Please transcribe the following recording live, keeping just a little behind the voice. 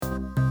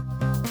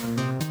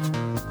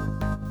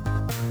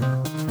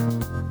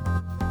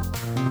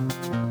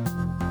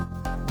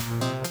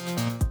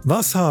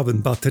Was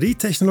haben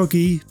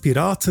Batterietechnologie,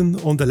 Piraten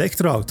und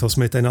Elektroautos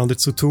miteinander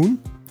zu tun?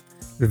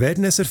 Wir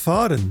werden es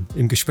erfahren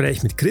im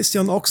Gespräch mit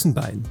Christian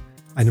Ochsenbein,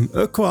 einem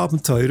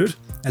Öko-Abenteurer,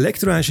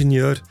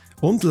 Elektroingenieur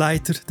und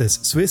Leiter des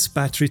Swiss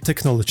Battery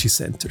Technology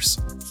Centers.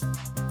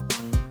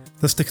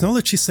 Das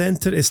Technology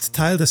Center ist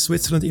Teil des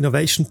Switzerland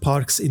Innovation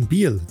Parks in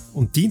Biel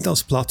und dient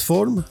als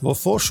Plattform, wo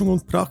Forschung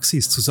und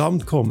Praxis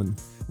zusammenkommen,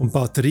 um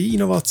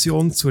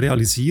Batterieinnovationen zu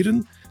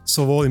realisieren,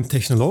 sowohl im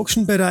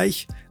technologischen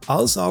Bereich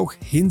als auch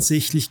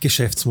hinsichtlich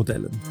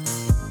Geschäftsmodellen.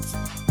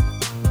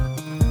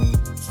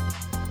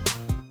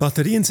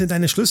 Batterien sind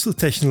eine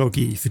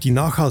Schlüsseltechnologie für die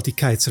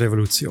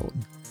Nachhaltigkeitsrevolution.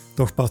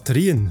 Doch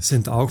Batterien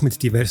sind auch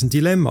mit diversen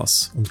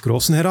Dilemmas und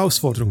großen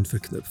Herausforderungen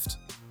verknüpft.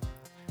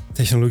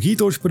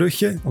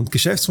 Technologiedurchbrüche und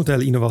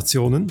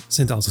Geschäftsmodellinnovationen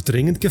sind also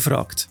dringend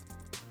gefragt.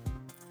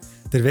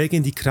 Der Weg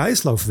in die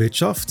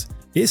Kreislaufwirtschaft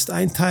ist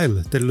ein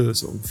Teil der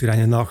Lösung für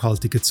eine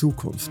nachhaltige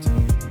Zukunft.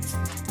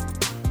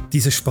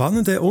 Diese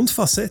spannende und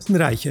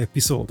facettenreiche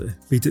Episode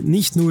bietet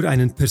nicht nur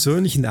einen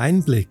persönlichen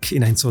Einblick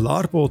in ein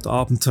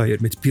Solarboot-Abenteuer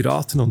mit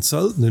Piraten und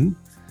Söldnern,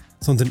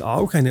 sondern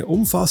auch eine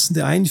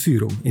umfassende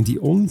Einführung in die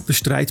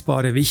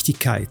unbestreitbare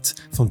Wichtigkeit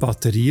von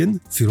Batterien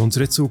für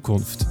unsere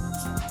Zukunft.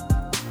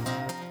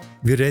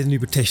 Wir reden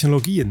über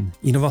Technologien,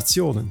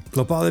 Innovationen,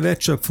 globale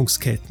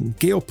Wertschöpfungsketten,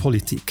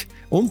 Geopolitik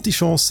und die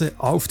Chance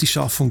auf die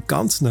Schaffung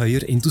ganz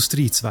neuer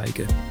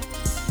Industriezweige.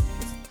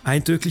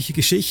 Eindrückliche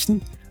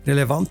Geschichten,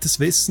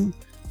 relevantes Wissen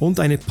und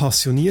eine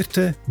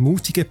passionierte,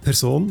 mutige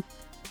Person.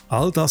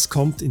 All das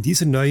kommt in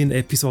dieser neuen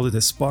Episode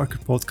des Sparker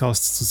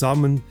Podcasts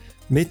zusammen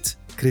mit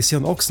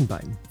Christian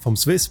Ochsenbein vom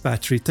Swiss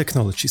Battery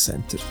Technology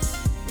Center.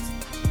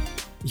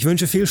 Ich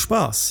wünsche viel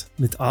Spaß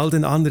mit all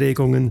den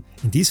Anregungen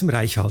in diesem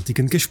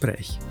reichhaltigen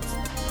Gespräch.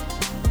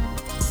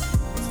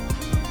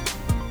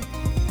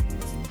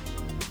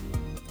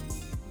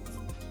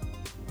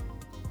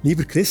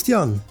 Lieber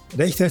Christian,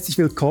 recht herzlich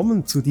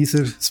willkommen zu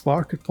dieser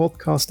Sparker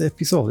Podcast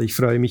Episode. Ich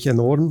freue mich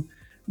enorm,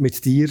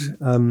 mit dir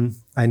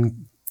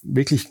einen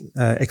wirklich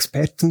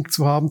Experten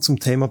zu haben zum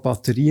Thema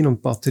Batterien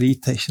und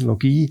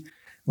Batterietechnologie,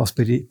 was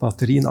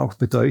Batterien auch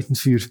bedeuten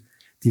für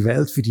die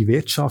Welt, für die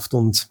Wirtschaft,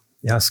 und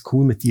ja, es ist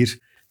cool, mit dir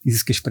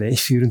dieses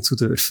Gespräch führen zu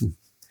dürfen.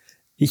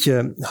 Ich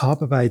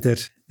habe bei der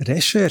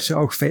Recherche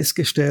auch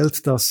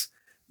festgestellt, dass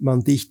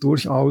man dich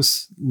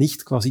durchaus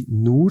nicht quasi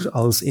nur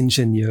als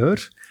Ingenieur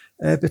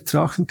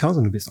betrachten kann,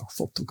 sondern du bist auch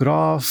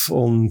Fotograf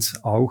und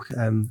auch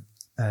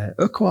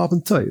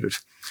Öko-Abenteurer,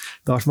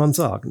 darf man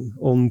sagen.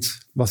 Und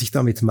was ich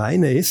damit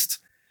meine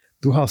ist,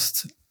 du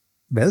hast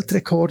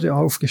Weltrekorde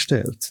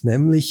aufgestellt,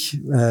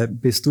 nämlich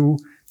bist du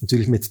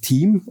natürlich mit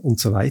Team und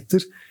so weiter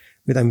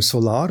mit einem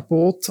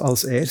Solarboot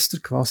als erster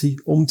quasi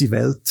um die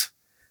Welt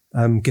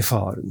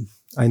gefahren.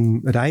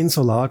 Einem rein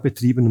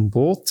solarbetriebenen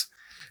Boot,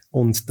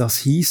 und das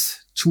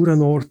hieß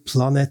Churanor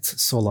Planet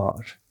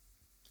Solar.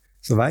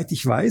 Soweit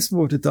ich weiß,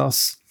 wurde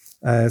das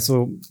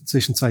so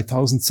zwischen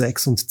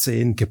 2006 und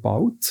 2010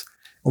 gebaut,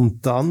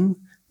 und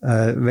dann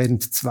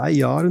während 2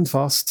 Jahren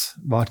fast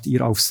wart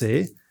ihr auf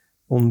See,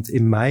 und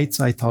im Mai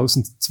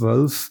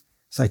 2012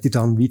 seid ihr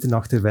dann wieder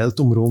nach der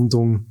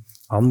Weltumrundung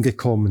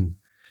angekommen.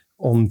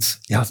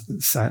 Und ja, es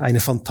ist eine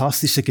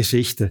fantastische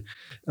Geschichte.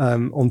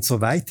 Und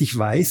soweit ich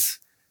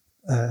weiß,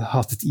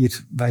 hattet ihr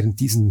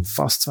während diesen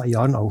fast 2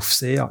 Jahren auf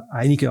See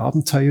einige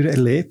Abenteuer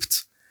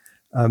erlebt.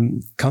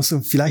 Kannst du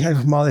vielleicht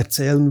einfach mal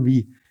erzählen,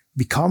 wie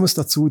kam es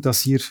dazu,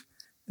 dass ihr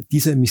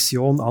diese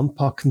Mission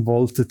anpacken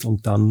wolltet,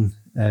 und dann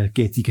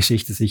geht die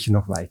Geschichte sicher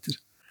noch weiter.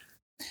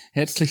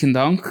 Herzlichen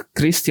Dank,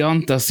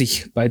 Christian, dass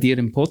ich bei dir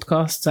im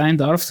Podcast sein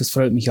darf. Das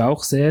freut mich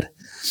auch sehr.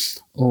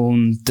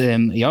 Und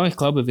ja, ich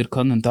glaube, wir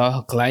können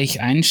da gleich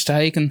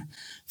einsteigen.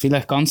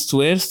 Vielleicht ganz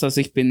zuerst,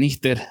 also ich bin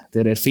nicht der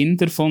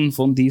Erfinder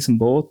von diesem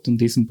Boot und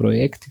diesem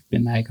Projekt. Ich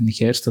bin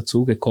eigentlich erst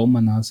dazu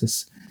gekommen, als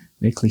es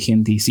wirklich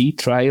in die Sea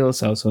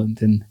Trials, also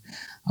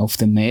auf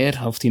dem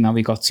Meer, auf die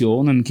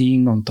Navigationen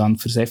ging, und dann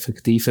fürs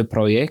effektive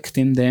Projekt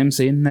in dem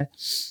Sinne.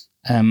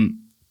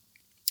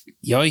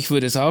 Ja, ich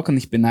würde sagen,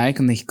 ich bin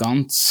eigentlich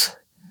ganz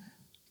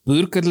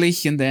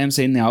bürgerlich in dem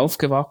Sinne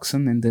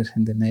aufgewachsen, in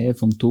der Nähe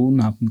von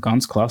Thun, habe einen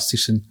ganz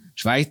klassischen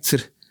Schweizer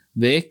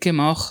Weg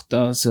gemacht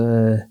als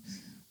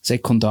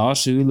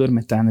Sekundarschüler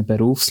mit einer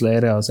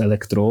Berufslehre als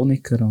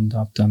Elektroniker, und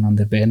habe dann an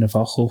der Berner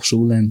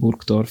Fachhochschule in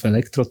Burgdorf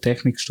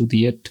Elektrotechnik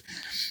studiert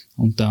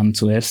und dann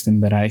zuerst im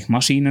Bereich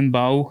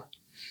Maschinenbau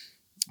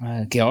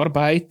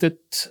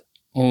gearbeitet,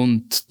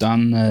 und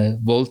dann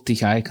wollte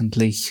ich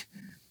eigentlich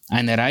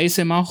eine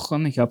Reise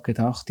machen. Ich habe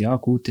gedacht, ja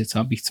gut, jetzt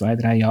habe ich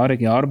 2-3 Jahre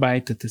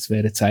gearbeitet, es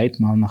wäre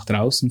Zeit, mal nach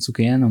draußen zu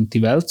gehen und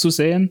die Welt zu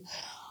sehen.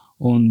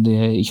 Und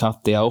ich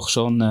hatte auch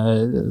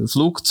schon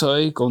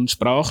Flugzeug und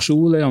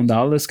Sprachschule und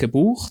alles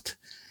gebucht.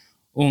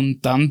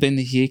 Und dann bin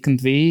ich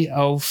irgendwie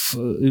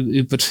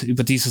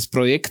über dieses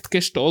Projekt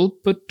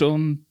gestolpert,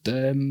 und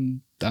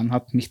dann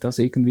hat mich das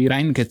irgendwie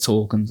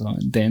reingezogen, so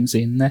in dem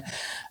Sinne.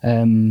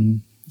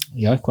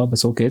 Ja, ich glaube,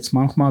 so geht's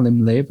manchmal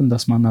im Leben,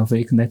 dass man auf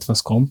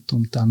irgendetwas kommt,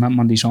 und dann hat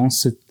man die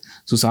Chance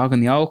zu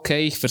sagen, ja,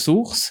 okay, ich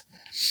versuch's.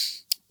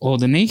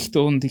 oder nicht.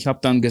 Und ich habe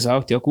dann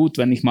gesagt, ja gut,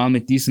 wenn ich mal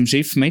mit diesem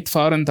Schiff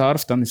mitfahren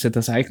darf, dann ist ja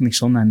das eigentlich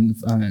schon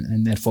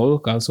ein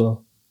Erfolg.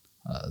 Also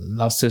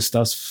lass es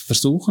das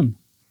versuchen.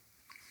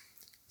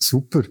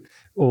 Super.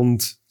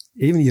 Und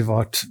eben, ihr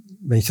wart,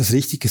 wenn ich das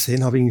richtig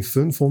gesehen habe,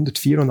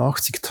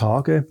 584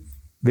 Tage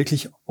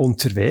wirklich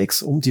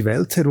unterwegs um die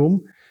Welt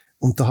herum.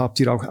 Und da habt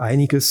ihr auch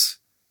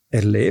einiges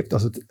erlebt.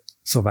 Also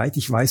soweit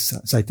ich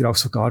weiß, seid ihr auch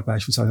sogar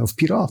beispielsweise auf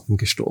Piraten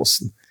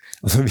gestoßen.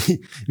 Also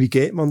wie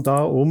geht man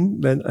da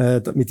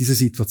mit dieser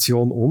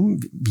Situation um?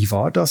 Wie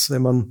war das,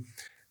 wenn man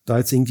da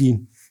jetzt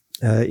irgendwie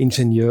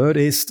Ingenieur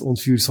ist und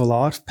für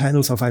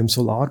Solarpanels auf einem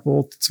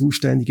Solarboot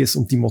zuständig ist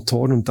und die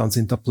Motoren, und dann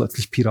sind da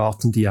plötzlich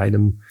Piraten, die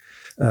einem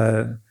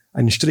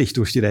einen Strich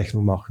durch die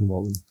Rechnung machen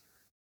wollen?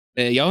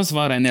 Ja, es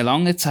war eine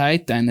lange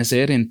Zeit, eine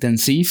sehr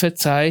intensive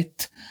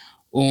Zeit.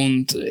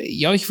 Und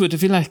ja, ich würde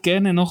vielleicht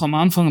gerne noch am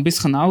Anfang ein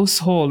bisschen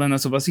ausholen.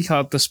 Also was ich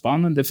halt das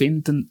Spannende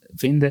finde,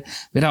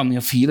 wir haben ja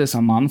vieles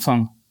am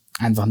Anfang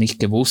einfach nicht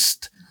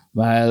gewusst.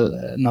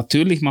 Weil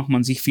natürlich macht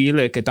man sich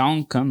viele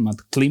Gedanken, man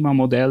hat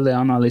Klimamodelle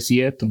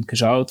analysiert und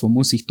geschaut, wo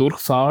muss ich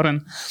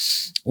durchfahren,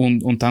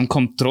 und dann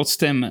kommt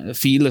trotzdem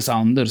vieles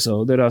anders,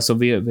 oder? Also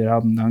wir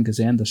haben dann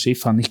gesehen, das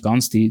Schiff hat nicht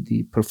ganz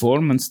die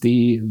Performance,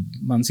 die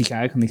man sich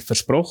eigentlich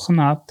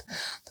versprochen hat.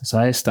 Das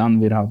heißt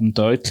dann, wir haben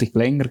deutlich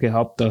länger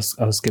gehabt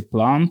als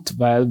geplant,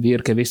 weil wir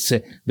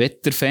gewisse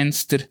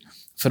Wetterfenster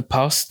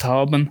verpasst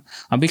haben.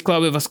 Aber ich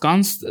glaube, was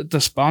ganz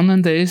das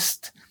Spannende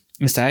ist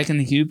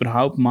eigentlich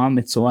überhaupt mal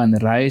mit so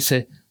einer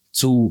Reise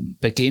zu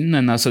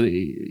beginnen. Also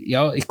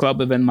ja, ich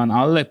glaube, wenn man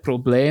alle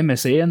Probleme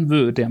sehen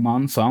würde am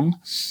Anfang,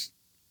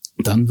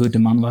 dann würde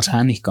man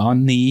wahrscheinlich gar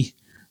nie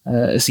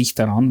sich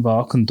daran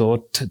wagen,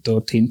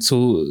 dorthin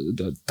zu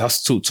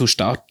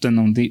starten.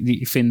 Und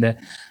ich finde,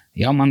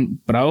 ja, man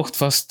braucht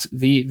fast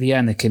wie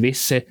eine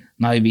gewisse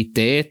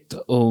Naivität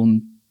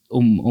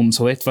um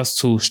so etwas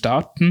zu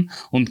starten,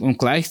 und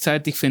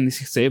gleichzeitig finde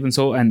ich es eben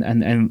so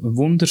eine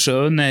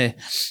wunderschöne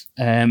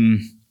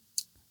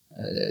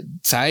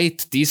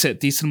Zeit,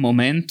 dieser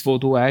Moment, wo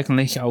du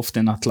eigentlich auf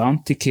den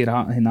Atlantik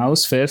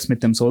hinausfährst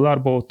mit dem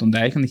Solarboot und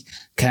eigentlich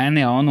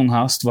keine Ahnung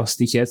hast, was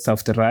dich jetzt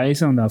auf der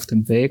Reise und auf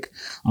dem Weg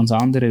ans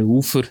andere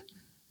Ufer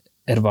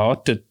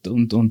erwartet.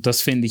 Und das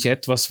finde ich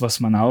etwas,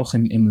 was man auch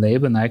im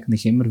Leben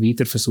eigentlich immer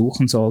wieder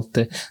versuchen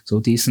sollte, so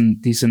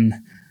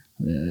diese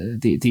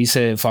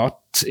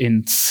Fahrt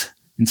ins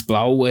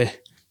blaue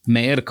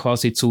Meer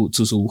quasi zu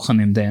suchen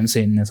in dem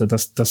Sinne. Also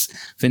das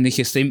finde ich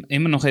ist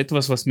immer noch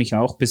etwas, was mich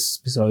auch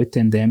bis heute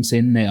in dem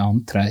Sinne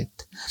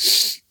antreibt.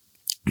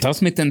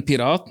 Das mit den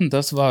Piraten,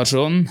 das war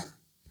schon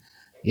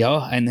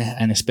ja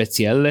eine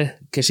spezielle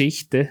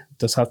Geschichte.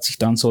 Das hat sich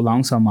dann so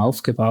langsam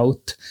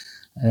aufgebaut.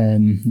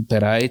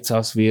 Bereits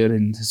als wir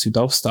in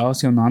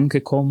Südostasien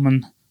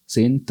angekommen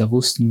sind, da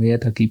wussten wir,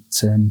 da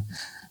gibt's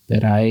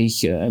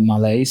Bereich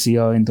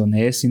Malaysia,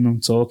 Indonesien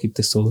und so, gibt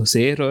es so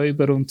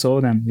Seeräuber und so,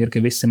 da haben wir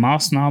gewisse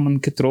Maßnahmen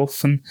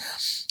getroffen,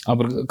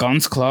 aber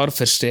ganz klar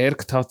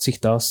verstärkt hat sich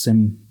das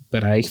im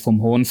Bereich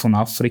vom Horn von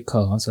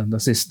Afrika. Also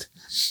das ist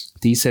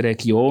diese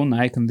Region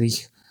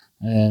eigentlich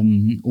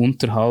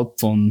unterhalb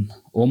von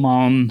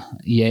Oman,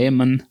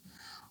 Jemen,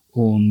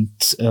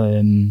 und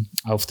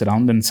auf der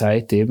anderen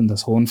Seite eben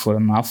das Horn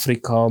von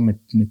Afrika mit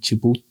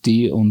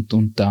Djibouti und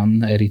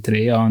dann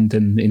Eritrea in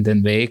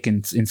den Weg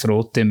ins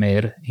Rote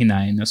Meer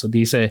hinein. Also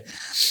dieser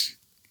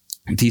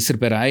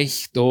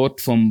Bereich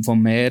dort vom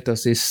Meer,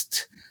 das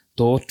ist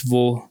dort,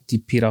 wo die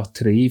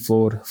Piraterie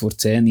vor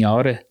 10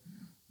 Jahren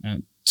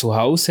zu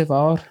Hause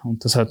war,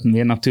 und das hatten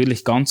wir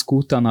natürlich ganz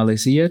gut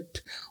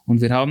analysiert, und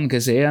wir haben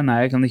gesehen,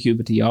 eigentlich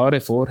über die Jahre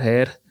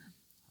vorher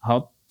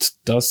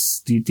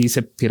dass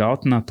diese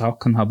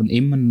Piratenattacken haben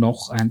immer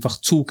noch einfach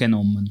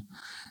zugenommen.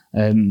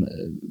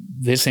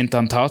 Wir sind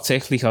dann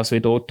tatsächlich, als wir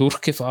dort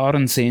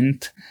durchgefahren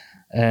sind,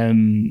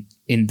 in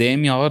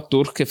dem Jahr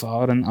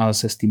durchgefahren,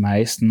 als es die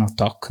meisten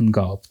Attacken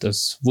gab.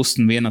 Das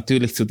wussten wir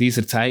natürlich zu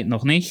dieser Zeit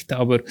noch nicht,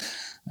 aber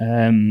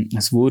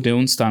es wurde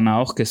uns dann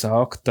auch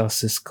gesagt,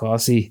 dass es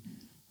quasi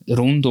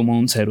rund um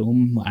uns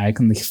herum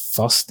eigentlich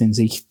fast in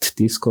Sicht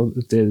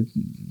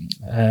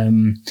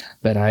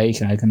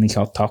Bereich eigentlich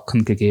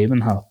Attacken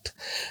gegeben hat.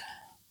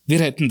 Wir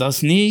hätten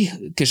das nie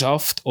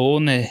geschafft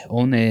ohne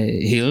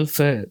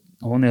Hilfe,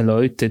 ohne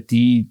Leute,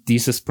 die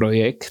dieses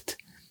Projekt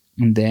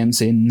in dem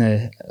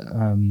Sinne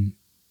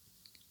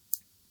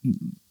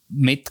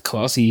mit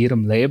quasi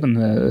ihrem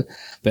Leben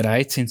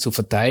bereit sind zu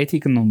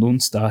verteidigen und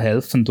uns da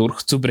helfen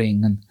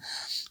durchzubringen.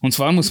 Und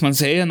zwar muss man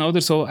sehen, oder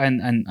so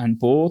ein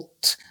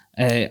Boot,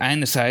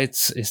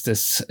 einerseits ist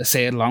es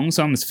sehr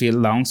langsam, es ist viel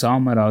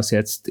langsamer als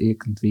jetzt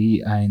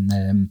irgendwie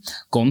ein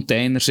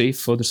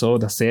Containerschiff oder so,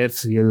 das sehr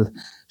viel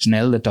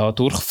schneller da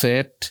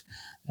durchfährt.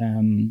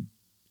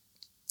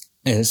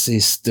 Es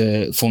ist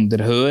von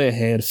der Höhe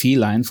her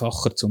viel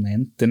einfacher zum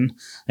Entern.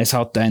 Es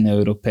hat eine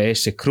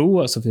europäische Crew,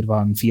 also wir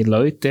waren 4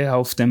 Leute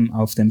auf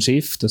dem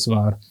Schiff. Das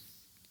war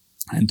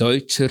ein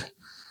Deutscher,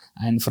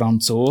 ein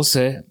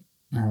Franzose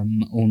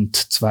und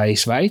 2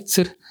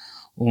 Schweizer.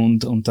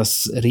 Und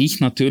das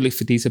riecht natürlich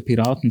für diese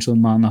Piraten schon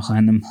mal nach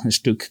einem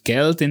Stück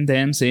Geld in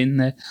dem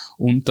Sinne.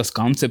 Und das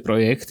ganze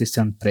Projekt ist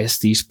ja ein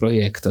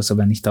Prestigeprojekt. Also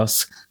wenn ich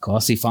das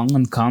quasi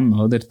fangen kann,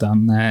 oder,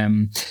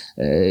 dann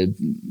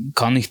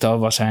kann ich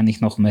da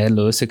wahrscheinlich noch mehr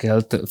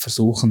Lösegeld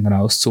versuchen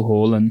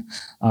rauszuholen,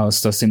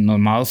 als das im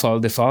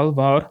Normalfall der Fall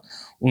war.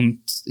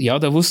 Und ja,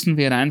 da wussten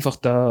wir einfach,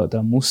 da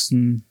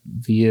mussten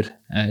wir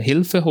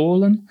Hilfe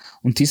holen.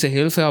 Und diese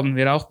Hilfe haben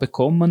wir auch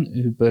bekommen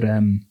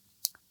über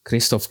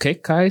Christoph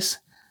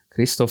Keckheis.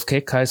 Christoph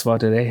Keckheis war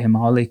der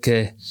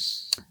ehemalige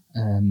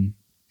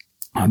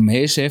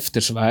Armeechef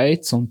der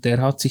Schweiz und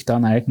der hat sich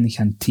dann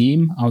eigentlich ein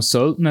Team aus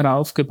Söldner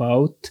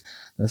aufgebaut.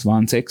 Das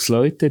waren 6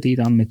 Leute, die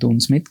dann mit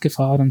uns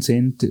mitgefahren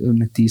sind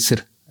mit dieser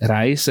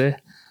Reise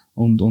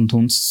und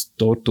uns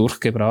dort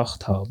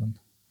durchgebracht haben.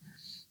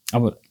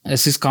 Aber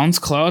es ist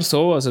ganz klar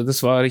so, also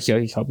das war ich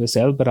habe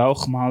selber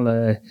auch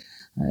mal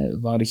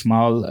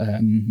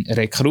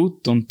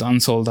Rekrut und dann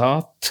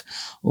Soldat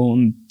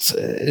und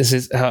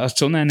hat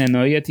schon eine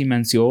neue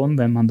Dimension,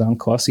 wenn man dann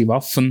quasi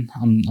Waffen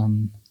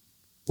an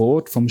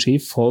Bord vom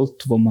Schiff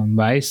holt, wo man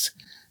weiß,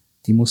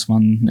 die muss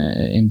man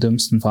im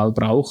dümmsten Fall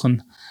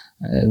brauchen.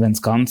 Wenn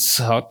es ganz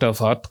hart auf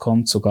hart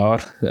kommt, sogar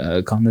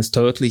kann es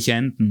tödlich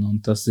enden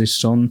und das ist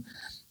schon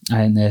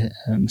eine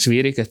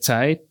schwierige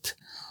Zeit.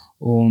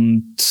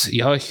 Und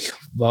ja, ich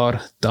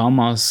war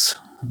damals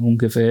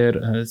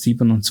ungefähr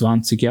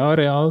 27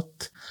 Jahre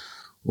alt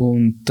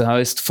und da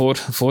ist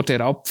vor der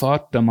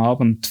Abfahrt am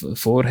Abend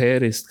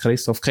vorher ist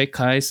Christoph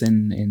Keckheis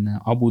in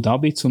Abu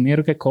Dhabi zu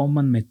mir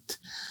gekommen mit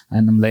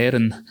einem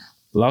leeren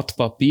Blatt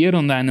Papier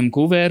und einem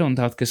Kuvert und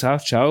hat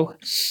gesagt, schau,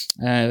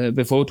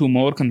 bevor du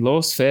morgen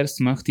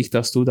losfährst, möchte ich,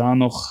 dass du da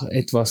noch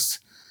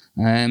etwas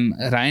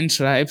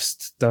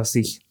reinschreibst, dass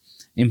ich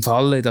im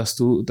Falle, dass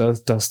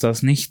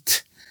das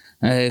nicht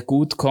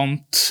gut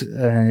kommt,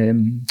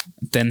 den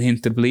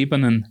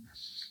Hinterbliebenen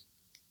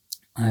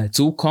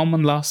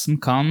zukommen lassen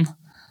kann.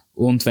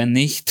 Und wenn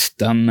nicht,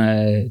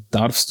 dann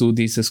darfst du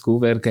dieses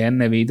Kuvert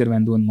gerne wieder,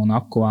 wenn du in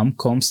Monaco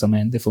ankommst, am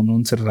Ende von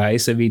unserer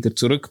Reise wieder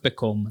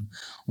zurückbekommen.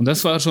 Und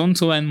das war schon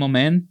so ein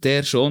Moment,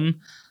 der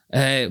schon,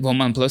 wo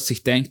man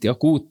plötzlich denkt, ja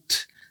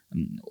gut,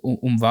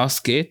 um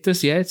was geht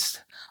es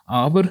jetzt?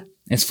 Aber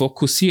es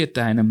fokussiert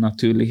einem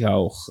natürlich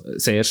auch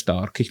sehr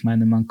stark. Ich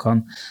meine, man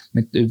kann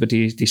über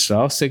die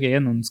Straße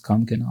gehen und es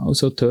kann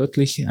genauso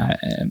tödlich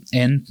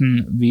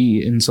enden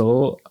wie in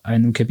so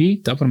einem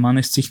Gebiet, aber man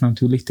ist sich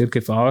natürlich der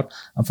Gefahr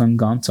auf einem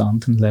ganz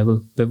anderen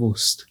Level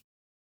bewusst.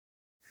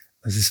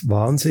 Es ist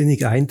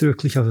wahnsinnig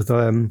eindrücklich. Also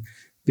da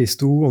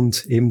bist du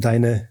und eben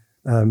deine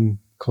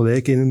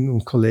Kolleginnen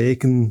und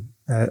Kollegen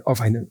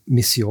auf eine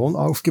Mission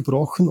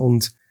aufgebrochen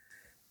und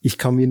ich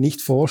kann mir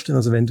nicht vorstellen,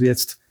 also wenn du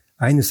jetzt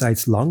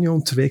einerseits lange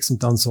unterwegs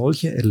und dann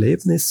solche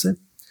Erlebnisse.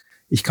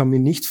 Ich kann mir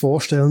nicht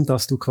vorstellen,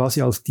 dass du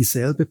quasi als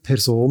dieselbe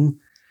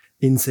Person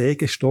in See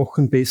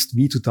gestochen bist,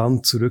 wie du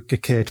dann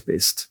zurückgekehrt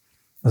bist.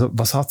 Also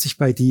was hat sich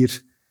bei dir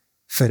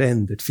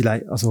verändert?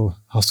 Vielleicht, also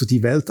hast du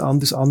die Welt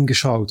anders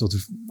angeschaut oder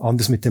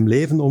anders mit dem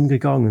Leben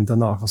umgegangen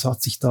danach? Was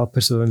hat sich da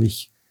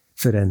persönlich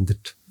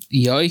verändert?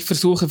 Ja, ich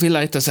versuche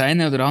vielleicht das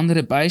eine oder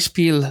andere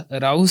Beispiel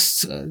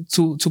raus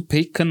zu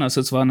picken. Also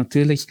es war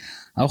natürlich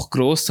auch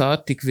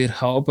großartig. Wir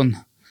haben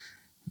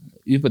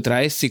über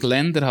 30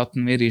 Länder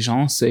hatten wir die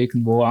Chance,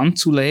 irgendwo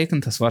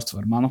anzulegen. Das war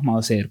zwar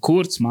manchmal sehr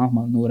kurz,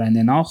 manchmal nur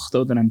eine Nacht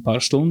oder ein paar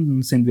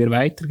Stunden sind wir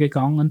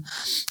weitergegangen.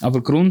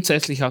 Aber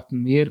grundsätzlich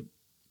hatten wir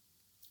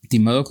die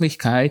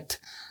Möglichkeit,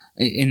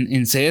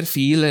 in sehr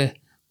viele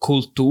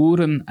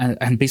Kulturen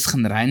ein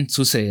bisschen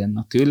reinzusehen.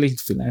 Natürlich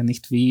vielleicht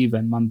nicht wie,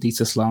 wenn man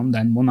dieses Land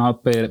einen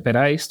Monat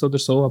bereist oder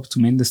so, aber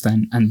zumindest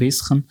ein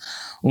bisschen.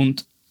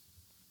 Und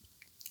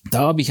da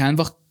habe ich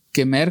einfach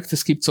gemerkt,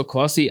 es gibt so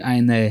quasi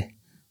eine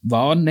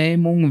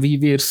Wahrnehmung,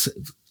 wie wir es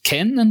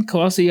kennen,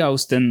 quasi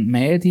aus den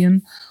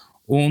Medien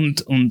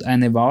und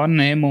eine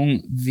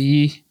Wahrnehmung,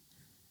 wie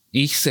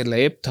ich es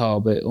erlebt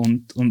habe.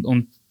 Und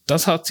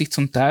das hat sich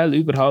zum Teil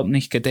überhaupt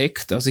nicht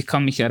gedeckt. Also ich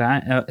kann mich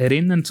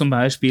erinnern zum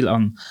Beispiel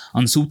an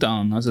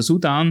Sudan. Also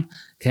Sudan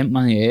kennt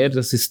man ja eher,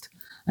 das ist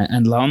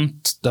ein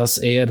Land, das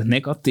eher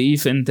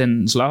negativ in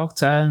den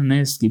Schlagzeilen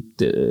ist. Es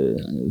gibt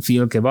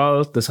viel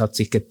Gewalt, das hat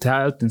sich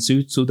geteilt in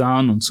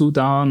Südsudan und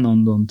Sudan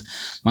und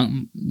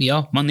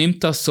man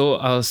nimmt das so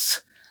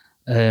als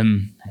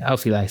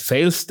vielleicht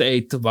Fail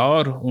State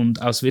wahr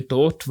und als wir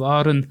dort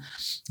waren,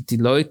 die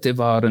Leute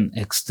waren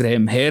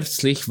extrem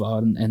herzlich,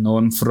 waren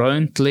enorm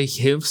freundlich,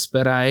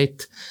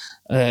 hilfsbereit.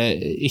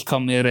 Ich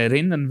kann mir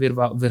erinnern,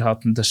 wir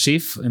hatten das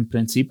Schiff im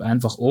Prinzip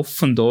einfach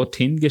offen dort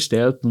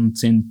hingestellt und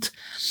sind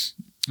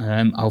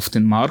auf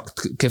den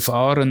Markt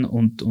gefahren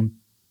und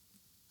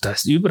da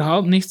ist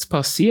überhaupt nichts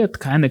passiert,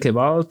 keine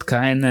Gewalt,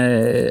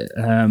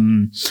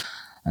 keine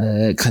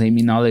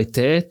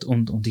Kriminalität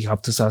und ich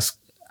habe das als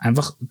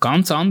einfach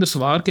ganz anders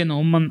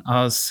wahrgenommen,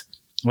 als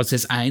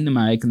es einem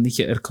eigentlich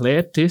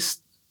erklärt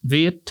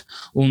wird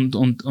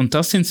und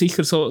das sind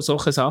sicher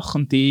solche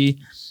Sachen,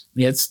 die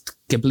jetzt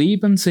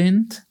geblieben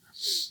sind.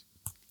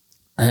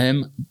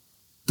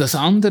 Das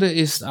andere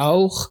ist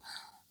auch,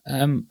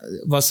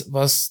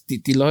 was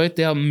die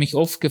Leute haben mich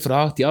oft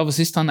gefragt, ja, was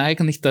ist dann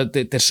eigentlich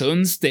der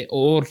schönste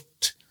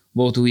Ort,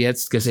 wo du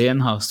jetzt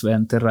gesehen hast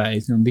während der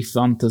Reise? Und ich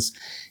fand das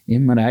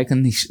immer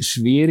eigentlich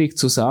schwierig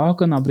zu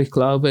sagen, aber ich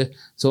glaube,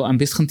 so ein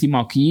bisschen die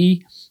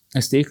Magie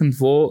ist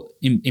irgendwo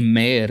im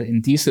Meer,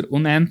 in dieser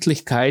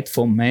Unendlichkeit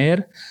vom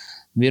Meer.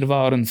 Wir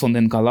waren von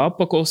den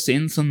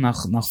Galapagos-Inseln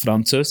nach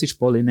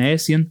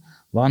Französisch-Polynesien,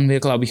 waren wir,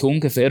 glaube ich,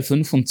 ungefähr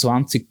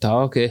 25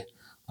 Tage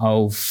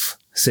auf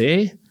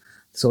See.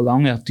 So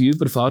lange hat die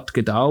Überfahrt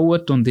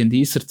gedauert und in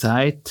dieser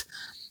Zeit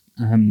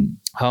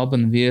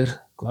haben wir,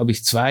 glaube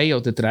ich, 2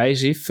 oder 3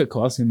 Schiffe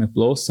quasi mit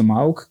bloßem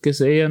Auge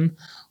gesehen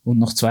und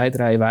noch 2,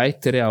 3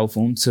 weitere auf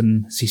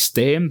unserem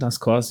System, das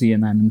quasi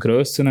in einem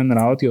größeren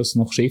Radius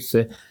noch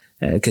Schiffe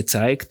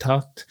gezeigt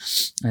hat.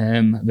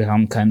 Wir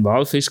haben keinen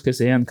Walfisch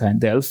gesehen, keinen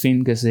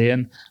Delfin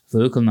gesehen,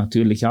 Vögel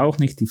natürlich auch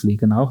nicht, die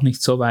fliegen auch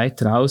nicht so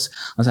weit raus.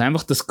 Also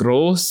einfach das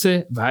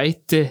große,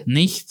 weite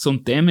Nichts,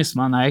 und dem ist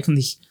man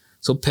eigentlich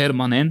so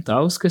permanent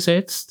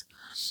ausgesetzt.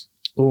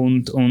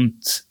 Und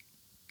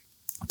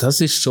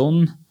das ist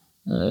schon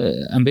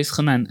ein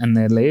bisschen ein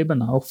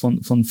Erleben auch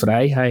von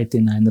Freiheit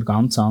in einer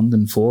ganz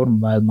anderen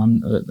Form, weil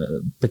man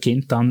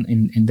beginnt dann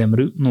in dem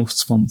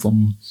Rhythmus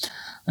von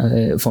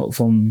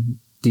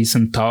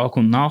diesen Tag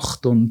und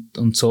Nacht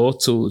und so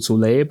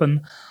zu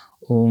leben,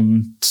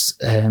 und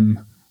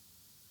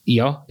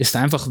ist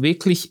einfach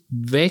wirklich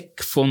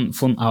weg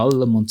von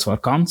allem, und zwar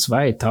ganz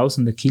weit,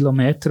 tausende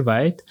Kilometer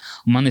weit,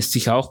 und man ist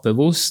sich auch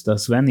bewusst,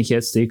 dass wenn ich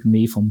jetzt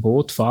irgendwie vom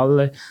Boot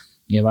falle,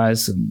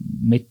 jeweils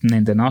mitten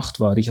in der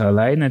Nacht war ich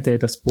alleine, der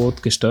das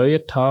Boot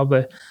gesteuert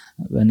habe,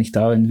 wenn ich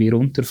da irgendwie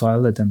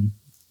runterfalle, dann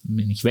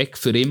bin ich weg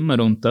für immer,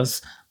 und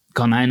das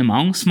kann einem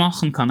Angst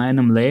machen, kann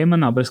einem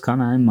lähmen, aber es kann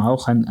einem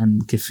auch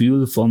ein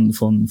Gefühl von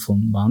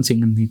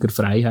wahnsinniger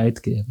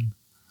Freiheit geben.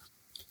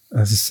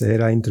 Das ist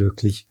sehr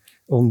eindrücklich.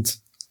 Und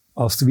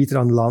als du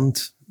wieder an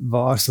Land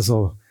warst,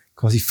 also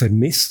quasi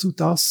vermisst du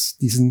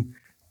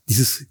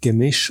dieses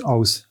Gemisch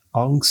aus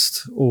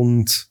Angst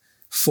und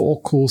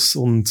Fokus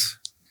und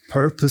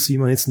Purpose, wie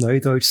man jetzt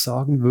neudeutsch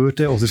sagen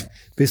würde, oder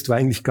bist du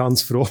eigentlich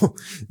ganz froh,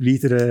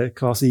 wieder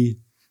quasi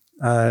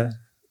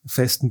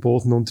festen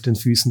Boden unter den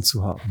Füßen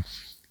zu haben?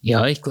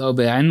 Ja, ich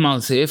glaube,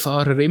 einmal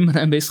Seefahrer, immer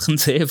ein bisschen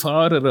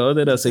Seefahrer,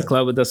 oder? Also ich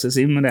glaube, dass es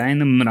immer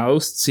einem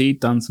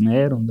rauszieht ans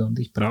Meer, und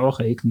ich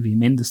brauche irgendwie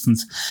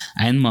mindestens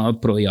einmal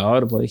pro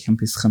Jahr, wo ich ein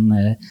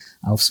bisschen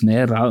aufs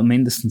Meer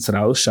mindestens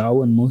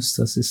rausschauen muss.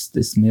 Das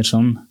ist mir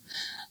schon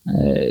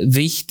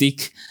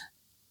wichtig.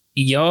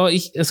 Ja,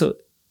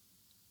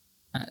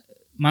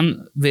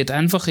 man wird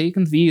einfach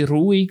irgendwie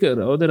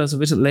ruhiger, oder? Also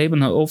wir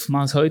leben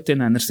oftmals heute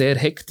in einer sehr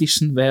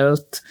hektischen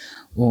Welt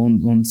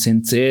und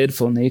sind sehr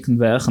von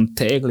irgendwelchen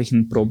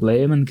täglichen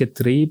Problemen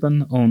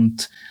getrieben,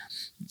 und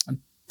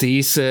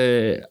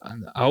diese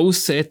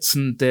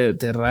Aussetzen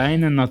der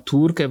reinen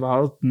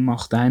Naturgewalten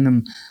macht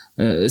einem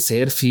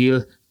sehr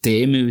viel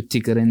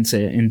demütiger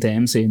in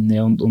dem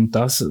Sinne, und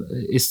das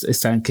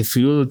ist ein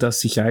Gefühl,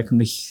 das ich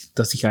eigentlich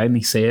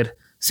sehr,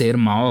 sehr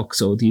mag,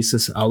 so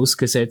dieses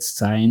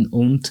Ausgesetztsein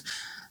und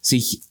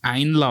sich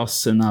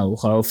einlassen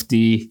auch auf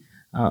diese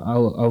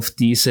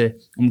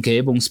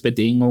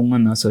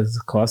Umgebungsbedingungen. Also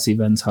quasi,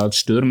 wenn es halt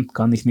stürmt,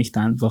 kann ich nicht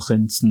einfach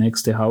ins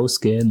nächste Haus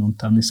gehen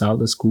und dann ist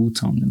alles gut,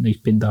 sondern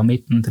ich bin da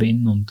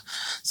mittendrin und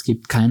es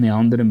gibt keine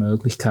andere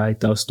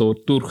Möglichkeit, als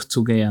dort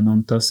durchzugehen,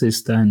 und das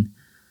ist ein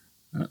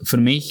für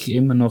mich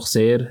immer noch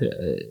sehr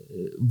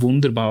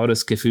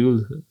wunderbares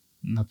Gefühl,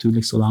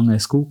 natürlich solange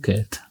es gut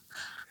geht.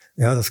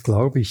 Ja, das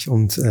glaube ich,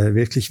 und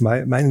wirklich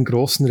meinen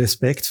großen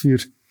Respekt für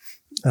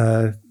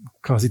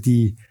quasi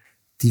die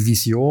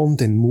Vision,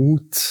 den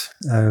Mut,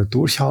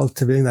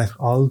 Durchhaltewillen, einfach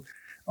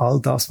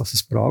all das, was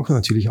es braucht, und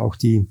natürlich auch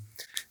die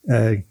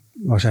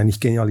wahrscheinlich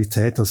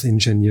Genialität als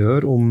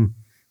Ingenieur, um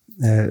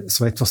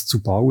so etwas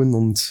zu bauen,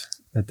 und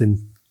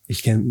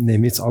ich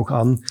nehme jetzt auch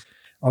an,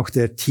 auch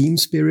der Team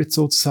Spirit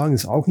sozusagen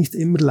ist auch nicht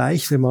immer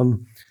leicht, wenn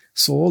man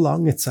so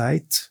lange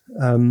Zeit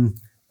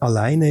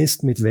alleine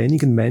ist mit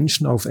wenigen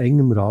Menschen auf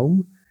engem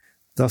Raum.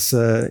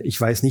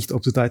 Ich weiß nicht,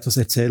 ob du da etwas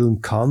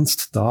erzählen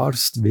kannst,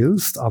 darfst,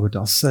 willst, aber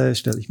das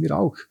stelle ich mir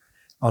auch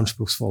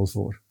anspruchsvoll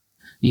vor.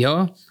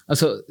 Ja,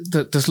 also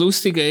das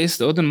Lustige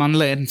ist, oder, man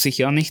lernt sich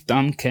ja nicht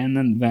dann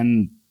kennen,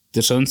 wenn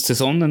der schönste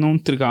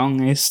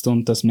Sonnenuntergang ist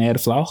und das Meer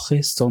flach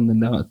ist,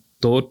 sondern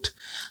dort,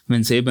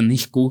 wenn es eben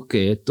nicht gut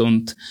geht.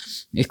 Und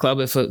ich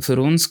glaube,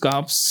 für uns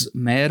gab es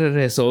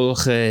mehrere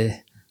solche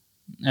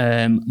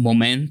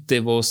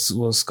Momente, wo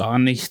es gar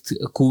nicht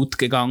gut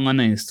gegangen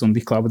ist. Und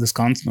ich glaube, das ist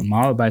ganz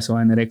normal bei so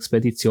einer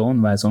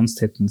Expedition, weil sonst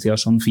hätten sie ja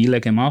schon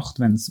viele gemacht,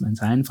 wenn es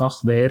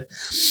einfach wäre.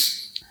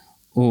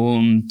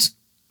 Und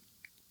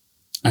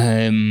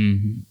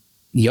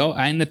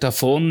einer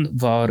davon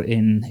war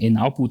in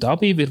Abu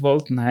Dhabi. Wir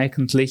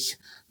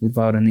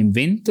waren im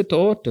Winter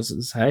dort.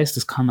 Das heißt,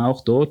 es kann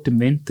auch dort im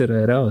Winter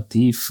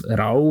relativ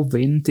rau,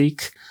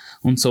 windig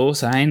und so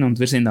sein. Und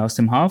wir sind aus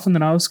dem Hafen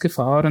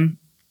rausgefahren,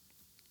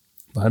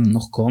 waren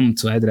noch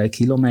 2-3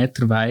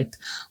 Kilometer weit,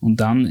 und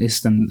dann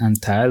ist ein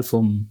Teil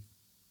vom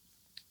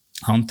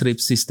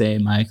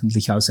Antriebssystem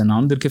eigentlich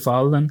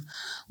auseinandergefallen.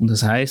 Und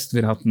das heißt,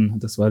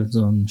 das war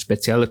so ein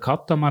spezieller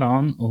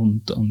Katamaran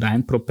und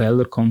ein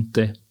Propeller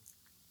konnte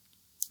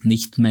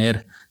nicht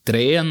mehr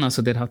drehen.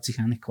 Also der hat sich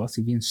eigentlich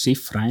quasi wie ins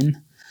Schiff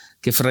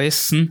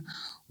reingefressen.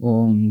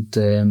 Und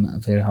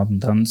wir haben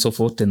dann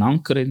sofort den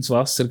Anker ins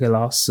Wasser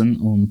gelassen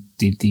und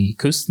die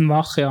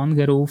Küstenwache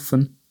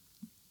angerufen.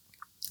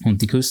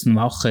 Und die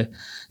Küstenwache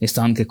ist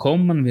dann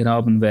gekommen.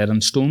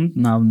 Während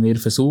Stunden haben wir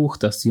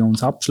versucht, dass sie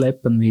uns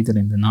abschleppen, wieder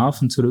in den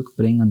Hafen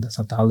zurückbringen. Das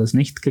hat alles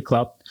nicht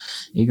geklappt.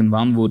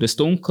 Irgendwann wurde es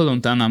dunkel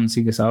und dann haben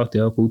sie gesagt,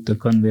 ja gut, da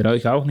können wir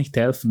euch auch nicht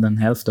helfen, dann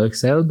helft euch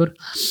selber.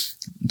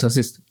 Das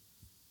ist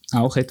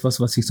auch etwas,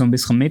 was ich so ein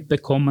bisschen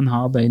mitbekommen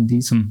habe. In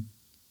diesen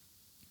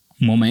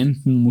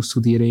Momenten musst du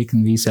dir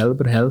irgendwie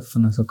selber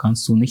helfen. Also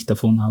kannst du nicht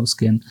davon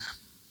ausgehen,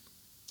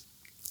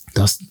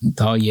 dass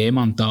da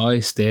jemand da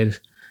ist, der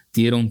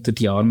dir unter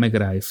die Arme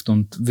greift.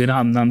 Und wir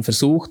haben dann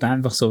versucht,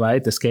 einfach so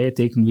weit es geht,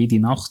 irgendwie die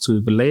Nacht zu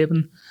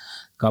überleben.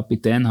 Der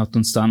Kapitän hat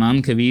uns dann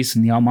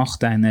angewiesen, ja,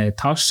 macht eine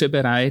Tasche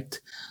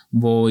bereit,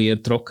 wo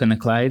ihr trockene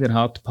Kleider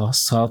habt,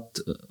 Pass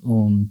habt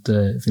und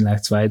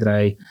vielleicht 2,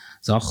 3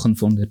 Sachen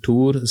von der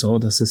Tour, so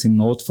dass es im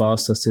Notfall,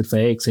 dass ihr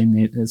fähig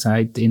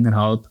seid,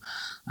 innerhalb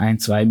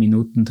 1, 2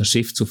 Minuten das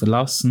Schiff zu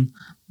verlassen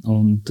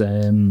und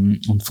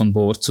von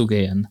Bord zu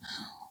gehen.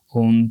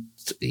 Und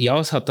ja,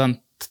 es hat dann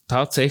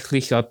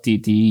tatsächlich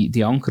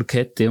die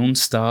Ankerkette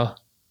uns da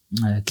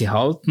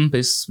gehalten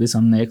bis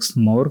am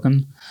nächsten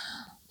Morgen.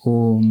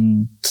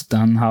 Und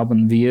dann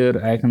haben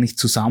wir eigentlich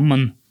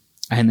zusammen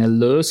eine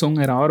Lösung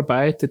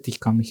erarbeitet. Ich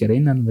kann mich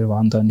erinnern, wir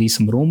waren da in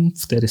diesem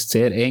Rumpf, der ist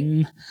sehr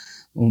eng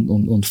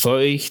und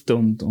feucht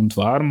und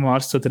warm war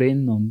es da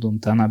drin.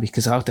 Und dann habe ich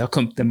gesagt, ja,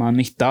 könnte man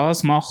nicht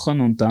das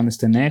machen? Und dann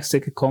ist der Nächste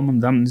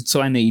gekommen. Dann so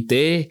eine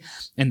Idee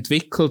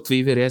entwickelt,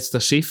 wie wir jetzt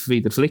das Schiff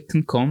wieder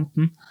flicken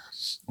konnten.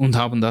 Und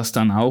haben das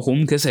dann auch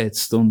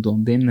umgesetzt und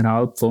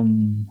innerhalb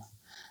von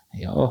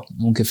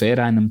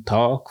ungefähr einem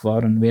Tag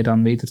waren wir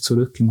dann wieder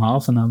zurück im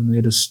Hafen, haben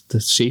wir das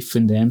Schiff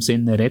in dem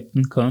Sinne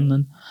retten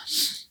können.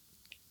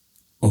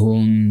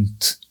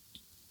 Und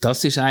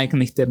das ist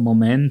eigentlich der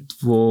Moment,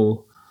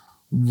 wo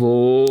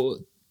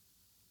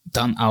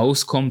dann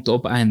auskommt,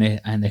 ob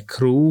eine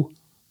Crew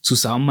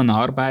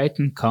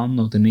zusammenarbeiten kann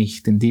oder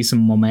nicht. In diesem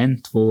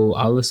Moment, wo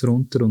alles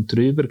runter und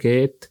drüber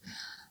geht,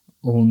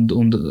 und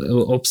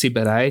ob sie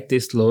bereit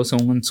ist,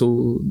 Lösungen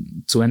zu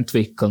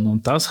entwickeln.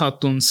 Und das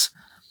hat uns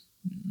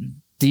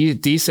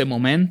diese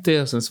Momente,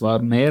 also es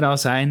war mehr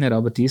als einer,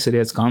 aber dieser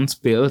jetzt ganz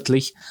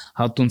bildlich,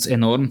 hat uns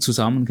enorm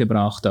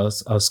zusammengebracht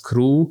als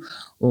Crew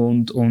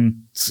und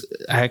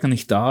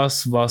eigentlich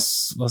das,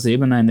 was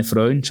eben eine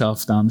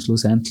Freundschaft dann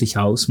schlussendlich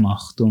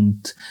ausmacht.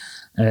 Und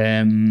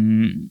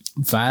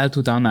weil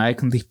du dann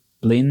eigentlich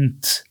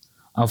blind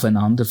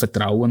aufeinander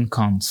vertrauen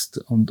kannst.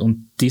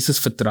 Und dieses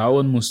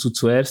Vertrauen musst du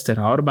zuerst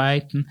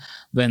erarbeiten.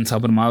 Wenn es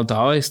aber mal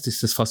da ist,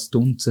 ist es fast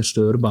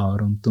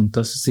unzerstörbar. Und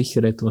das ist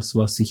sicher etwas,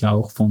 was ich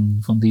auch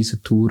von dieser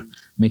Tour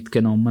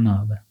mitgenommen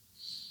habe.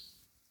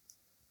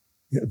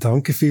 Ja,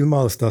 danke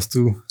vielmals, dass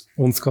du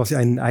uns quasi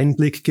einen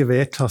Einblick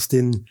gewährt hast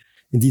in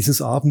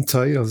dieses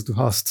Abenteuer. Also du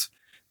hast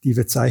die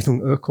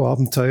Bezeichnung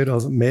Öko-Abenteuer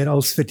also mehr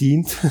als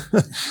verdient.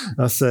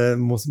 Das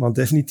muss man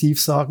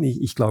definitiv sagen.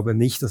 Ich glaube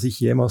nicht, dass ich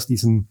jemals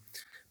diesen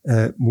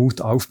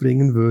Mut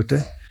aufbringen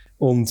würde.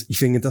 Und ich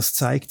finde, das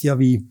zeigt ja,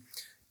 wie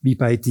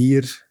bei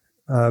dir,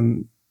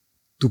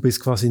 du bist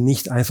quasi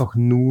nicht einfach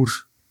nur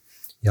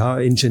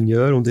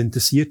Ingenieur und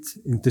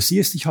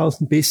interessierst dich halt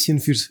ein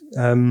bisschen für,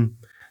 sagen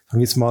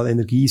wir jetzt mal,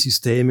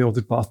 Energiesysteme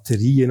oder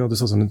Batterien oder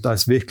so, sondern da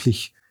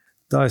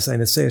ist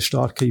eine sehr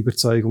starke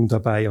Überzeugung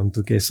dabei und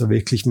du gehst da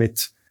wirklich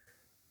mit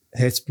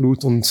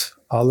Herzblut und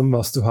allem,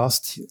 was du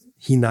hast,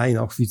 hinein,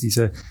 auch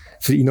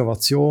für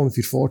Innovation,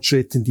 für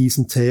Fortschritt in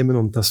diesen Themen,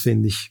 und das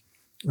finde ich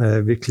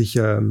wirklich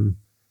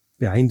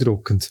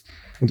beeindruckend.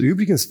 Und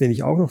übrigens finde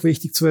ich auch noch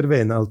wichtig zu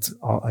erwähnen,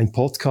 als ein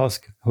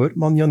Podcast hört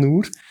man ja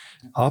nur,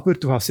 aber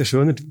du hast ja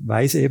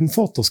schönerweise eben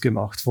Fotos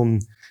gemacht von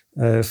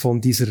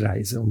dieser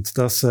Reise, und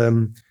das,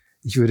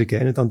 ich würde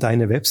gerne dann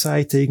deine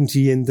Webseite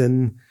irgendwie in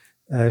den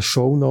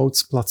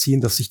Shownotes platzieren,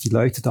 dass sich die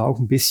Leute da auch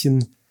ein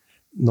bisschen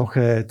noch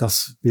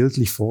das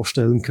bildlich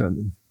vorstellen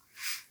können.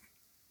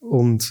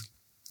 Und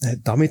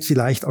damit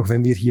vielleicht, auch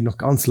wenn wir hier noch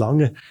ganz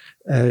lange,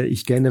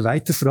 ich gerne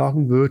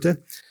weiterfragen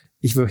würde,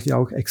 ich möchte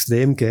auch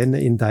extrem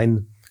gerne in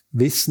dein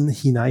Wissen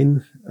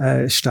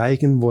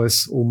hineinsteigen, wo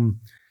es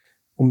um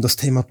das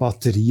Thema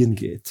Batterien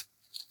geht.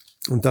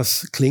 Und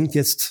das klingt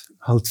jetzt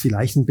halt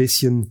vielleicht ein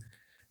bisschen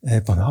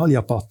banal,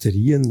 ja,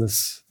 Batterien,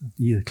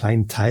 die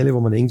kleinen Teile, wo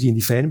man irgendwie in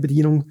die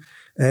Fernbedienung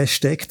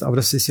steckt,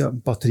 aber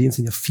Batterien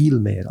sind ja viel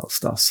mehr als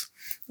das.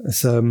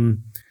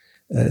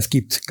 Es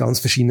gibt ganz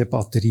verschiedene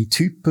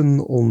Batterietypen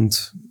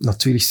und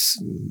natürlich,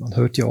 man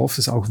hört ja oft,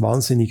 es ist auch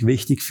wahnsinnig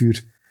wichtig für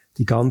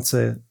die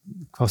ganze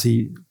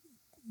quasi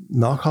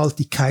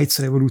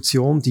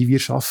Nachhaltigkeitsrevolution, die wir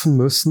schaffen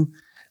müssen.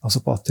 Also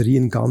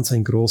Batterien, ganz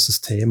ein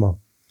großes Thema.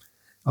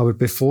 Aber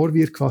bevor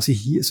wir quasi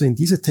hier so in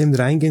diese Themen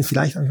reingehen,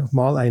 vielleicht einfach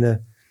mal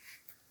ein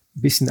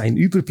bisschen ein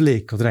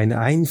Überblick oder eine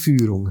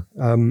Einführung.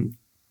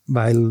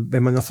 weil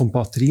wenn man ja von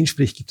Batterien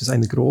spricht, gibt es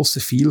eine große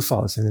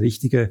Vielfalt, eine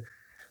richtige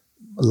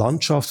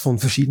Landschaft von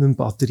verschiedenen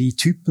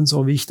Batterietypen,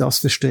 so wie ich das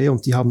verstehe,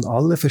 und die haben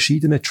alle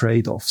verschiedene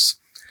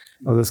Trade-offs.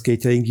 Also es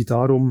geht ja irgendwie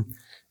darum,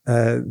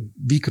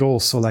 wie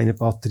groß soll eine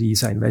Batterie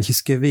sein,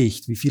 welches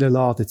Gewicht, wie viele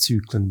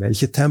Ladezyklen,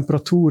 welche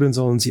Temperaturen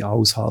sollen sie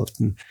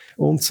aushalten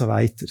und so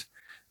weiter.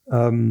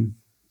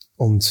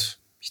 Und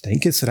ich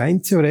denke, jetzt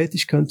rein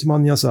theoretisch könnte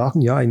man ja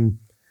sagen, ja, ein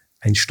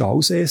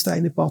Stausee ist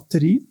eine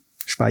Batterie,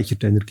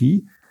 speichert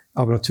Energie,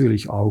 aber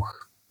natürlich auch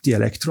die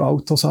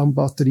Elektroautos haben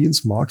Batterien,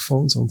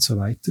 Smartphones und so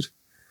weiter.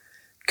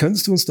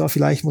 Könntest du uns da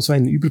vielleicht mal so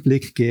einen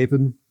Überblick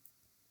geben,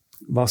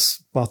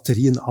 was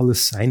Batterien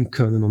alles sein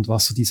können und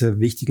was so diese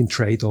wichtigen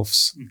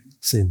Trade-offs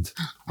sind?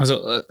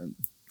 Also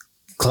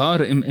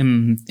klar,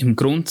 im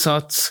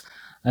Grundsatz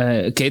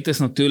geht es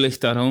natürlich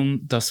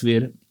darum, dass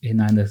wir in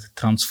einer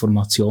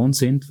Transformation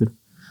sind. Wir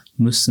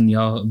müssen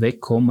ja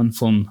wegkommen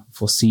von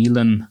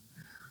fossilen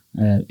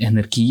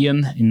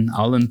Energien in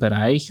allen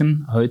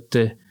Bereichen.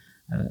 Heute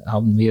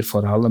haben wir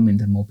vor allem in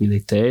der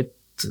Mobilität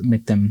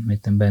mit dem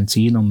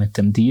Benzin und mit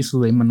dem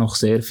Diesel immer noch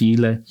sehr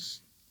viele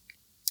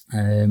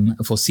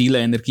fossile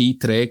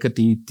Energieträger,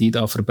 die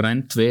da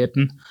verbrennt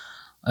werden.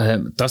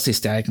 Das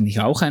ist ja eigentlich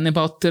auch eine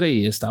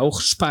Batterie, ist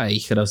auch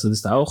Speicher, also das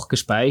ist auch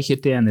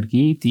gespeicherte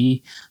Energie,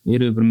 die wir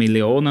über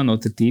Millionen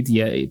oder die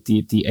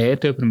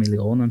Erde über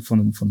Millionen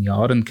von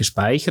Jahren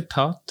gespeichert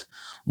hat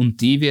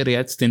und die wir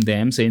jetzt in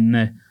dem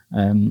Sinne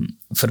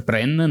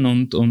verbrennen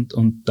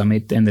und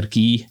damit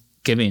Energie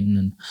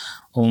gewinnen.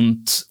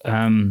 Und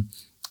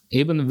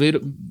eben, wir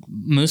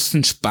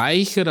müssen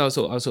Speicher,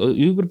 also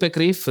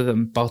Überbegriff,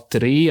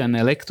 Batterie, ein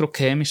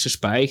elektrochemischer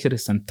Speicher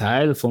ist ein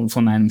Teil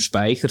von einem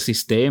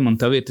Speichersystem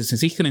und da wird es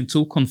sicher in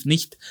Zukunft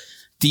nicht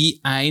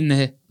die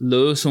eine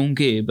Lösung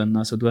geben.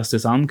 Also du hast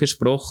es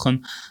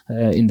angesprochen,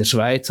 in der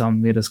Schweiz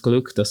haben wir das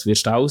Glück, dass wir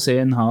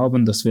Stauseen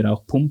haben, dass wir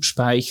auch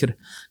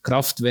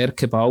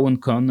Pumpspeicherkraftwerke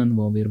bauen können,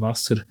 wo wir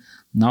Wasser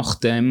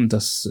nachdem,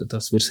 dass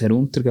wir es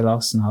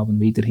heruntergelassen haben,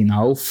 wieder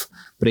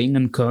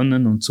hinaufbringen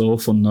können und so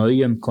von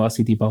Neuem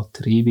quasi die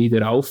Batterie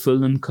wieder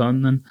auffüllen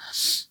können.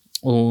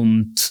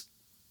 Und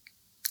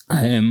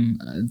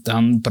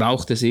dann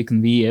braucht es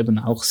irgendwie eben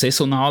auch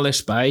saisonale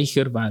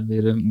Speicher, weil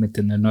wir mit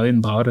den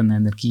erneuerbaren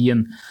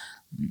Energien,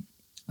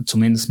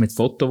 zumindest mit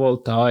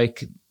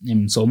Photovoltaik,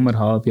 im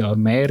Sommerhalbjahr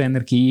mehr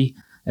Energie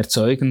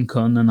erzeugen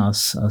können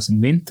als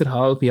im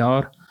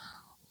Winterhalbjahr.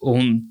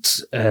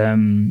 Und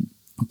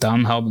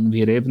dann haben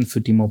wir eben für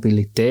die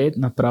Mobilität,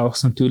 da braucht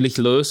es natürlich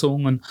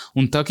Lösungen.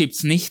 Und da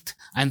gibt's nicht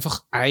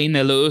einfach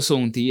eine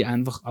Lösung, die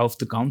einfach auf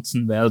der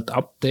ganzen Welt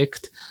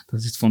abdeckt.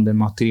 Das ist von den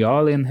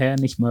Materialien her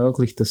nicht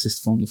möglich. Das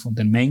ist von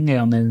der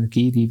Menge an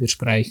Energie, die wir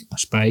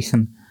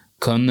speichern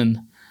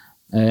können,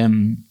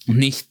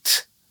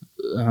 nicht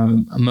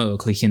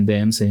möglich in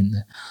dem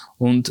Sinne.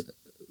 Und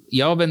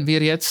ja, wenn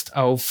wir jetzt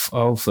auf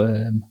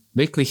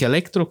wirklich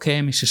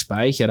elektrochemische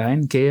Speicher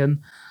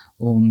eingehen,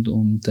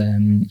 und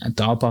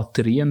da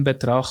Batterien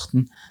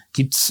betrachten,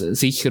 gibt's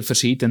sicher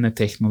verschiedene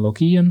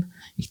Technologien.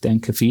 Ich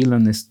denke,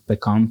 vielen ist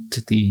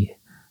bekannt die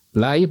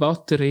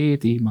Bleibatterie,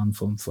 die man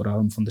vor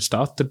allem von der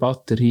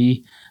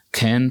Starterbatterie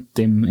kennt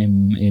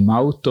im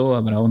Auto,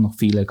 aber auch noch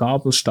viele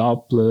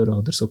Gabelstapler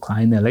oder so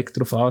kleine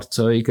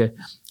Elektrofahrzeuge,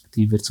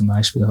 die wir zum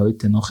Beispiel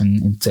heute noch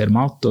in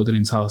Zermatt oder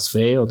in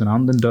Salzweh oder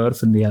anderen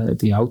Dörfern,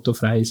 die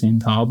autofrei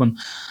sind, haben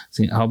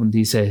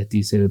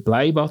diese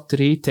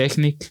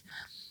Bleibatterietechnik.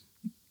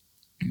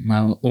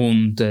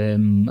 Und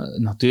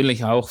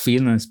natürlich auch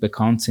vielen ist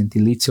bekannt sind die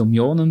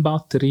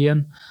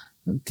Lithium-Ionen-Batterien,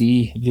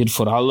 die wir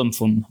vor allem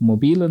von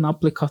mobilen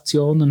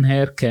Applikationen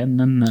her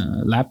kennen,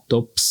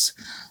 Laptops,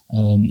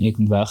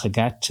 irgendwelche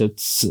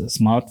Gadgets,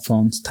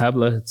 Smartphones,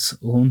 Tablets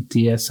und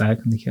die es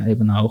eigentlich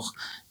eben auch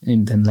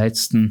in den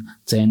letzten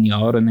 10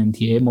 Jahren in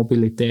die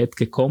E-Mobilität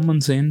gekommen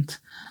sind.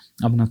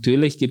 Aber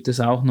natürlich gibt es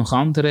auch noch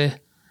andere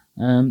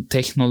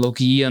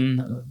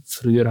Technologien.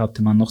 Früher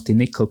hatte man noch die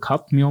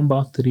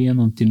Nickel-Cadmium-Batterien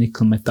und die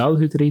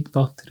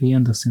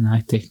Nickel-Metallhydrid-Batterien. Das sind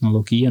eigentlich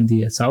Technologien, die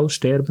jetzt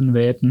aussterben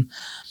werden.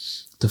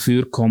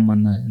 Dafür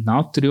kommen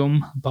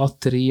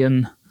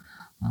Natrium-Batterien,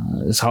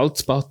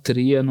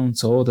 Salzbatterien und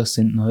so. Das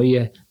sind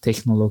neue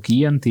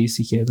Technologien, die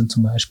sich eben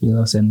zum Beispiel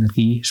als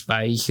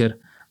Energiespeicher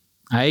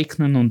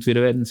eignen und wir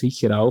werden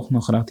sicher auch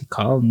noch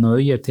radikal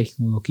neue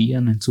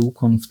Technologien in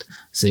Zukunft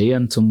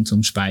sehen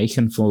zum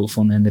Speichern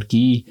von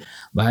Energie,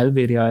 weil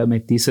wir ja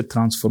mit dieser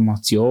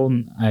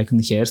Transformation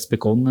eigentlich erst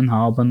begonnen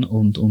haben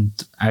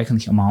und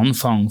eigentlich am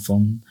Anfang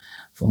von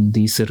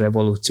dieser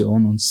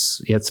Revolution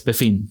uns jetzt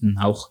befinden,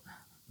 auch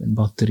wenn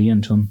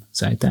Batterien schon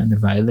seit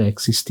einer Weile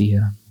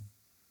existieren.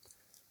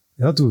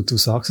 Ja, du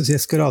sagst es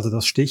jetzt gerade,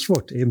 das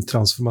Stichwort eben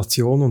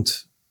Transformation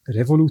und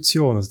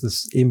Revolution, also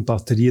das eben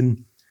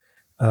Batterien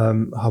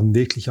haben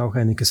wirklich auch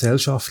eine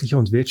gesellschaftliche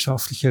und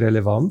wirtschaftliche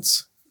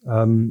Relevanz.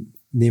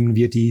 Nehmen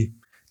wir die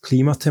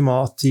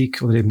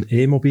Klimathematik oder eben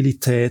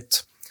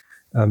E-Mobilität,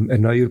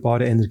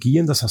 erneuerbare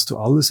Energien, das hast du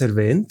alles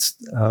erwähnt.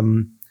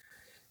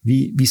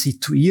 Wie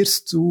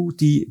situierst du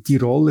die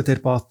Rolle der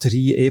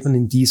Batterie eben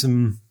in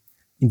diesem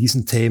in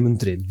diesen Themen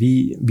drin?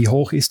 Wie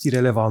hoch ist die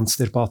Relevanz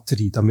der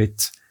Batterie,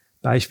 damit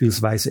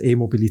beispielsweise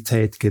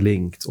E-Mobilität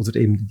gelingt oder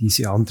eben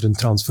diese anderen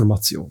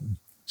Transformationen?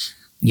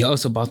 Ja,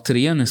 also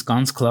Batterien ist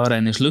ganz klar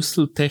eine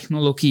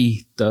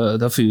Schlüsseltechnologie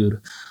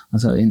dafür.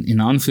 Also in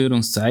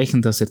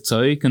Anführungszeichen das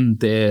Erzeugen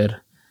der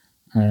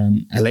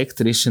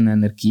elektrischen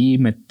Energie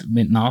mit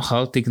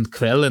nachhaltigen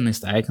Quellen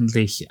ist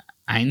eigentlich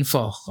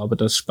einfach, aber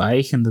das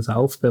Speichern, das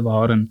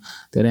Aufbewahren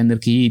der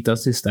Energie,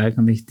 das ist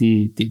eigentlich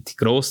die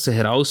große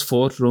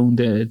Herausforderung,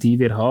 die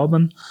wir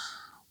haben.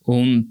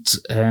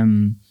 Und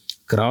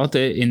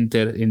gerade in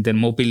der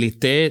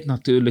Mobilität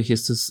natürlich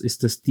ist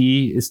das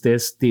die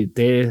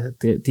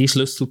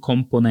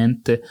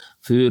Schlüsselkomponente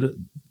für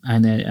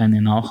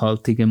eine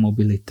nachhaltige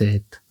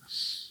Mobilität.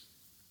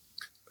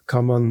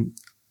 Kann man,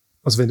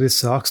 also wenn du jetzt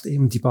sagst,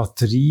 eben die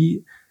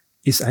Batterie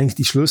ist eigentlich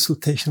die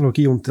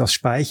Schlüsseltechnologie und das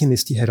Speichern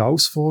ist die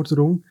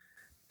Herausforderung,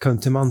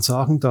 könnte man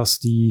sagen, dass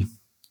die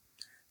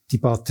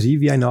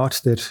Batterie wie eine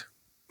Art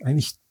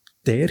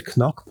der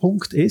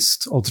Knackpunkt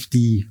ist oder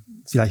die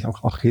vielleicht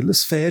auch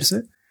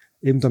Achillesferse,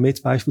 eben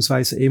damit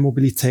beispielsweise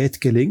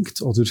E-Mobilität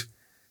gelingt, oder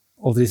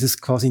ist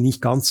es quasi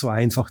nicht ganz so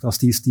einfach, dass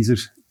dieser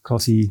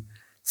quasi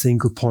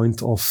Single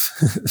Point of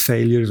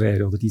Failure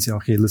wäre oder diese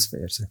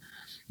Achillesferse?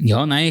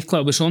 Ja, nein, ich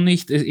glaube schon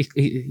nicht.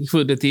 Ich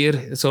würde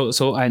dir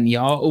so ein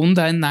Ja und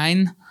ein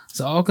Nein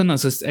sagen.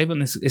 Also es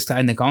ist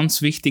eine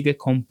ganz wichtige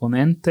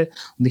Komponente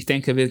und ich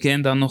denke, wir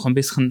gehen dann noch ein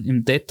bisschen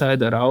im Detail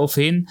darauf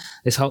hin.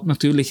 Es hat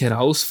natürlich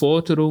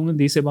Herausforderungen,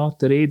 diese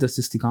Batterie. Das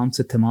ist die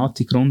ganze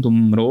Thematik rund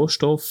um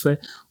Rohstoffe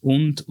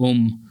und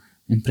um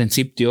im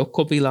Prinzip die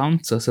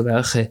Ökobilanz, also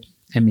welche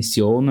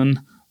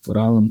Emissionen, vor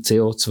allem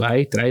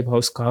CO2,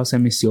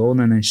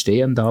 Treibhausgasemissionen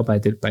entstehen da bei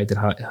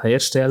der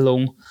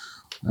Herstellung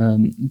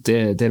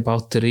der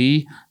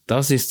Batterie.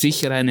 Das ist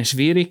sicher eine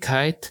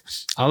Schwierigkeit.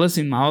 Alles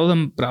in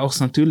allem braucht es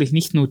natürlich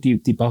nicht nur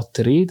die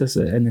Batterie, das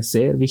ist eine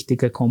sehr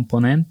wichtige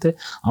Komponente,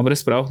 aber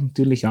es braucht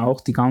natürlich auch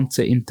die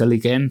ganze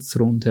Intelligenz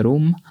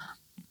rundherum,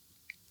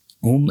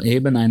 um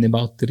eben eine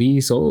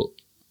Batterie so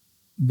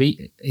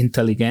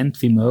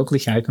intelligent wie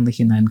möglich eigentlich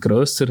in ein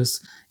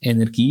größeres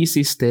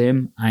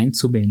Energiesystem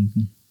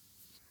einzubinden.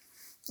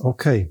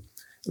 Okay.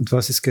 Und du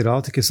hast es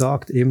gerade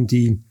gesagt, eben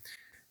die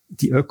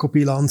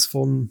Ökobilanz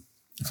von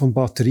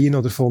Batterien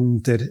oder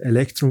von der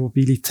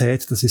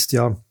Elektromobilität, das ist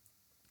ja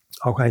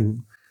auch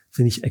ein,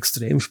 finde ich,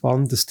 extrem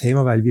spannendes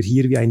Thema, weil wir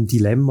hier wie ein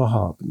Dilemma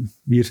haben.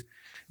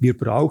 Wir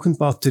brauchen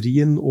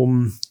Batterien,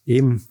 um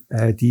eben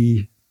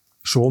die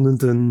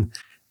schonenden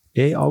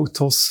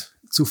E-Autos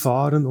zu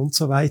fahren und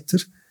so weiter,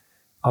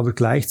 aber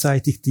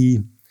gleichzeitig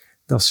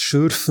das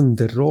Schürfen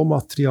der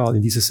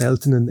Rohmaterialien, diese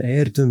seltenen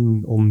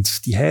Erden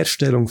und die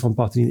Herstellung von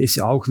Batterien ist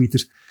ja auch wieder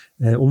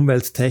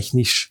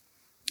umwelttechnisch,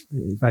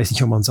 ich weiß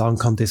nicht, ob man sagen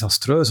kann,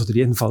 desaströs oder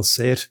jedenfalls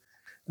sehr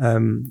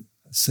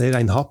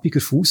ein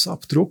happiger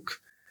Fußabdruck.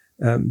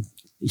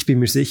 Ich bin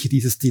mir sicher,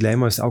 dieses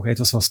Dilemma ist auch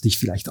etwas, was dich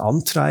vielleicht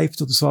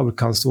antreibt oder so, aber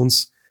kannst du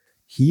uns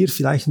hier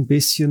vielleicht ein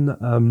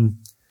bisschen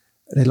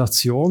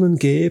Relationen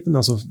geben?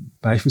 Also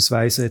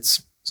beispielsweise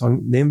jetzt,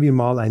 nehmen wir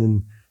mal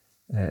einen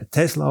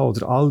Tesla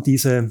oder all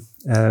diese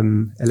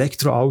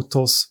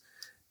Elektroautos.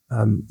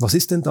 Was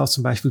ist denn da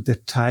zum Beispiel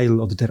der Teil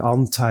oder der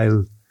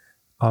Anteil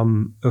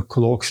am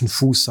ökologischen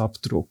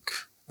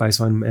Fußabdruck bei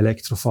so einem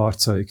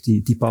Elektrofahrzeug,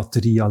 die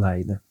Batterie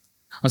alleine?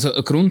 Also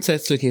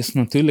grundsätzlich ist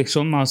natürlich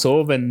schon mal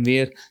so, wenn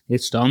wir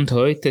jetzt Stand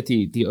heute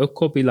die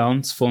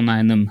Ökobilanz von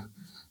einem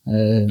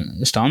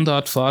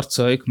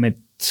Standardfahrzeug mit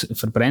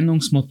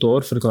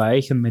Verbrennungsmotor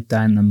vergleichen mit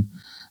einem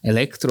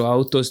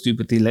Elektroauto, ist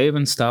über die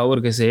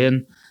Lebensdauer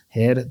gesehen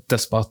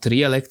das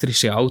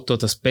batterieelektrische Auto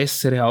das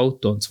bessere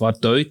Auto, und zwar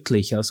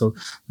deutlich. Also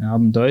wir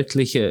haben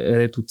deutlich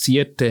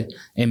reduzierte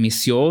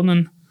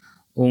Emissionen.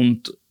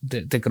 Und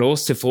der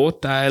große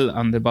Vorteil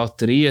an der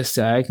Batterie ist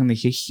ja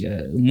eigentlich, ich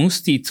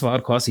muss die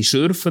zwar quasi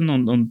schürfen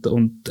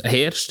und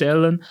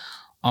herstellen,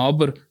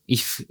 aber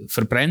ich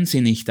verbrenne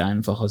sie nicht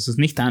einfach. Also es ist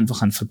nicht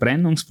einfach ein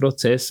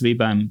Verbrennungsprozess wie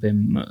beim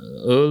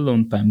Öl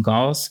und beim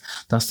Gas,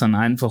 das dann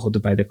einfach, oder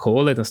bei der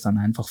Kohle, das dann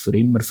einfach für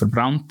immer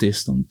verbrannt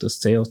ist und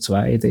das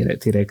CO2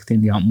 direkt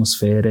in die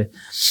Atmosphäre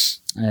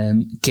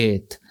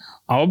geht.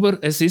 Aber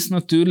es ist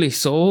natürlich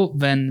so,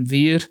 wenn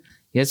wir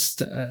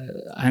jetzt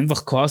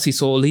einfach quasi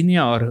so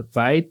linear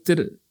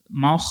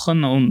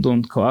weitermachen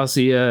und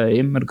quasi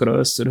immer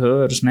grösser,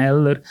 höher,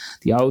 schneller,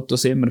 die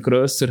Autos immer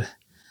grösser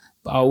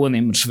bauen,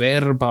 immer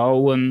schwerer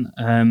bauen,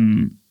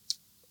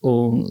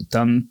 und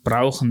dann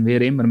brauchen wir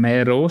immer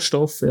mehr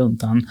Rohstoffe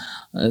und dann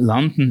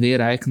landen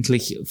wir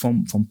eigentlich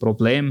vom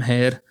Problem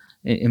her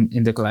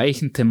in der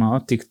gleichen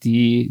Thematik,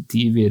 die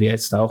wir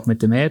jetzt auch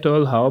mit dem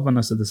Erdöl haben.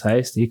 Also das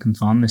heißt,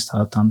 irgendwann ist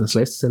halt dann das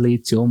letzte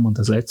Lithium und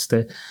das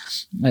letzte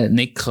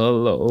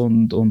Nickel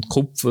und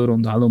Kupfer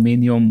und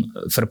Aluminium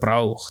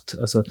verbraucht.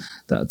 Also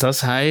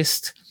das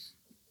heißt,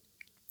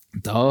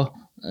 da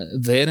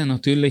wäre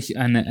natürlich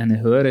eine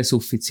höhere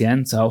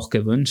Suffizienz auch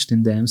gewünscht,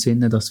 in dem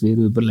Sinne, dass wir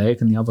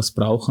überlegen, ja, was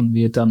brauchen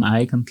wir dann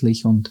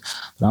eigentlich, und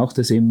braucht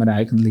es immer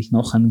eigentlich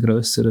noch ein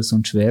größeres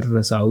und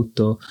schwereres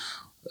Auto,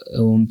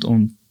 und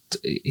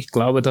ich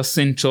glaube, das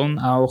sind schon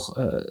auch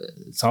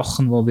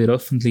Sachen, wo wir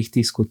öffentlich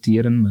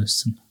diskutieren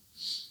müssen.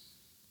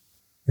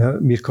 Ja,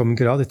 mir kommen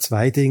gerade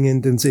zwei Dinge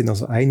in den Sinn.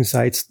 Also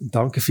einerseits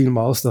danke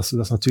vielmals, dass du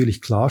das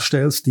natürlich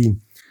klarstellst. Die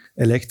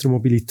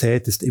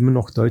Elektromobilität ist immer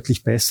noch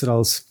deutlich besser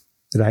als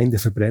rein der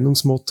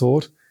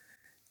Verbrennungsmotor.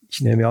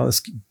 Ich nehme an,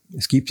 es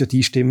gibt ja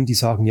die Stimmen, die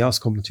sagen, ja,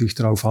 es kommt natürlich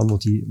darauf an,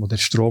 wo der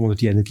Strom oder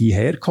die Energie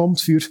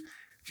herkommt für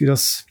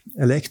das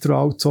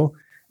Elektroauto.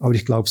 Aber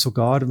ich glaube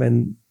sogar,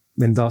 wenn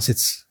das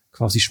jetzt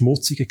quasi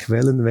schmutzige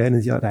Quellen wären,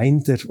 ja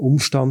rein der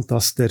Umstand,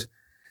 dass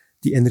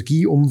die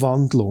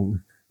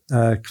Energieumwandlung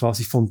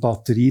quasi von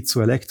Batterie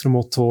zu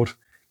Elektromotor,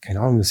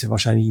 keine Ahnung, das ist ja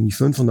wahrscheinlich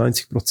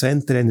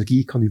 95% der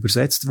Energie kann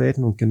übersetzt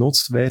werden und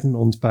genutzt werden,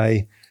 und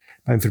beim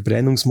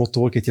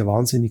Verbrennungsmotor geht ja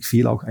wahnsinnig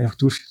viel auch einfach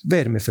durch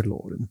Wärme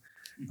verloren.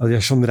 Also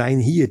ja schon rein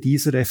hier,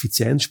 dieser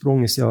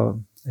Effizienzsprung ist ja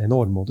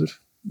enorm, oder?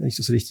 Wenn ich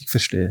das richtig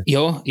verstehe.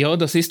 Ja,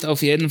 das ist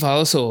auf jeden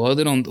Fall so,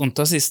 oder? Und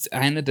das ist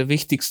einer der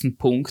wichtigsten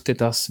Punkte,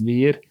 dass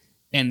wir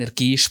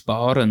Energie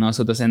sparen.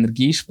 Also das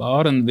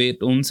Energiesparen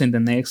wird uns in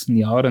den nächsten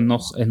Jahren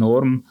noch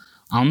enorm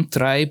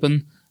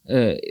antreiben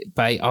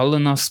bei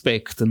allen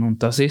Aspekten.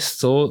 Und das ist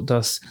so,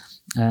 dass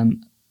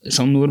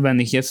schon nur, wenn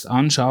ich jetzt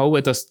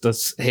anschaue, dass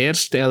das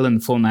Herstellen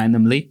von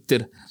einem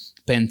Liter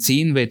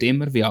Benzin wird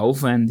immer wie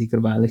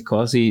aufwendiger, weil ich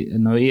quasi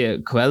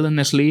neue Quellen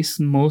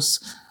erschließen muss.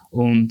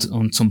 Und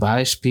zum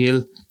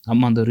Beispiel hat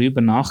man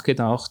darüber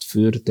nachgedacht,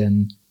 für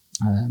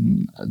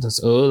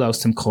das Öl aus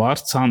dem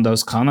Quarzsand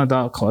aus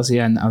Kanada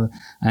quasi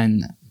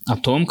ein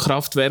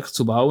Atomkraftwerk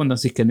zu bauen,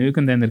 dass ich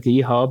genügend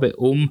Energie habe,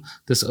 um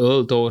das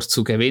Öl dort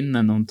zu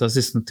gewinnen. Und das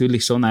ist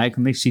natürlich schon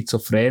eigentlich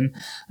schizophren.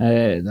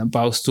 Dann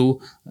baust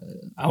du,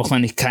 auch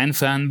wenn ich kein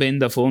Fan bin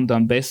davon,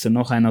 dann besser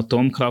noch ein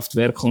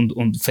Atomkraftwerk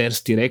und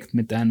fährst direkt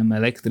mit einem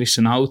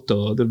elektrischen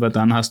Auto, oder? Weil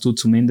dann hast du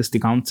zumindest die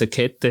ganze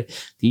Kette,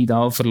 die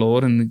da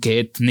verloren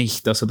geht,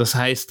 nicht. Also das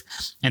heißt,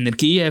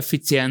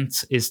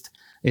 Energieeffizienz ist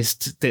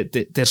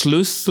der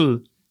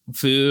Schlüssel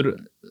für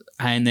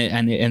eine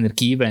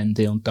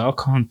Energiewende, und da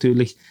kann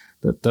natürlich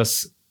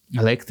das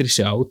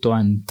elektrische Auto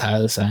ein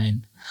Teil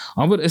sein.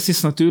 Aber es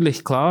ist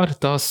natürlich klar,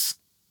 dass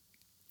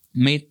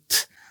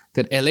mit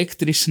der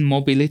elektrischen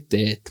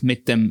Mobilität,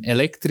 mit dem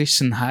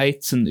elektrischen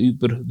Heizen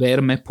über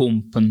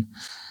Wärmepumpen,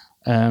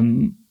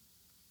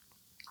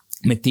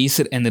 mit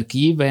dieser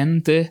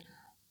Energiewende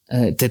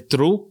der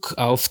Druck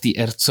auf die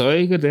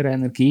Erzeuger der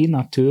Energie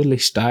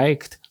natürlich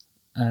steigt,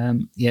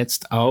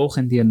 jetzt auch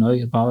in die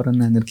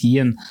erneuerbaren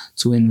Energien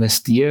zu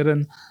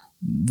investieren,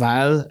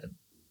 weil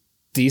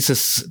diese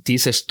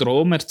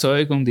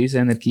Stromerzeugung, diese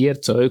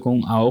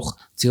Energieerzeugung auch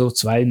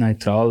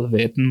CO2-neutral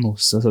werden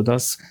muss. Also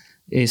das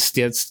ist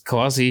jetzt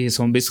quasi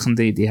so ein bisschen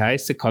die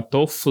heiße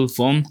Kartoffel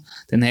von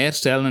den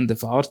Herstellern der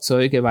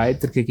Fahrzeuge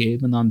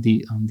weitergegeben an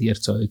die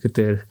Erzeuger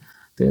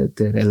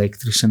der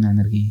elektrischen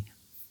Energie.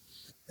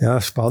 Ja,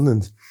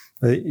 spannend.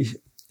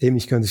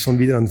 Ich könnte schon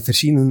wieder an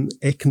verschiedenen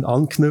Ecken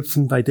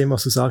anknüpfen bei dem,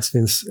 was du sagst. Ich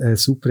finde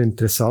es super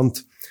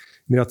interessant.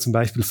 Mir hat zum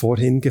Beispiel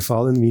vorhin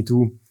gefallen, wie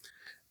du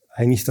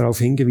eigentlich darauf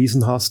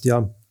hingewiesen hast,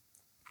 ja,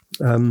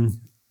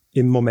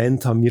 im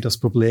Moment haben wir das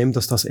Problem,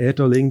 dass das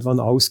Erdöl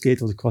irgendwann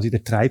ausgeht oder quasi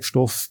der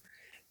Treibstoff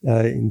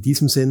in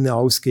diesem Sinne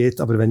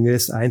ausgeht. Aber wenn wir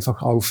jetzt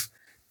einfach auf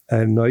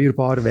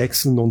erneuerbar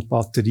wechseln und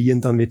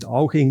Batterien, dann wird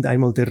auch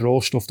irgendeinmal der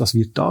Rohstoff, das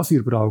wir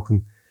dafür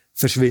brauchen,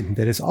 verschwinden.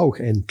 Der ist auch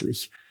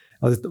endlich.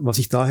 Also was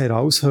ich da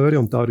heraushöre,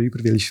 und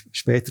darüber will ich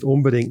später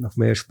unbedingt noch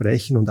mehr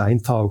sprechen und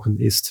eintauchen,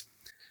 ist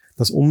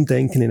das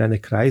Umdenken in eine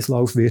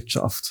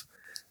Kreislaufwirtschaft.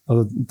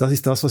 Also das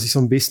ist das, was ich so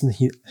ein bisschen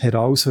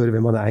heraushöre,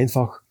 wenn man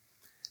einfach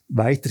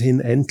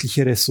weiterhin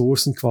endliche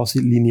Ressourcen quasi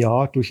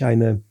linear durch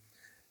eine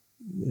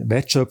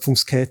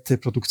Wertschöpfungskette,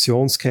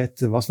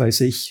 Produktionskette, was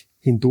weiß ich,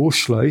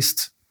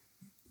 hindurchschleust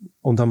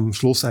und am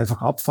Schluss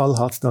einfach Abfall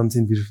hat, dann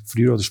sind wir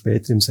früher oder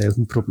später im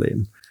selben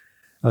Problem.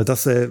 Also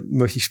das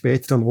möchte ich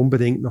später dann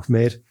unbedingt noch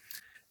mehr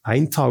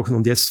eintauchen.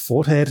 Und jetzt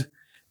vorher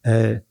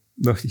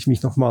möchte ich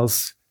mich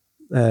nochmals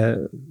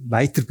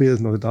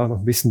weiterbilden oder da noch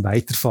ein bisschen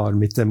weiterfahren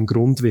mit dem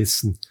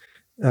Grundwissen.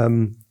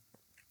 Du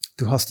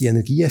hast die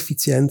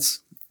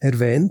Energieeffizienz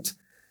erwähnt,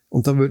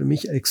 und da würde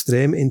mich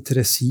extrem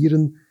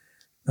interessieren,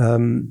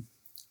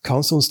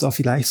 kannst du uns da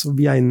vielleicht so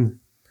wie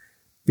ein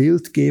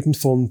Bild geben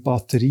von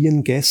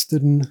Batterien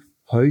gestern,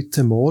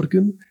 heute,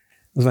 morgen?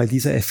 Also weil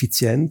diese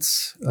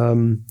Effizienz,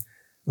 also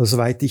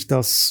soweit ich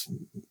das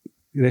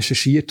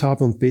recherchiert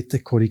habe, und bitte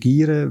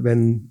korrigiere,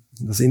 wenn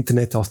das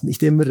Internet hat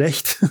nicht immer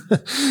recht.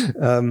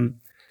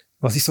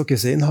 Was ich so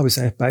gesehen habe, ist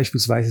eigentlich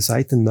beispielsweise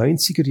seit den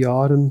 90er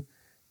Jahren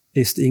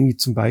ist irgendwie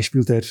zum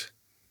Beispiel der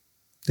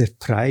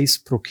Preis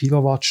pro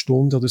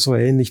Kilowattstunde oder so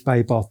ähnlich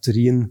bei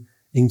Batterien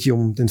irgendwie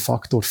um den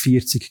Faktor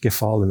 40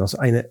 gefallen. Also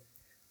eine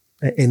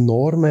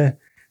enorme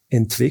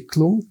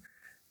Entwicklung.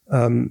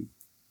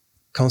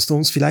 Kannst du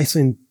uns vielleicht so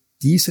in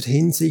dieser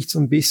Hinsicht so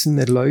ein bisschen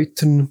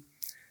erläutern,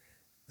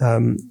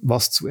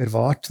 was zu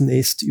erwarten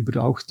ist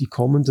über auch die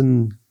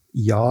kommenden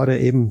Jahre,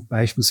 eben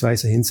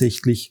beispielsweise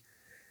hinsichtlich,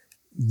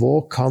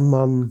 wo kann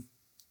man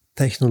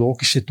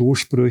technologische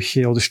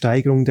Durchbrüche oder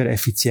Steigerung der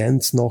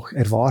Effizienz noch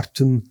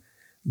erwarten?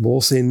 Wo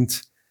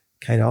sind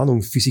keine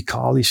Ahnung,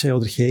 physikalische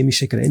oder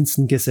chemische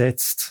Grenzen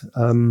gesetzt,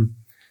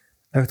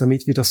 einfach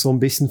damit wir das so ein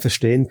bisschen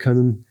verstehen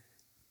können,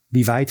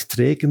 wie weit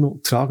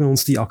tragen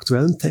uns die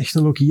aktuellen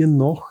Technologien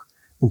noch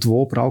und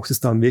wo braucht es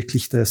dann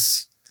wirklich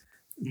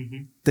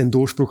den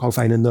Durchbruch auf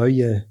eine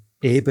neue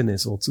Ebene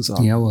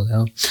sozusagen. Jawohl,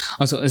 ja.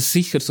 Also es ist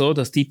sicher so,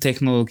 dass die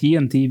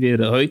Technologien, die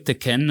wir heute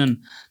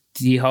kennen,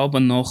 die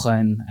haben noch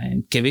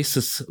ein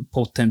gewisses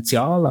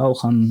Potenzial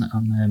auch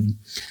an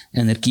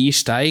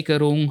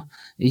Energiesteigerung.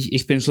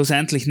 Ich bin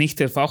schlussendlich nicht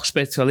der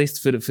Fachspezialist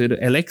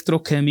für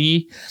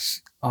Elektrochemie,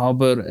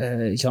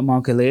 aber ich habe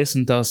mal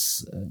gelesen,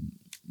 dass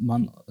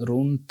man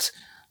rund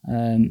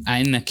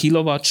 1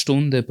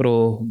 Kilowattstunde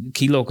pro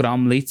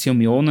Kilogramm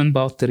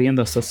Lithium-Ionen-Batterien,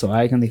 dass das so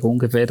eigentlich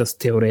ungefähr das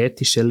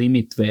theoretische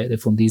Limit wäre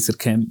von dieser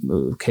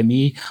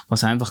Chemie,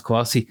 was einfach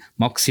quasi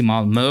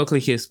maximal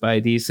möglich ist bei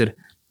dieser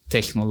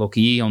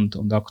Technologie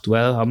und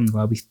aktuell haben,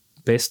 glaube ich,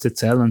 beste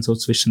Zellen so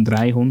zwischen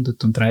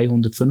 300 und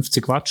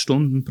 350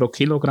 Wattstunden pro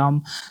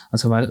Kilogramm.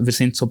 Also wir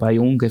sind so bei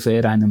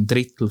ungefähr einem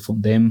Drittel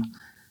von dem,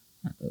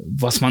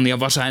 was man ja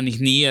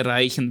wahrscheinlich nie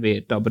erreichen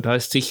wird. Aber da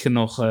ist sicher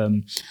noch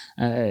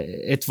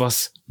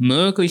etwas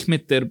möglich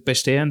mit der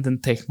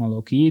bestehenden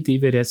Technologie,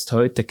 die wir jetzt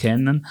heute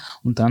kennen.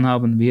 Und dann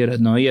haben wir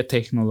neue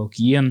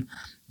Technologien,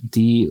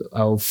 die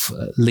auf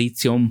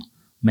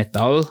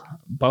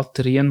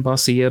Lithium-Metall-Batterien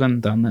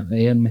basieren, dann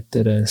eher mit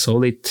der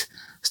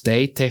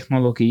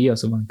Solid-State-Technologie,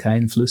 also wenn ich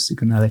keinen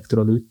flüssigen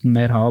Elektrolyten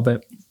mehr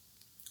habe.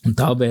 Und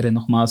da wäre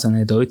nochmals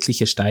eine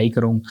deutliche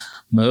Steigerung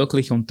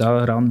möglich und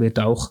daran wird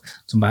auch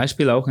zum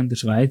Beispiel auch in der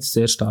Schweiz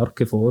sehr stark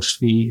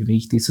geforscht, wie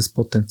ich dieses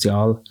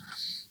Potenzial,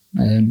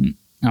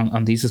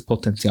 an dieses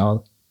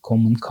Potenzial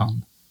kommen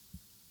kann.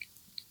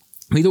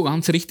 Wie du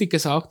ganz richtig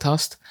gesagt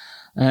hast,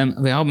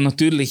 wir haben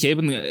natürlich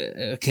eben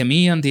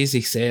Chemien, die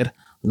sich sehr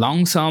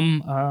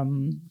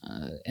langsam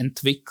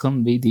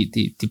entwickeln, wie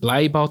die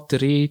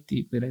Bleibatterie,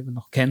 die wir eben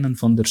noch kennen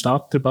von der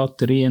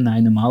Starterbatterie in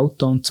einem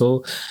Auto und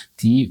so,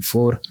 die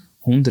vor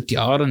 100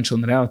 Jahren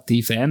schon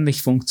relativ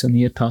ähnlich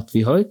funktioniert hat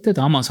wie heute.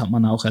 Damals hat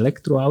man auch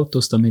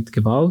Elektroautos damit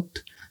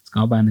gebaut. Es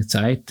gab eine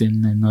Zeit,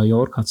 in New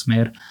York hat es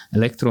mehr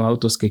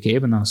Elektroautos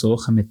gegeben als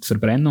solche mit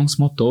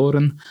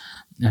Verbrennungsmotoren.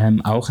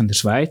 Auch in der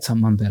Schweiz hat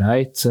man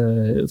bereits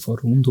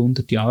vor rund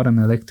 100 Jahren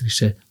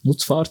elektrische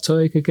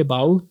Nutzfahrzeuge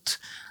gebaut.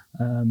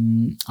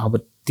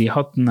 Aber die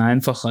hatten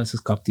einfach, also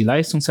es gab die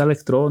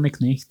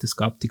Leistungselektronik nicht, es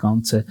gab die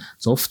ganze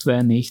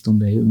Software nicht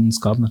und es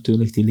gab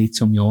natürlich die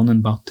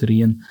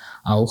Lithium-Ionen-Batterien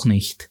auch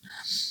nicht.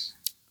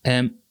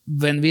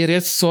 Wenn wir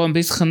jetzt so ein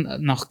bisschen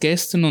nach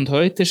gestern und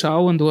heute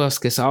schauen, du hast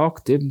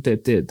gesagt, eben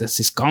das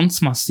ist ganz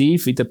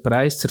massiv, wie der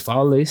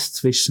Preiszerfall ist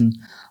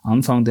zwischen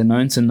Anfang der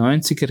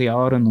 1990er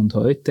Jahren und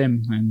heute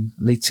im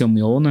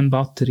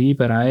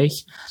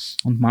Lithium-Ionen-Batteriebereich.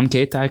 Und man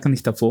geht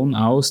eigentlich davon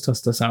aus,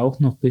 dass das auch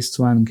noch bis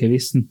zu einem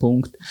gewissen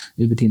Punkt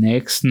über die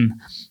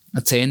nächsten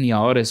 10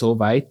 Jahre so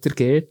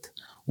weitergeht.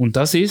 Und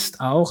das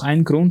ist auch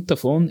ein Grund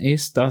davon,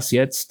 ist, dass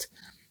jetzt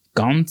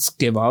ganz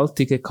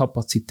gewaltige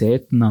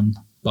Kapazitäten an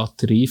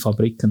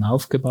Batteriefabriken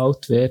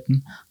aufgebaut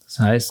werden. Das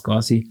heißt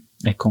quasi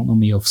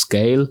Economy of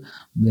Scale.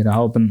 Wir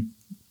haben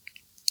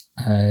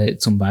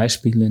zum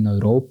Beispiel in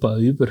Europa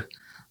über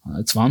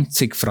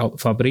 20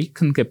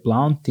 Fabriken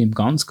geplant, die im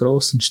ganz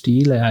großen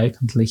Stile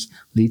eigentlich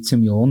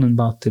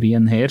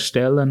Lithium-Ionen-Batterien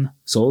herstellen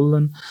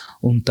sollen.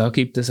 Und da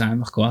gibt es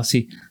einfach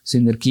quasi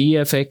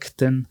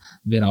Synergieeffekte.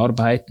 Wir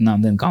arbeiten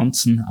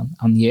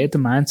an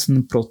jedem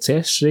einzelnen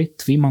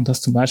Prozessschritt, wie man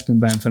das zum Beispiel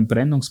beim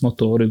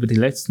Verbrennungsmotor über die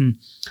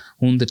letzten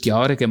 100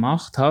 Jahre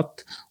gemacht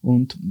hat.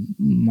 Und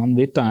man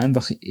wird da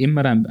einfach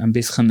immer ein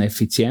bisschen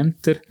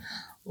effizienter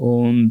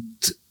und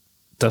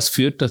das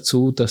führt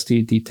dazu, dass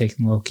die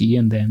Technologie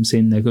in dem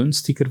Sinne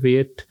günstiger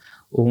wird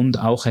und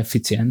auch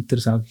effizienter,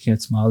 sage ich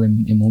jetzt mal,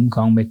 im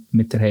Umgang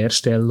mit der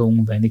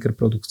Herstellung, weniger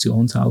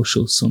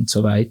Produktionsausschuss und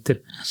so weiter,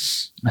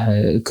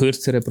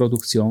 kürzere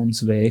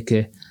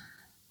Produktionswege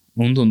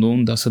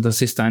und. Also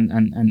das ist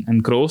ein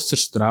großer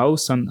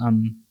Strauß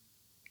an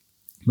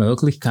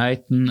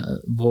Möglichkeiten,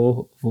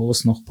 wo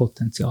es noch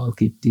Potenzial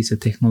gibt, diese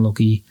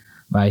Technologie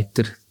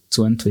weiter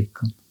zu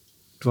entwickeln.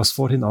 Du hast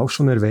vorhin auch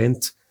schon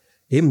erwähnt,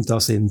 eben da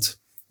sind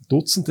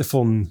Dutzende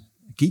von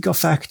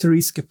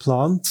Gigafactories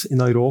geplant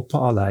in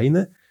Europa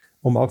alleine,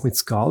 um auch mit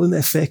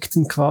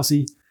Skaleneffekten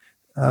quasi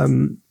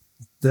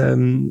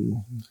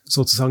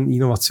sozusagen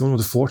Innovation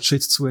oder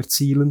Fortschritt zu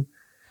erzielen.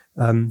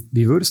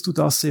 Wie würdest du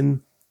das in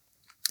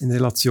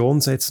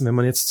Relation setzen, wenn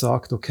man jetzt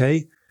sagt,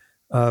 okay,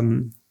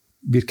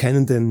 wir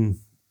kennen den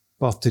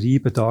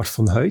Batteriebedarf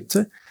von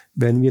heute,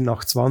 wenn wir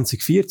nach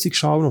 2040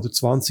 schauen oder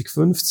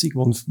 2050,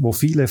 wo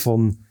viele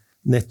von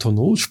Netto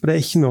Null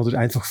sprechen oder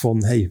einfach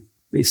von, hey,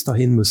 bis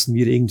dahin müssen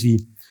wir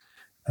irgendwie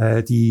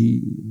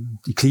die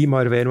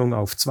Klimaerwärmung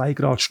auf 2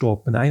 Grad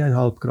stoppen,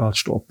 1,5 Grad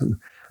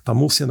stoppen. Da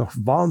muss ja noch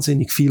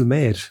wahnsinnig viel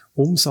mehr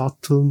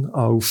umsatteln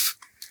auf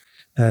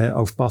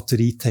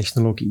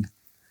Batterietechnologie.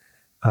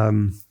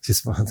 Das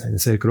ist eine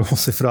sehr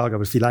große Frage,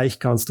 aber vielleicht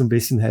kannst du ein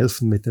bisschen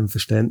helfen mit dem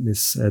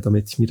Verständnis,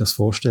 damit ich mir das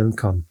vorstellen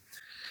kann.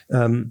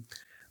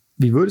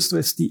 Wie würdest du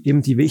jetzt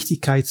die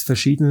Wichtigkeit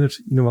verschiedener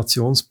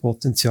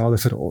Innovationspotenziale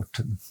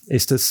verorten?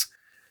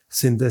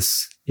 Sind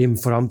es eben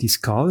vor allem die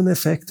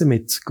Skaleneffekte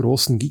mit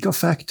großen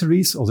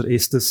Gigafactories oder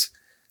ist es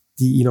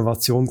die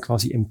Innovation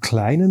quasi im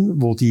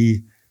Kleinen, wo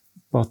die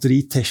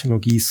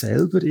Batterietechnologie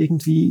selber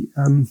irgendwie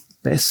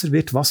besser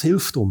wird? Was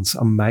hilft uns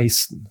am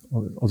meisten?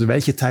 Oder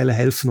welche Teile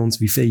helfen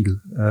uns wie viel,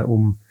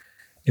 um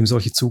eben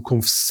solche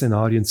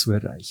Zukunftsszenarien zu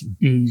erreichen?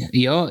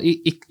 Ja,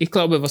 ich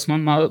glaube, was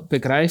man mal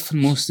begreifen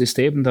muss, ist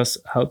eben,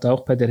 dass halt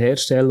auch bei der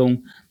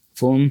Herstellung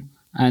von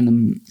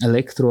einem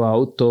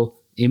Elektroauto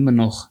immer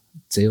noch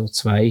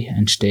CO2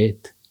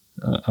 entsteht.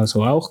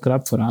 Also auch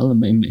gerade vor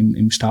allem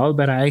im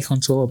Stahlbereich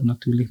und so, aber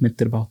natürlich mit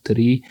der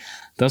Batterie.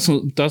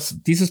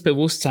 Dieses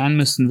Bewusstsein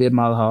müssen wir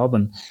mal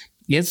haben.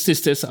 Jetzt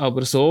ist es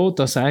aber so,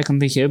 dass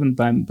eigentlich eben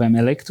beim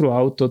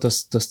Elektroauto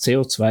das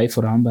CO2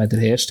 vor allem bei der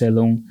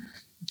Herstellung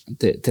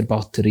der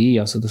Batterie,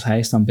 also das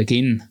heißt am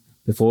Beginn,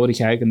 bevor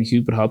ich eigentlich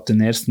überhaupt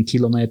den ersten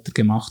Kilometer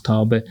gemacht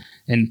habe,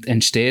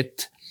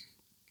 entsteht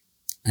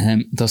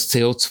das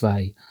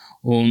CO2.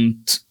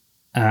 Und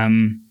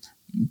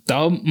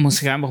da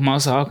muss ich einfach mal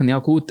sagen, ja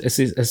gut,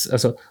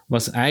 also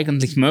was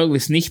eigentlich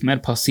möglichst nicht mehr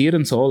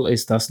passieren soll,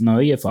 ist, dass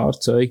neue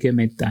Fahrzeuge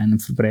mit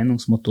einem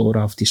Verbrennungsmotor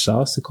auf die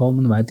Straße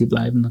kommen, weil die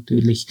bleiben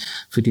natürlich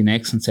für die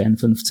nächsten 10,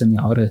 15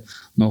 Jahre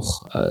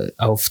noch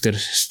auf der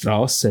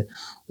Straße.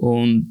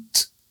 Und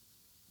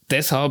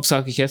deshalb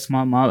sage ich jetzt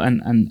mal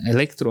ein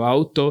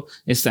Elektroauto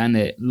ist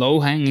eine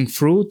low-hanging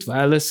fruit,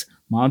 weil es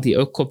mal die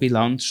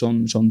Ökobilanz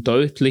schon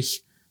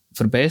deutlich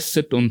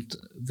verbessert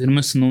und wir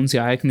müssen uns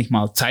ja eigentlich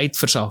mal Zeit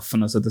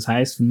verschaffen. Also das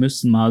heißt, wir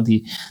müssen mal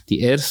die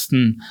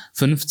ersten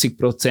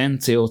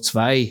 50%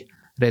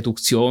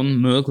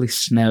 CO2-Reduktion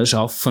möglichst schnell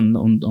schaffen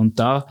und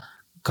da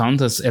kann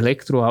das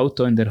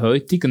Elektroauto in der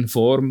heutigen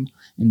Form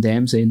in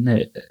dem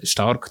Sinne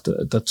stark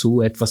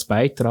dazu etwas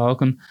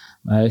beitragen,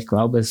 weil ich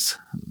glaube, es ist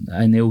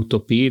eine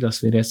Utopie,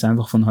 dass wir jetzt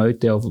einfach von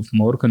heute auf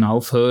morgen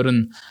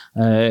aufhören,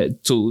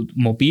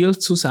 mobil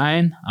zu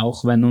sein,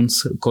 auch wenn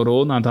uns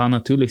Corona da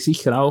natürlich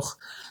sicher auch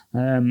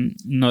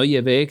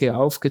neue Wege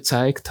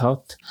aufgezeigt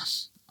hat,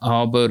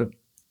 aber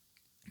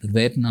wir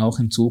werden auch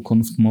in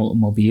Zukunft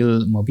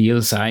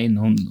mobil sein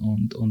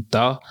und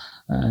da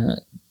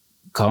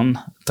kann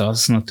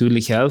das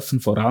natürlich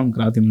helfen, vor allem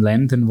gerade in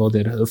Ländern, wo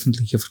der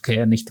öffentliche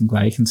Verkehr nicht im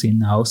gleichen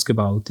Sinne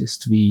ausgebaut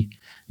ist wie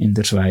in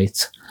der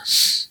Schweiz.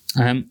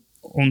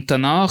 Und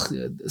danach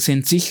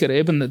sind sicher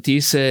eben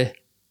diese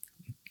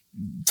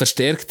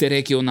verstärkte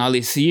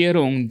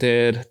Regionalisierung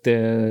der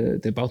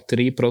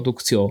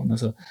Batterieproduktion.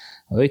 Also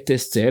heute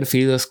ist sehr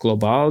vieles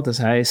global, das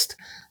heißt,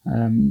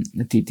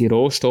 die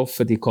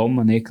Rohstoffe, die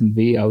kommen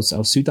irgendwie aus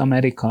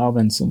Südamerika,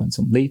 wenn es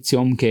um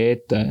Lithium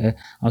geht,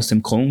 aus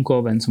dem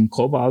Kongo, wenn es um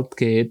Kobalt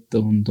geht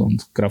und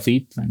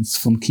Graphit, wenn es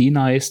von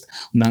China ist.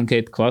 Und dann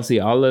geht quasi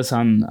alles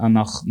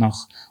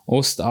nach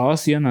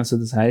Ostasien, also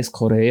das heißt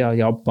Korea,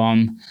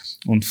 Japan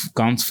und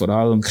ganz vor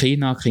allem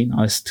China.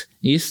 China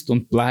ist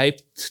und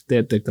bleibt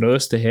der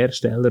größte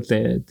Hersteller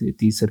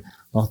dieser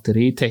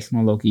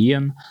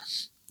Batterietechnologien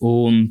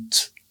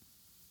und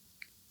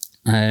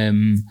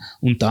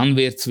dann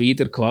wird's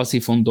wieder quasi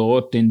von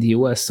dort in die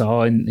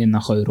USA,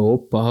 nach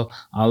Europa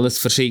alles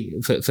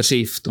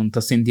verschifft. Und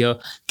das sind ja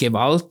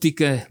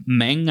gewaltige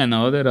Mengen,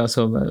 oder?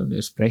 Also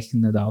wir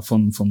sprechen ja da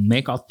von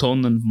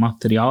Megatonnen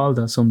Material,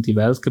 das um die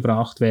Welt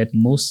gebracht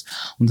werden muss.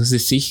 Und das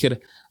ist sicher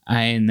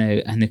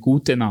eine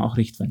gute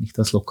Nachricht, wenn ich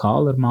das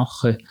lokaler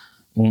mache.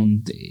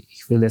 Und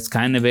ich will jetzt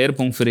keine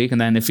Werbung für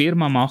irgendeine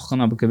Firma machen,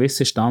 aber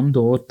gewisse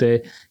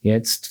Standorte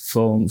jetzt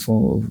für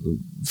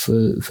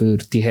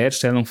die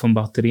Herstellung von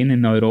Batterien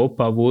in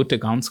Europa wurde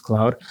ganz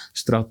klar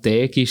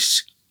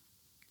strategisch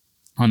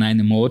an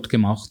einem Ort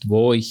gemacht,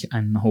 wo ich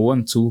einen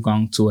hohen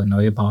Zugang zu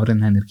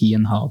erneuerbaren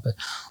Energien habe.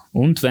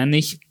 Und wenn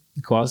ich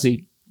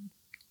quasi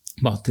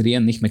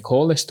Batterien nicht mit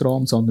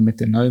Kohlestrom, sondern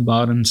mit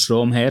erneuerbaren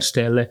Strom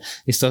herstelle,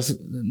 ist das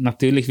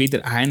natürlich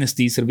wieder eines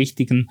dieser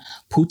wichtigen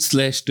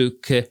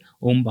Puzzlestücke,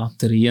 um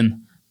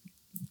Batterien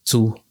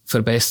zu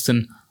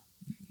verbessern,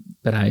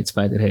 bereits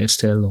bei der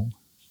Herstellung.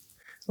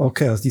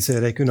 Okay, also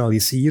diese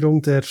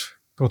Regionalisierung der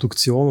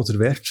Produktion oder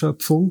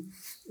Wertschöpfung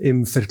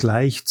im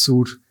Vergleich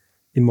zur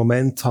im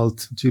Moment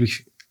halt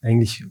natürlich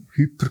eigentlich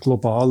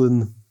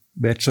hyperglobalen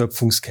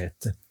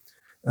Wertschöpfungskette.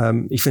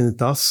 Ich finde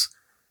das,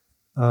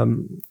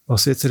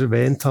 was du jetzt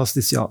erwähnt hast,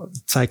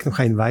 zeigt noch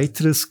ein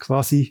weiteres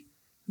quasi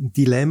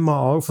Dilemma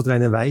auf oder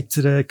eine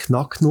weitere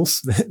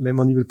Knacknuss, wenn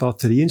man über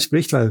Batterien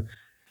spricht, weil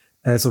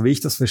so wie ich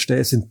das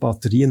verstehe, sind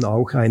Batterien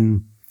auch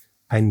ein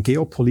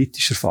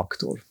geopolitischer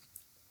Faktor.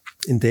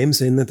 In dem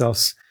Sinne,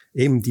 dass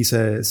eben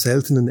diese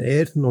seltenen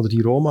Erden oder die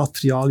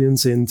Rohmaterialien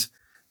sind,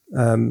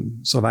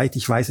 soweit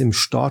ich weiß, eben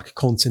stark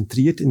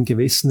konzentriert in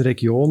gewissen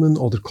Regionen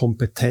oder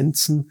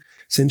Kompetenzen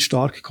sind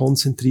stark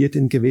konzentriert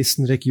in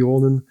gewissen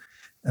Regionen.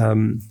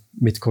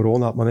 Mit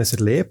Corona hat man es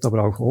erlebt,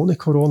 aber auch ohne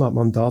Corona hat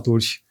man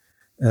dadurch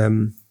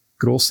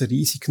große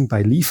Risiken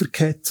bei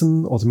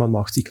Lieferketten oder man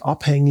macht sich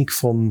abhängig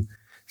von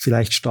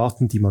vielleicht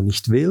Staaten, die man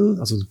nicht will.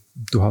 Also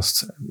du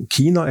hast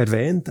China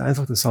erwähnt,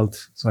 einfach das ist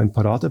halt so ein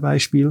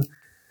Paradebeispiel.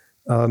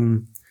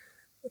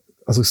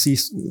 Also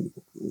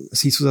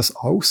siehst du das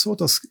auch so,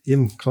 dass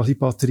eben quasi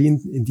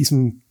Batterien in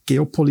diesem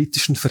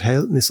geopolitischen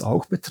Verhältnis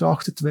auch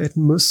betrachtet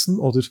werden müssen,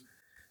 oder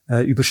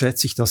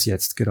überschätze ich das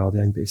jetzt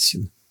gerade ein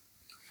bisschen?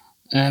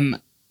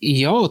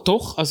 Ja,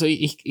 doch. Also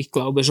ich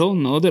glaube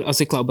schon, oder?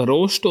 Also ich glaube,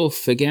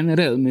 Rohstoffe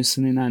generell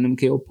müssen in einem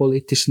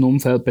geopolitischen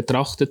Umfeld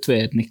betrachtet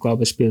werden. Ich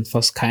glaube, es spielt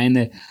fast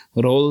keine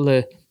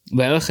Rolle,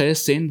 welche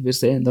es sind. Wir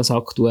sehen das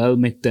aktuell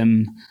mit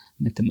dem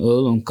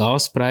Öl- und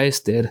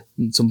Gaspreis, der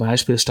zum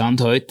Beispiel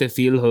Stand heute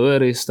viel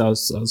höher ist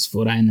als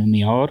vor einem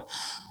Jahr.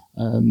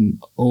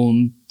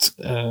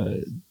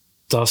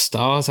 Dass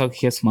da, sage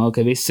ich jetzt mal,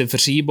 gewisse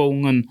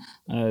Verschiebungen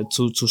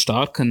zu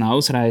starken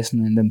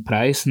Ausreißen in den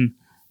Preisen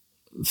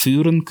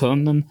führen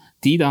können,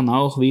 die dann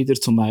auch wieder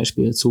zum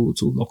Beispiel zu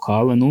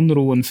lokalen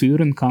Unruhen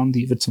führen kann,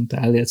 die wir zum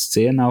Teil jetzt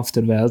sehen auf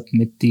der Welt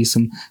mit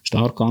diesem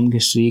stark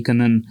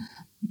angestiegenen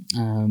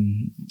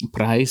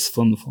Preis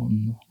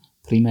von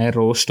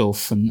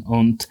Primärrohstoffen.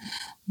 Und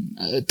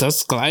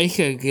das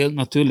Gleiche gilt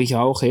natürlich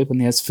auch eben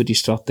jetzt für die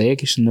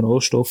strategischen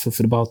Rohstoffe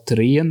für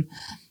Batterien.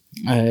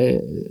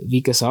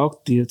 Wie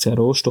gesagt, diese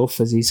Rohstoffe,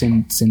 sie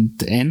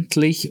sind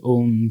endlich,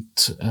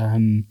 und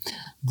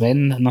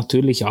wenn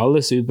natürlich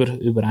alles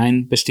über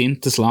ein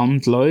bestimmtes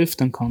Land läuft,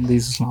 dann kann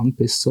dieses Land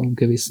bis zu einem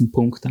gewissen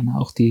Punkt dann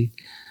auch die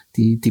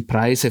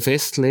Preise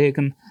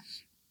festlegen.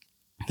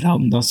 Wir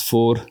haben das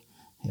vor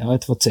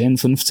etwa 10,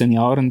 15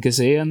 Jahren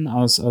gesehen,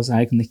 als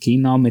eigentlich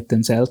China mit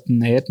den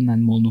seltenen Erden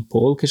ein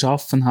Monopol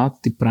geschaffen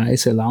hat, die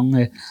Preise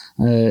lange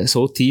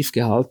so tief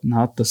gehalten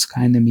hat, dass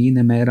keine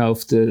Mine mehr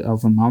aus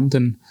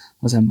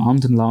einem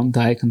anderen Land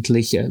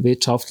eigentlich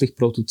wirtschaftlich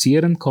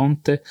produzieren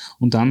konnte,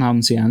 und dann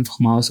haben sie einfach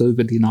mal so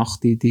über die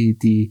Nacht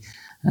die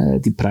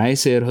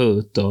Preise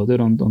erhöht,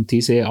 oder? Und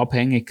diese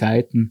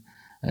Abhängigkeiten,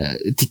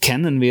 die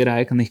kennen wir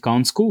eigentlich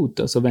ganz gut.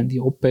 Also wenn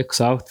die OPEC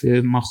sagt,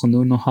 wir machen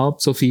nur noch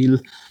halb so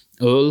viel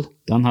Öl,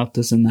 dann hat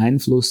das einen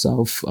Einfluss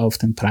auf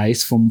den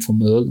Preis vom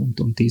Öl,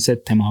 und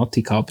diese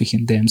Thematik habe ich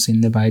in dem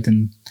Sinne bei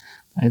den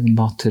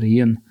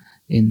Batterien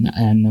in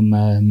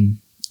einem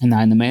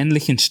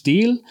ähnlichen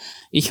Stil.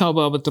 Ich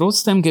habe aber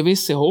trotzdem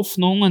gewisse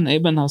Hoffnungen,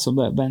 eben, also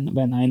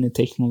wenn eine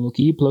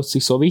Technologie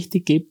plötzlich so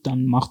wichtig gibt,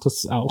 dann macht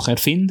das auch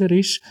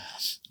erfinderisch.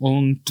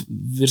 Und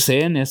wir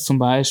sehen jetzt zum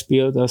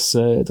Beispiel, dass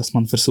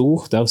man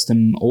versucht, aus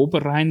dem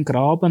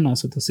Oberrheingraben,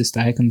 also das ist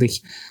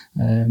eigentlich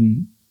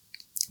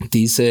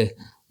diese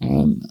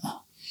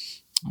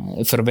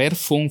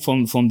Verwerfung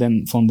von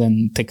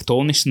den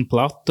tektonischen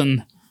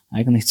Platten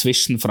eigentlich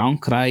zwischen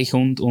Frankreich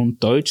und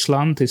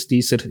Deutschland ist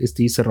dieser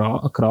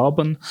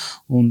Graben,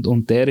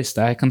 und der ist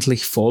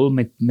eigentlich voll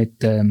mit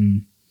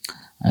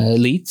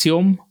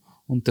Lithium,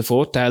 und der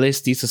Vorteil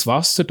ist, dieses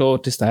Wasser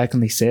dort ist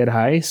eigentlich sehr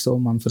heiß,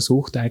 und man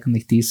versucht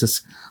eigentlich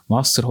dieses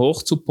Wasser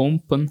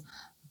hochzupumpen,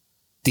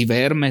 die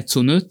Wärme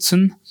zu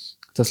nutzen,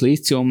 das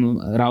Lithium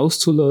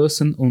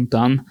rauszulösen und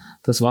dann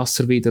das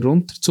Wasser wieder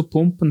runter zu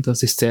pumpen.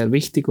 Das ist sehr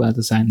wichtig, weil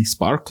das eigentlich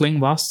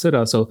Sparkling-Wasser,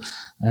 also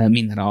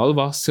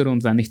Mineralwasser,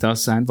 und wenn ich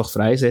das einfach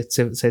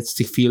freisetze, setzt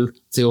sich viel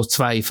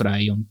CO2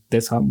 frei, und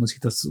deshalb muss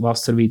ich das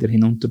Wasser wieder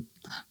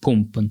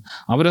hinunterpumpen.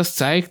 Aber das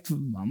zeigt,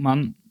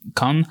 man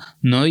kann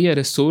neue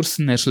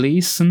Ressourcen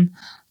erschließen,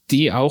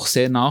 die auch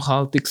sehr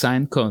nachhaltig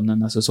sein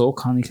können. Also so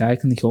kann ich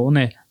eigentlich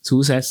ohne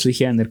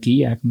zusätzliche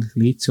Energie eigentlich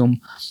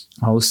Lithium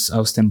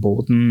aus dem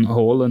Boden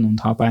holen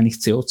und habe eigentlich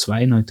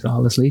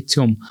CO2-neutrales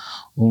Lithium.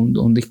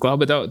 Und ich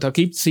glaube, da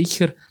gibt es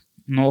sicher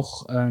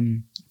noch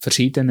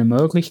verschiedene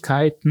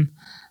Möglichkeiten.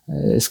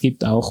 Es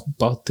gibt auch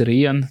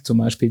Batterien, zum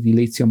Beispiel die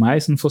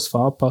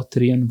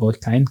Lithium-Eisenphosphat-Batterien, wo ich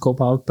kein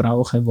Kobalt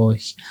brauche, wo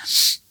ich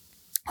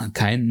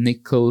kein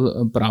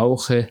Nickel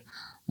brauche.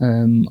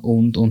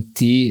 Und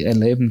die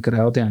erleben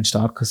gerade ein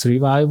starkes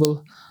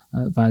Revival,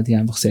 weil die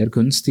einfach sehr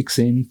günstig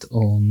sind,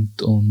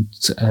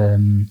 und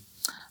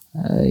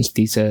ich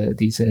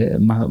diese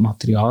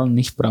Materialien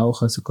nicht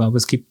brauche. Also ich glaube,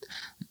 es gibt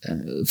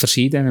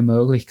verschiedene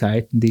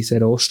Möglichkeiten,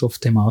 diese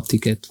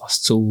Rohstoffthematik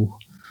etwas zu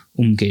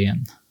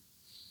umgehen.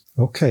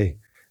 Okay.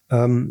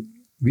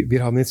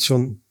 Wir haben jetzt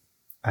schon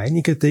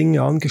einige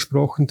Dinge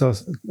angesprochen,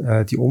 dass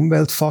die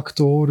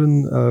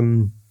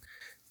Umweltfaktoren,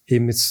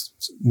 eben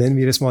jetzt nennen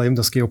wir es mal eben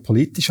das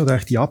Geopolitische oder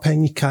eigentlich die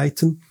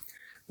Abhängigkeiten,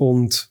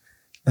 und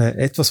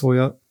etwas, wo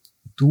ja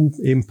du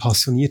eben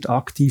passioniert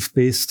aktiv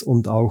bist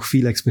und auch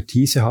viel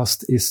Expertise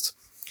hast, ist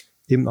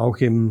eben auch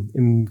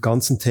im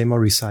ganzen Thema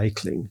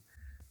Recycling.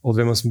 Oder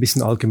wenn man es ein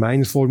bisschen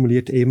allgemeiner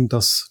formuliert, eben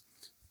das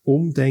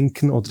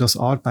Umdenken oder das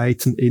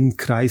Arbeiten in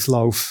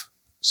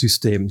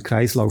Kreislaufsystemen,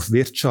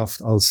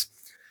 Kreislaufwirtschaft als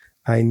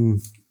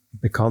ein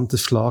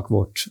bekanntes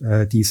Schlagwort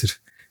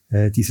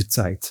dieser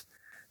Zeit.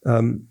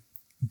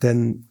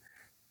 Denn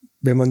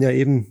wenn man ja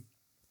eben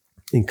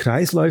in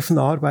Kreisläufen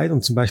arbeitet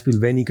und zum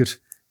Beispiel weniger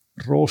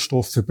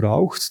Rohstoffe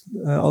braucht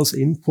als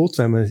Input,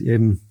 wenn man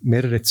eben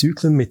mehrere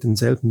Zyklen mit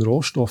denselben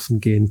Rohstoffen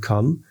gehen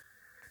kann,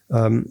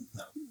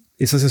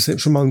 ist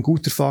das schon mal ein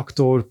guter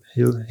Faktor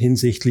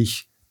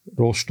hinsichtlich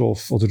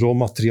Rohstoff- oder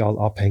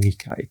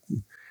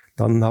Rohmaterialabhängigkeiten.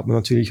 Dann hat man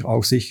natürlich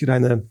auch sicher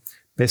eine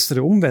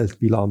bessere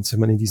Umweltbilanz,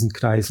 wenn man in diesen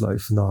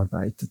Kreisläufen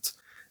arbeitet.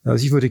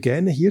 Also ich würde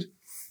gerne hier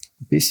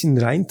ein bisschen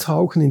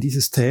reintauchen in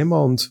dieses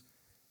Thema und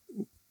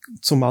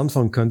zum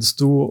Anfang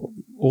könntest du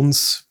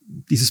uns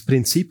dieses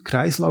Prinzip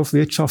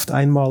Kreislaufwirtschaft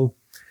einmal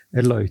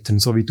erläutern,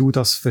 so wie du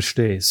das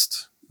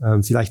verstehst.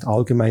 Vielleicht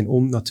allgemein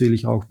und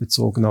natürlich auch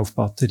bezogen auf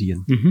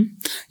Batterien.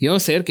 Ja,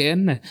 sehr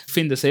gerne. Ich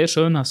finde sehr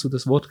schön, hast du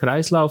das Wort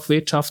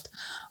Kreislaufwirtschaft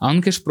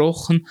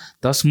angesprochen.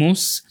 Das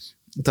muss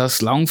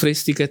das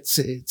langfristige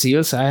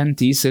Ziel sein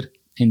dieser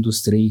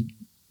Industrie.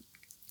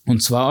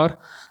 Und zwar,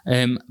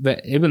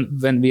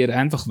 wenn wir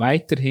einfach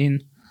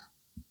weiterhin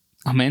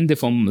am Ende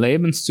vom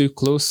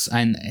Lebenszyklus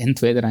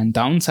entweder ein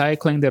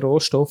Downcycling der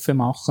Rohstoffe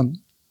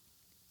machen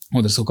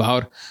oder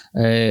sogar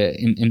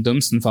im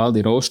dümmsten Fall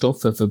die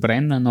Rohstoffe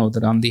verbrennen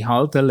oder an die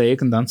Halde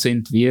legen, dann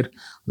sind wir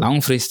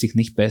langfristig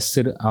nicht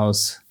besser,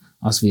 als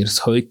wir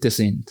es heute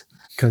sind.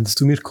 Könntest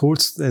du mir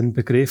kurz den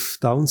Begriff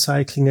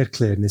Downcycling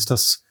erklären? Ist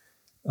das,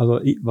 also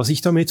was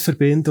ich damit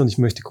verbinde, und ich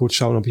möchte kurz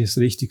schauen, ob ich es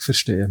richtig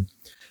verstehe.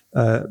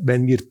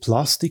 Wenn wir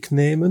Plastik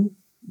nehmen,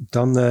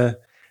 dann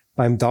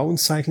beim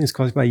Downcycling ist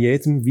quasi bei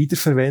jedem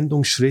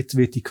Wiederverwendungsschritt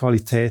wird die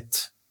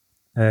Qualität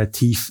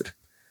tiefer.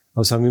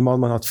 Also sagen wir mal,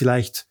 man hat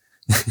vielleicht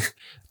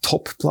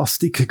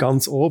Top-Plastik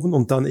ganz oben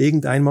und dann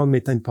irgendeinmal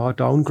mit ein paar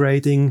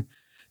Downgrading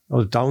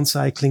oder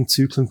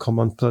Downcycling-Zyklen kommt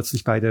man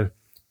plötzlich bei der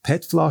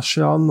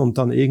PET-Flasche an und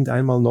dann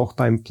irgendeinmal noch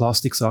beim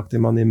Plastik,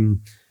 den man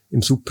im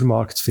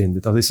Supermarkt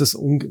findet. Also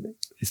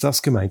ist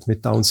das gemeint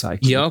mit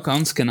Downcycling? Ja,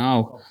 ganz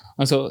genau.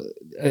 Also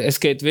es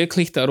geht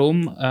wirklich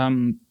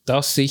darum,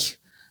 dass sich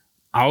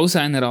aus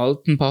einer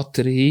alten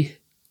Batterie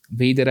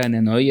wieder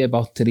eine neue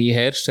Batterie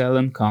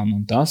herstellen kann.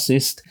 Und das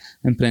ist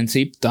im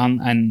Prinzip dann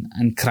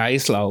ein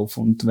Kreislauf.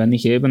 Und wenn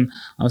ich eben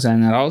aus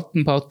einer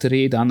alten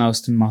Batterie dann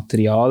aus den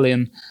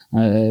Materialien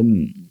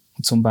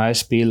zum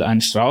Beispiel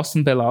einen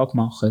Straßenbelag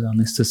mache, dann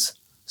ist das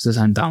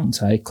ein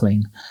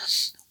Downcycling.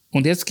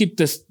 Und jetzt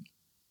gibt es,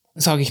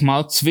 sage ich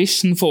mal,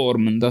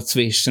 Zwischenformen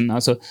dazwischen.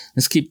 Also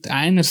es gibt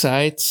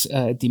einerseits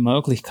die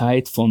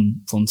Möglichkeit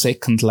von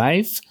Second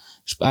Life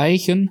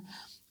Speichern.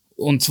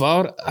 Und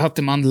zwar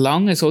hatte man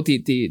lange so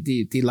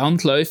die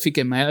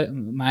landläufige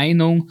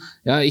Meinung,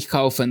 ja, ich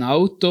kaufe ein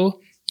Auto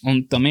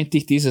und damit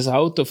ich dieses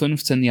Auto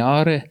 15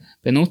 Jahre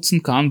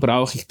benutzen kann,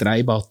 brauche ich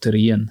 3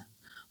 Batterien.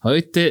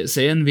 Heute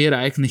sehen wir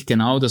eigentlich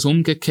genau das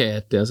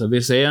Umgekehrte. Also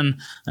wir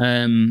sehen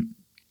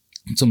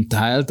zum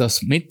Teil,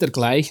 dass mit der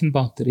gleichen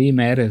Batterie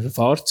mehrere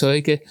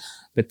Fahrzeuge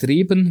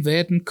betrieben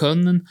werden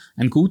können.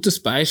 Ein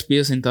gutes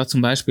Beispiel sind da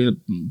zum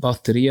Beispiel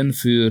Batterien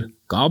für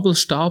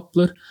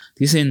Gabelstapler.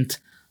 Die sind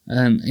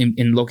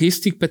in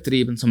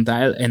Logistikbetrieben zum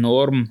Teil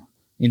enorm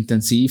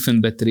intensiven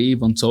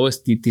Betrieb und so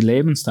ist die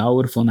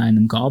Lebensdauer von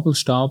einem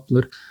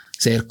Gabelstapler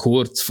sehr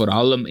kurz, vor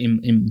allem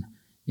im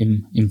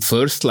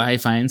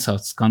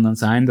First-Life-Einsatz. Kann dann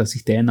sein, dass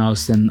ich den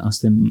aus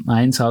dem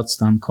Einsatz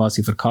dann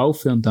quasi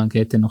verkaufe und dann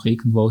geht er noch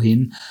irgendwo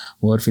hin,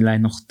 wo er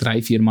vielleicht noch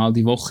 3-4 Mal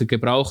die Woche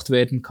gebraucht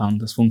werden kann.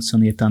 Das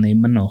funktioniert dann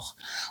immer noch.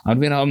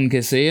 Aber wir haben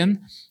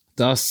gesehen,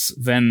 dass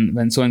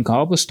wenn so ein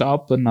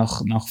Gabelstapler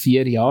nach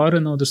 4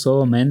 Jahren oder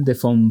so am Ende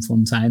von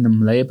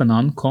seinem Leben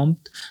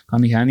ankommt,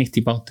 kann ich eigentlich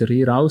die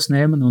Batterie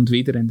rausnehmen und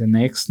wieder in den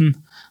nächsten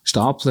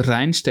Stapler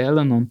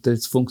reinstellen und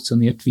es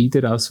funktioniert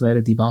wieder, als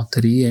wäre die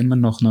Batterie immer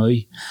noch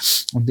neu.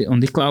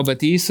 Und ich glaube,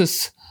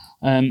 dieses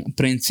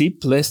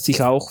Prinzip lässt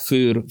sich auch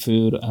für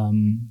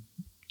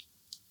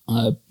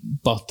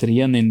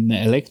Batterien in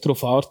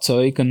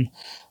Elektrofahrzeugen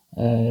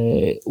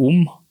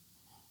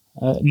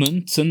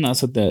Münzen,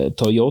 also der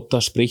Toyota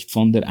spricht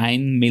von der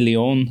 1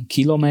 Million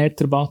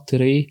Kilometer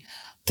Batterie,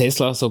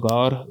 Tesla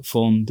sogar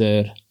von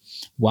der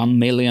 1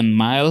 Million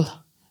Mile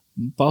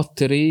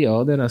Batterie,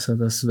 oder? Also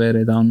das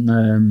wäre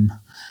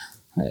dann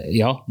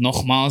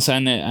nochmals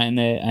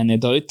eine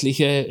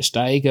deutliche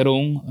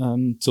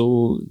Steigerung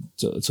zu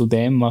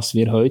dem, was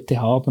wir heute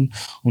haben.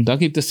 Und da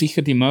gibt es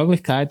sicher die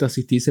Möglichkeit, dass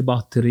ich diese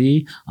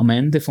Batterie am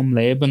Ende vom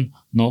Leben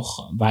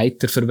noch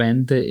weiter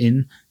verwende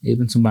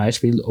eben zum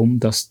Beispiel, um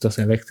das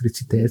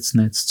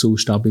Elektrizitätsnetz zu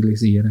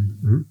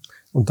stabilisieren.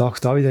 Und auch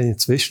da wieder eine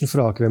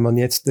Zwischenfrage. Wenn man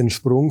jetzt den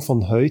Sprung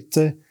von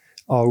heute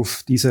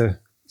auf diese,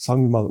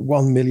 sagen wir mal,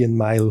 1 Million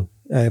Mile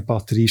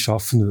Batterie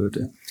schaffen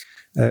würde,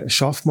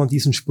 schafft man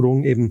diesen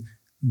Sprung eben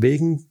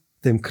wegen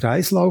dem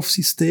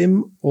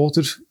Kreislaufsystem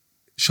oder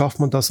schafft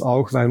man das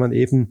auch, weil man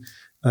eben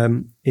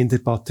in der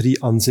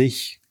Batterie an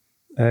sich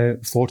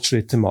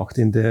Fortschritte macht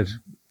in der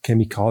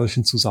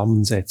chemikalischen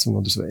Zusammensetzung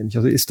oder so ähnlich?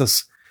 Also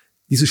ist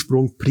dieser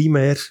Sprung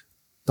primär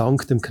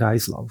dank dem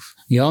Kreislauf?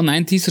 Ja,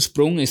 nein, dieser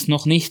Sprung ist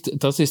noch nicht,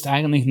 das ist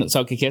eigentlich,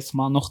 sage ich jetzt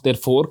mal, noch der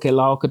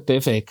vorgelagerte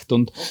Effekt.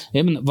 Und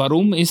eben,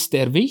 warum ist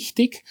der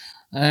wichtig?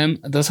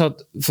 Das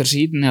hat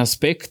verschiedene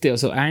Aspekte.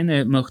 Also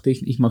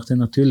ich möchte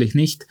natürlich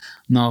nicht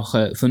nach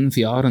 5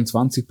 Jahren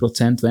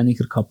 20%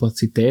 weniger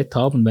Kapazität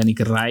haben,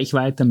 weniger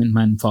Reichweite mit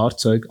meinem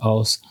Fahrzeug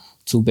als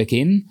zu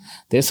Beginn.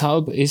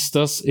 Deshalb ist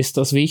das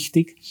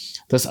wichtig.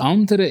 Das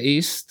andere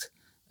ist,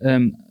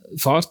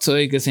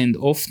 Fahrzeuge sind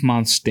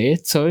oftmals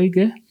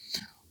Stehzeuge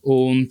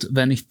und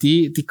wenn ich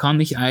die kann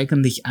ich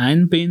eigentlich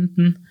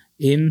einbinden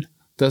in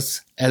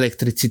das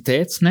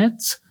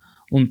Elektrizitätsnetz.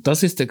 Und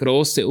das ist der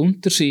große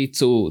Unterschied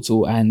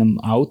zu einem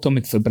Auto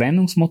mit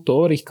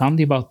Verbrennungsmotor. Ich kann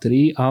die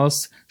Batterie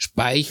als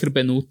Speicher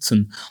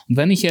benutzen. Und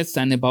wenn ich jetzt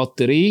eine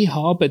Batterie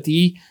habe,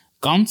 die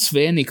ganz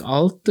wenig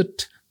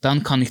altert,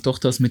 dann kann ich doch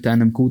das mit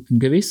einem guten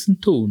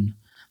Gewissen tun.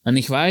 Wenn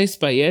ich weiß,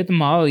 bei jedem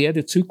Mal,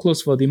 jeder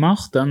Zyklus, wo die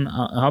macht, dann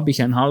habe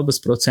ich ein halbes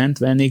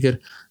Prozent weniger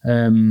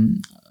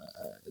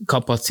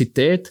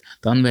Kapazität,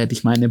 dann werde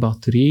ich meine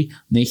Batterie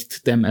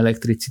nicht dem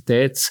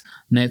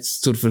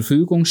Elektrizitätsnetz zur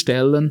Verfügung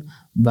stellen,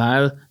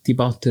 weil die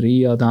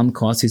Batterie ja dann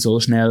quasi so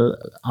schnell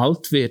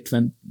alt wird.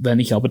 Wenn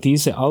ich aber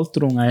diese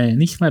Alterung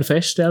nicht mehr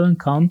feststellen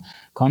kann,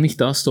 kann ich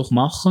das doch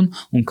machen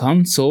und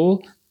kann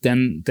so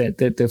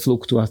der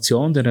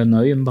Fluktuation der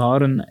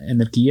erneuerbaren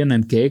Energien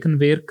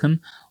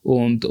entgegenwirken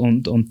und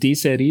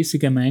diese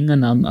riesige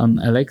Mengen an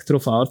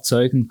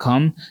Elektrofahrzeugen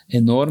kann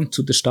enorm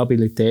zu der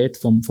Stabilität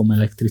vom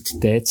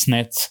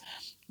Elektrizitätsnetz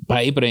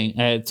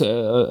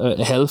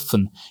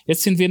helfen.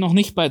 Jetzt sind wir noch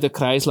nicht bei der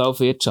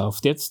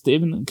Kreislaufwirtschaft. Jetzt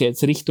eben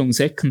geht's Richtung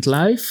Second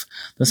Life.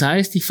 Das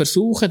heißt, ich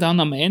versuche dann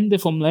am Ende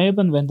vom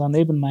Leben, wenn dann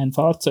eben mein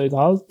Fahrzeug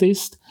alt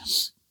ist,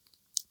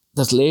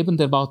 das Leben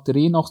der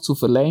Batterie noch zu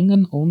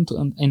verlängern und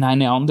in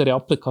eine andere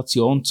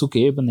Applikation zu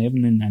geben,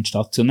 eben in einen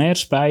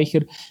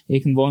Stationärspeicher,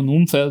 irgendwo ein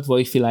Umfeld, wo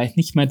ich vielleicht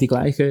nicht mehr die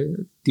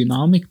gleiche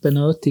Dynamik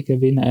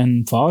benötige wie in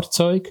einem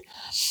Fahrzeug.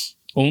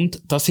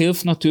 Und das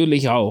hilft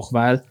natürlich auch,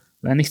 weil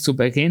wenn ich zu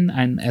Beginn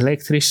einen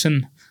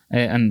elektrischen,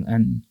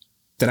 ein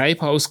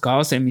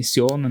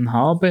Treibhausgasemissionen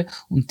habe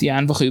und die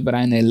einfach über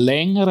eine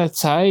längere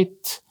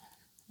Zeit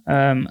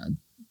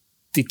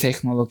die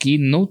Technologie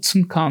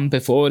nutzen kann,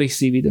 bevor ich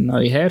sie wieder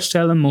neu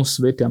herstellen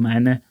muss, wird ja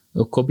meine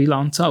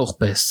Ökobilanz auch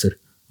besser.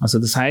 Also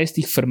das heißt,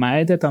 ich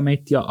vermeide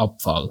damit ja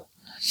Abfall.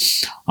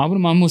 Aber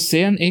man muss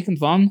sehen,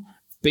 irgendwann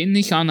bin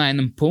ich an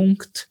einem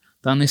Punkt,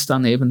 dann ist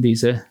dann eben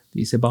diese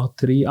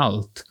Batterie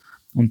alt.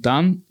 Und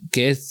dann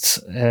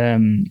geht's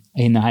in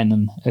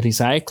einen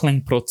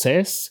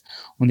Recyclingprozess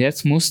und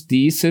jetzt muss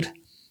dieser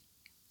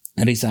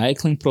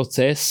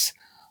Recyclingprozess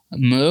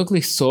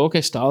möglichst so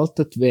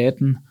gestaltet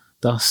werden,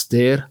 dass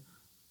der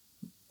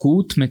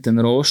gut mit den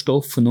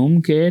Rohstoffen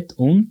umgeht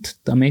und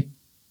damit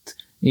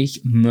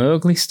ich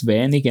möglichst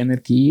wenig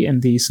Energie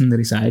in diesen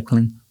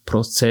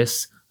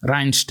Recyclingprozess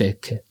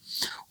reinstecke.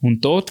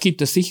 Und dort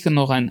gibt es sicher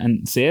noch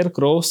ein sehr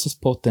großes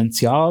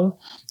Potenzial.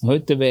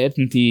 Heute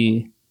werden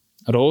die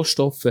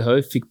Rohstoffe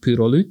häufig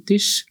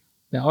pyrolytisch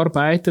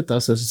bearbeitet,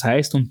 also das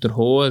heißt unter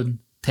hoher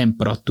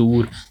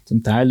Temperatur,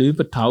 zum Teil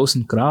über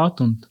 1000 Grad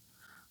und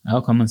ja,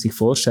 kann man sich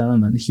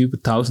vorstellen, wenn ich über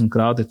 1000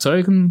 Grad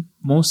erzeugen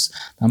muss,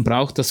 dann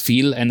braucht das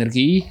viel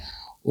Energie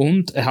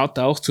und er hat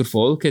auch zur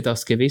Folge,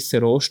 dass gewisse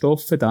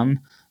Rohstoffe dann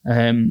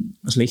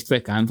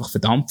schlichtweg einfach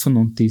verdampfen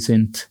und die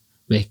sind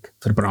weg,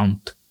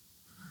 verbrannt.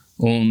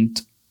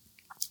 Und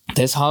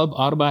deshalb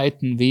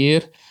arbeiten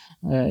wir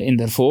in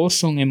der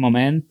Forschung im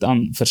Moment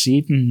an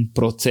verschiedenen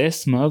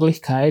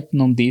Prozessmöglichkeiten,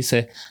 um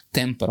diese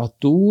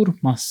Temperatur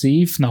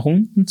massiv nach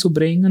unten zu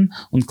bringen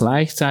und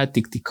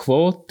gleichzeitig die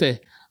Quote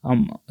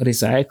am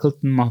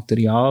recycelten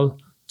Material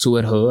zu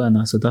erhöhen.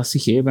 Also dass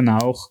ich eben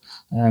auch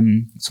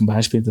zum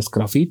Beispiel das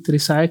Graphit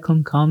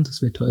recyceln kann,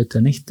 das wird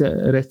heute nicht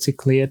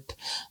rezykliert,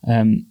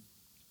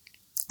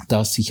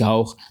 dass ich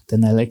auch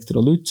den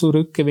Elektrolyt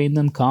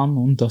zurückgewinnen kann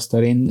und das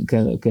darin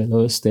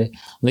gelöste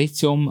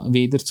Lithium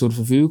wieder zur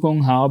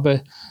Verfügung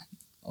habe.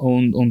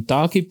 Und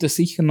da gibt es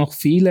sicher noch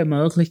viele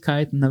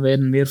Möglichkeiten, da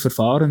werden wir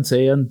Verfahren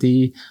sehen,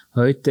 die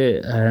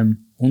heute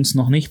uns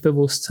noch nicht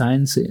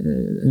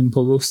im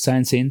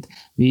Bewusstsein sind,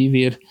 wie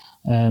wir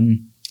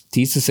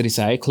dieses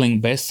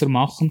Recycling besser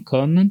machen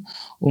können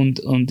und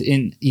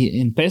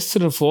in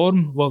besserer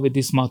Form, wo wir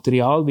das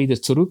Material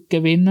wieder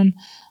zurückgewinnen,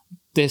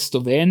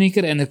 desto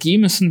weniger Energie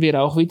müssen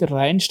wir auch wieder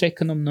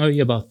reinstecken, um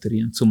neue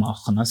Batterien zu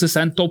machen. Also es ist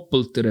ein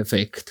doppelter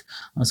Effekt.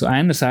 Also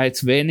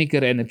einerseits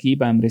weniger Energie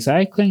beim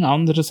Recycling,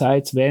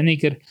 andererseits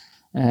weniger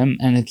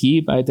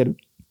Energie bei der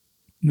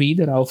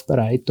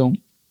Wiederaufbereitung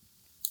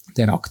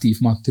der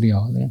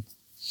Aktivmaterialien.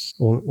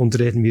 Und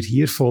reden wir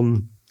hier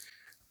von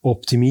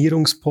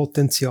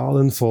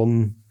Optimierungspotenzialen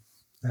von,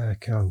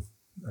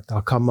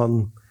 da kann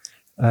man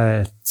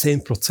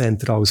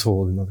 10%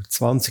 rausholen oder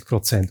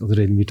 20% oder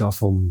reden wir da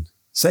von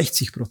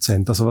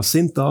 60%? Also was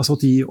sind da so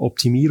die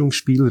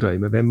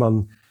Optimierungsspielräume, wenn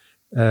man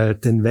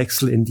den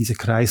Wechsel in diese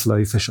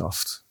Kreisläufe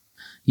schafft?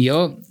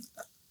 Ja,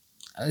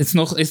 ist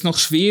noch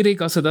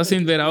schwierig. Also da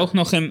sind wir auch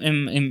noch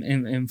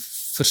in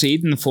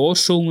verschiedenen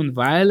Forschungen,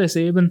 weil es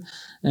eben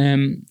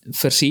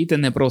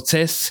verschiedene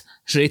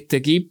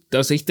Prozessschritte gibt.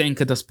 Also ich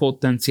denke, das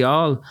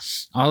Potenzial,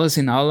 alles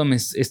in allem,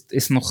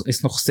 ist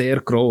noch sehr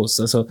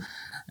groß. Also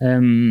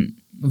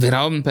wir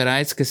haben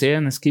bereits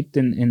gesehen, es gibt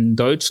in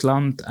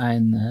Deutschland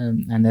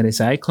eine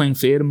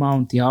Recyclingfirma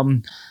und die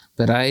haben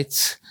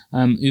bereits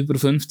über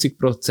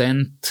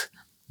 50%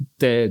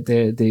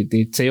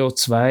 die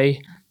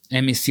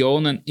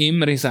CO2-Emissionen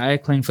im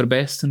Recycling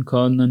verbessern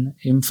können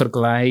im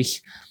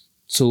Vergleich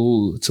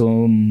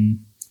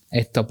zum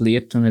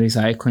etablierten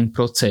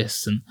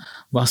Recyclingprozessen.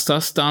 Was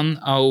das dann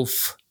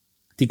auf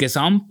die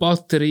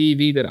Gesamtbatterie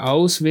wieder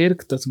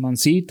auswirkt. Also man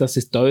sieht, das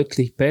ist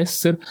deutlich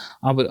besser,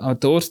 aber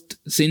dort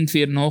sind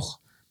wir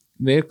noch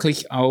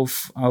wirklich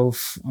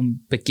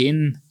am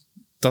Beginn,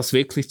 das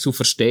wirklich zu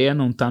verstehen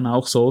und dann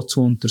auch so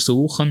zu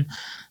untersuchen.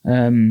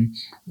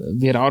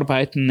 Wir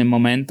arbeiten im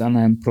Moment an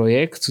einem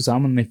Projekt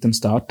zusammen mit dem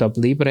Startup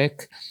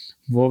Librec,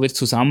 wo wir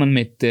zusammen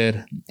mit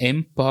der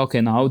EMPA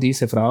genau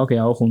diese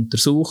Frage auch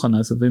untersuchen.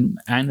 Also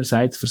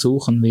einerseits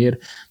versuchen wir,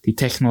 die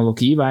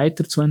Technologie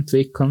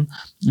weiterzuentwickeln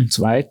und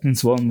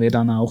zweitens wollen wir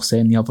dann auch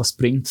sehen, ja, was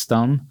bringt's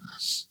dann?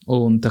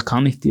 Und da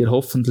kann ich dir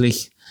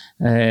hoffentlich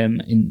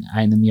in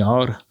einem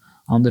Jahr,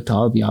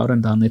 1,5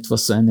 Jahren dann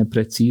eine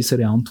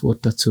präzisere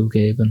Antwort dazu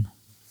geben.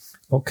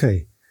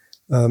 Okay.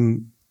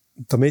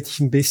 Damit ich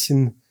ein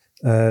bisschen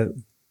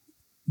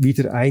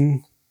wieder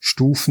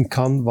einstufen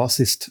kann, was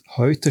ist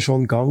heute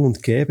schon gang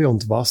und gäbe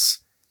und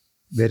was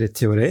wäre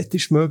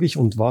theoretisch möglich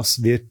und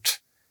was wird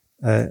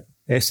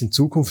erst in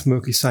Zukunft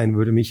möglich sein,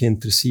 würde mich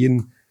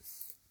interessieren,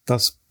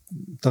 das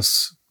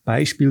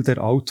Beispiel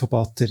der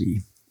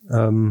Autobatterie.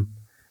 Nehmen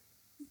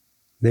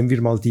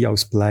wir mal die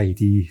aus Blei,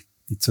 die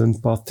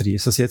Zündbatterie.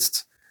 Ist das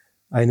jetzt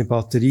eine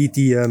Batterie,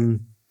 die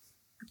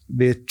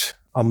wird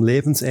am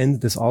Lebensende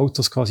des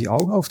Autos quasi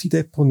auch auf die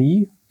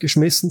Deponie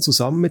geschmissen,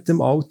 zusammen mit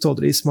dem Auto?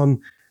 Oder ist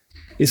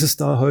es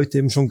da heute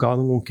eben schon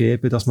gang und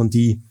gäbe, dass man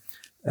die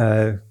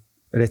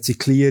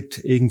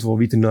rezykliert, irgendwo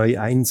wieder neu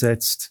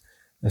einsetzt?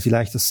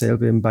 Vielleicht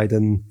dasselbe eben bei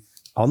den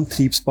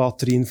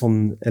Antriebsbatterien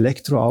von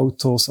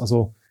Elektroautos,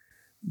 also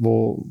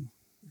wo,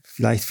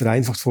 vielleicht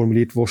vereinfacht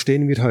formuliert, wo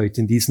stehen wir heute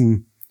in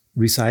diesen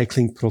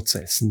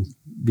Recyclingprozessen?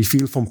 Wie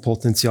viel vom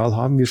Potenzial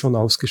haben wir schon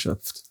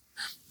ausgeschöpft?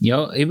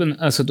 Ja, eben,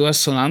 also du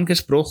hast schon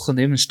angesprochen,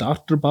 eben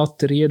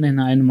Starterbatterien in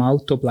einem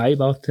Auto,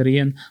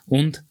 Bleibatterien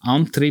und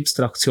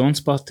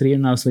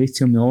Antriebstraktionsbatterien aus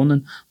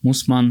Lithium-Ionen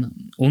muss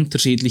man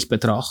unterschiedlich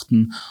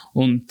betrachten.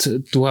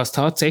 Und du hast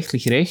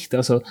tatsächlich recht,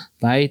 also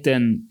bei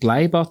den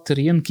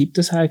Bleibatterien gibt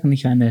es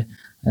eigentlich eine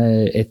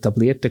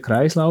etablierte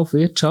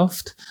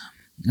Kreislaufwirtschaft.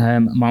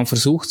 Man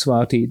versucht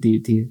zwar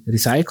die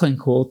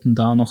Recyclingquoten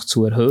da noch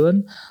zu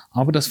erhöhen,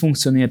 aber das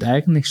funktioniert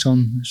eigentlich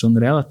schon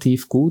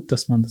relativ gut,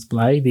 dass man das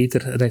Blei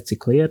wieder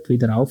rezykliert,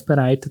 wieder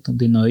aufbereitet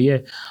und in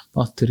neue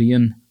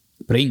Batterien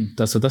bringt.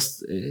 Also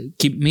das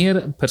gibt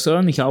mir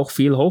persönlich auch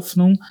viel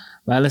Hoffnung,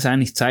 weil es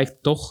eigentlich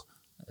zeigt, doch,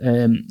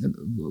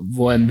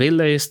 wo ein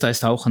Wille ist, da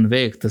ist auch ein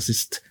Weg. Das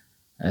ist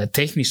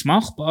technisch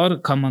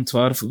machbar, kann man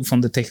zwar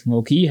von der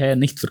Technologie her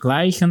nicht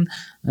vergleichen,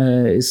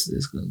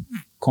 ist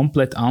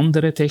komplett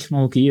andere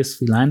Technologie, ist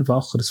viel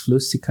einfacher, das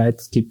Flüssigkeit,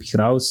 das kippe ich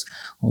raus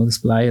oder das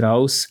Blei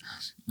raus,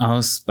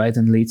 als bei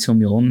den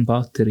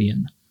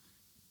Lithium-Ionen-Batterien.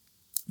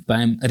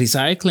 Beim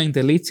Recycling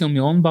der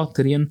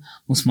Lithium-Ionen-Batterien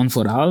muss man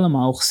vor allem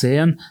auch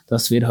sehen,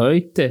 dass wir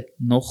heute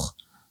noch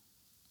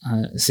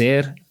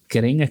sehr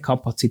geringe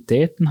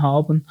Kapazitäten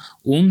haben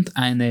und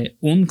eine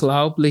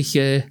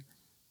unglaubliche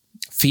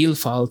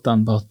Vielfalt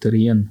an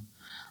Batterien.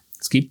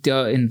 Es gibt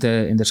ja in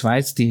der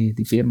Schweiz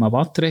die Firma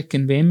Watrec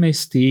in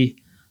Wimmis, die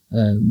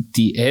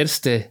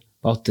erste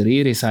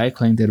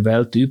Batterierecycling der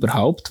Welt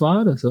überhaupt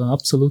war, also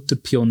absoluter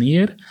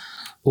Pionier.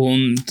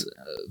 Und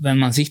wenn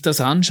man sich das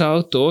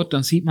anschaut dort,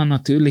 dann sieht man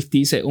natürlich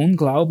diese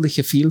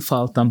unglaubliche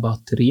Vielfalt an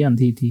Batterien,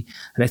 die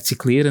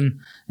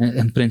rezyklieren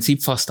im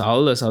Prinzip fast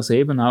alles, also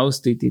eben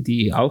aus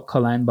die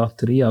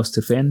Alkaline-Batterie aus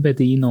der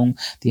Fernbedienung,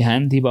 die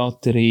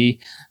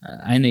Handy-Batterie,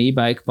 eine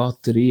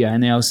E-Bike-Batterie,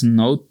 eine aus dem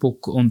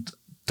Notebook, und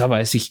da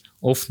weiß ich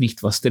oft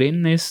nicht, was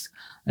drin ist.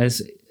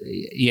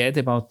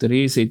 Jede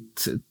Batterie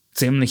sieht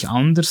ziemlich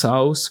anders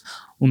aus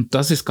und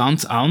das ist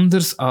ganz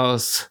anders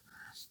als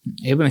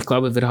eben, ich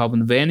glaube, wir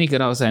haben weniger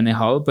als eine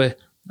halbe,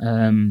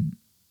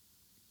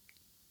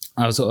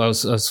 also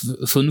aus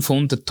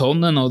 500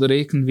 Tonnen oder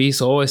irgendwie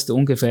so ist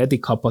ungefähr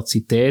die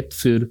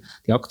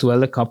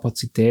aktuelle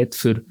Kapazität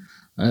für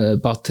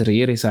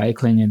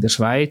Batterierecycling in der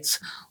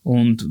Schweiz,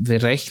 und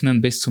wir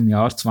rechnen bis zum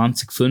Jahr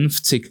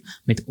 2050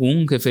 mit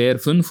ungefähr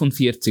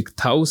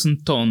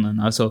 45.000 Tonnen,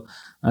 also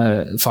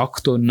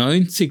Faktor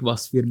 90,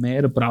 was wir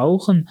mehr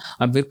brauchen,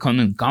 aber wir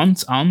können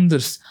ganz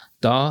anders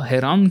da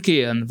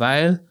herangehen,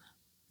 weil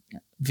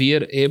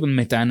wir eben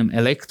mit einem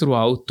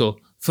Elektroauto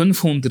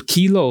 500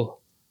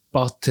 Kilo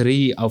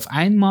Batterie auf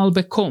einmal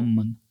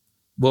bekommen,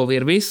 wo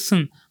wir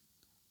wissen,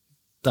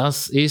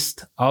 das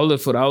ist aller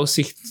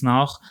Voraussicht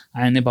nach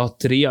eine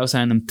Batterie aus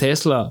einem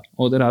Tesla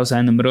oder aus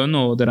einem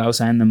Renault oder aus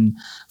einem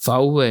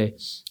VW.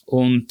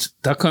 Und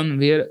da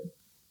können wir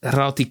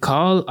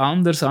radikal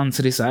anders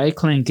ans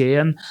Recycling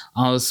gehen,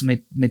 als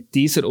mit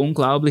dieser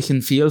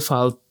unglaublichen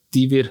Vielfalt,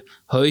 die wir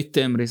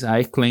heute im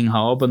Recycling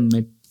haben,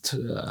 mit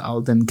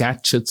all den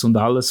Gadgets und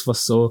alles,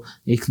 was so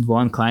irgendwo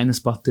ein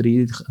kleines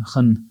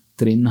Batteriechen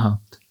drin hat.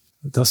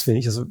 Das finde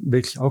ich also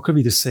wirklich auch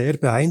wieder sehr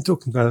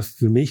beeindruckend, weil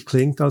für mich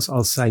klingt das,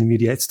 als seien wir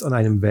jetzt an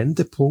einem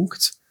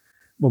Wendepunkt,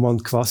 wo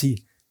man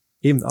quasi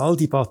eben all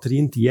die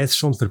Batterien, die jetzt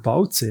schon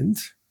verbaut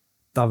sind,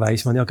 da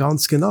weiß man ja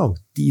ganz genau,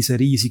 diese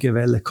riesige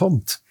Welle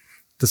kommt.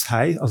 Das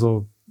heißt,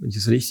 also wenn ich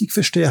es richtig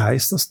verstehe,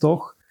 heißt das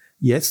doch,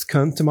 jetzt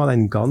könnte man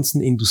einen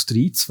ganzen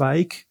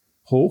Industriezweig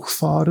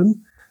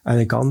hochfahren,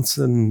 einen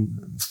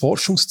ganzen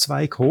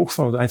Forschungszweig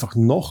hochfahren oder einfach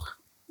noch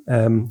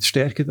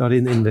stärker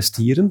darin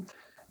investieren,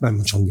 weil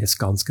man schon jetzt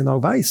ganz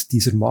genau weiß,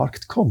 dieser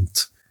Markt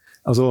kommt.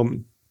 Also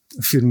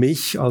für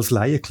mich als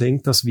Laie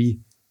klingt das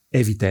wie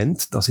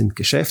evident. Da sind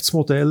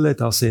Geschäftsmodelle,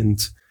 da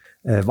sind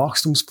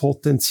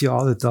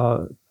Wachstumspotenziale,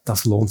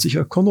 das lohnt sich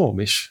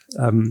ökonomisch.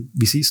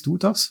 Wie siehst du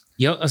das?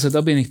 Ja, also da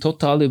bin ich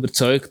total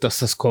überzeugt, dass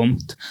das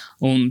kommt.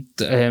 Und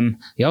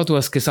ja, du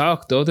hast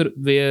gesagt, oder?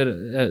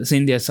 Wir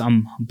sind jetzt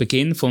am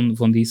Beginn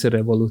von dieser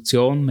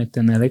Revolution mit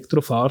den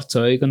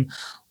Elektrofahrzeugen.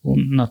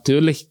 Und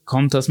natürlich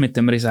kommt das mit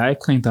dem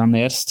Recycling dann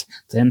erst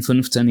 10,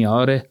 15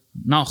 Jahre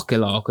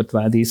nachgelagert,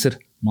 weil dieser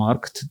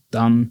Markt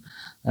dann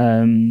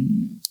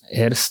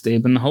erst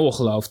eben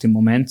hochläuft. Im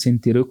Moment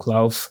sind die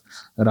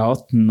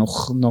Rücklaufraten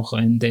noch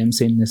in dem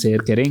Sinne sehr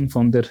gering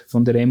von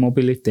der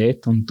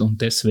E-Mobilität und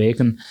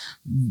deswegen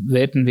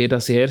werden wir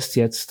das erst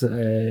jetzt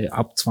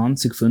ab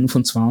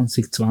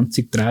 2025,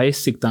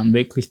 2030 dann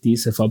wirklich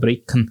diese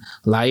Fabriken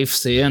live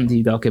sehen,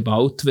 die da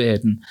gebaut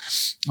werden.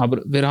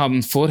 Aber wir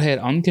haben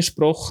vorher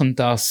angesprochen,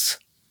 dass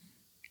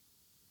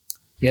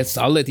jetzt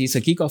alle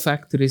diese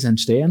Gigafactories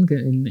entstehen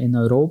in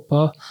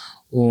Europa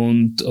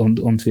und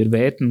wir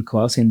werden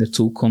quasi in der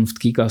Zukunft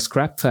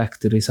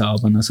Giga-Scrap-Factories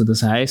haben. Also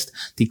das heißt,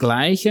 die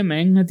gleiche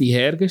Menge, die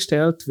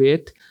hergestellt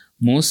wird,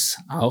 muss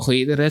auch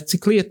wieder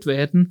rezykliert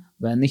werden,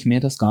 wenn ich mir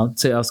das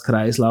Ganze als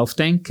Kreislauf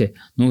denke.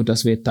 Nur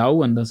das wird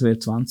dauern, das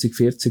wird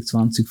 2040,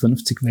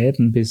 2050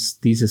 werden, bis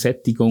diese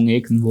Sättigung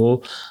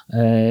irgendwo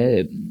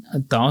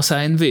da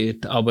sein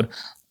wird. Aber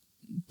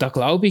da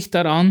glaube ich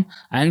daran,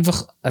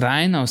 einfach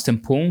rein aus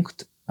dem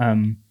Punkt,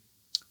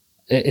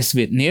 es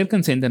wird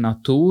nirgends in der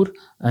Natur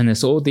eine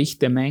so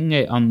dichte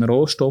Menge an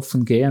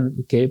Rohstoffen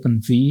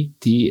geben, wie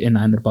die in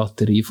einer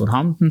Batterie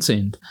vorhanden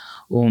sind.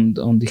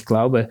 Und ich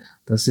glaube,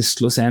 das ist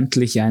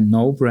schlussendlich ein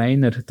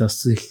No-Brainer,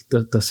 dass sich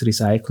das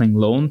Recycling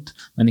lohnt.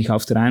 Wenn ich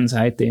auf der einen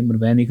Seite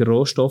immer weniger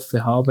Rohstoffe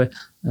habe,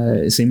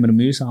 es immer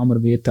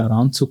mühsamer wird, da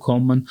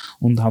ranzukommen.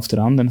 Und auf der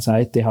anderen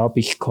Seite habe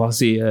ich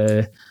quasi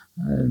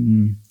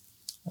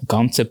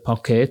ganze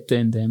Pakete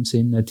in dem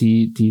Sinne,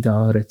 die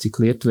da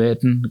rezykliert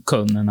werden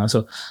können.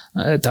 Also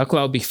da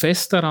glaube ich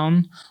fest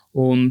daran.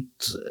 Und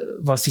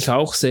was ich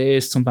auch sehe,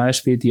 ist zum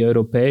Beispiel die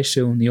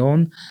Europäische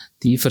Union,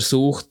 die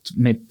versucht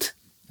mit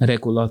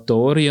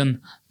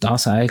Regulatorien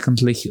das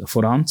eigentlich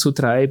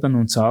voranzutreiben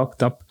und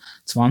sagt, ab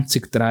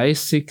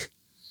 2030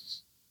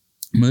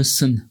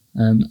 müssen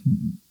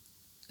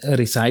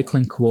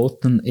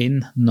Recyclingquoten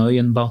in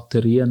neuen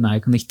Batterien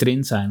eigentlich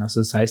drin sein. Also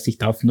das heißt, ich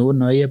darf nur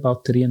neue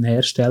Batterien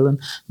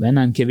herstellen, wenn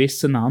ein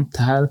gewisser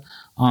Anteil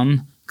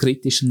an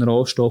kritischen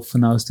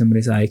Rohstoffen aus dem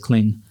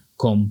Recycling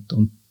kommt.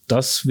 Und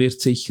das wird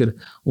sicher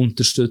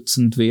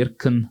unterstützend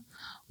wirken.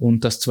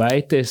 Und das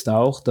Zweite ist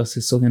auch, dass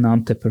es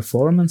sogenannte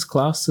Performance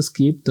Classes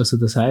gibt. Also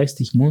das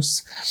heißt, ich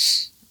muss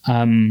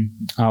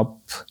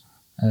ab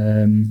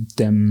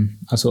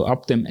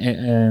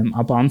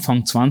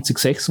Anfang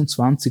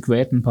 2026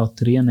 werden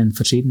Batterien in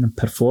verschiedenen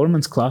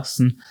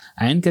Performance-Klassen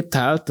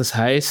eingeteilt. Das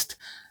heißt,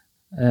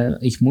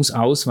 ich muss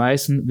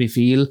ausweisen, wie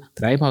viel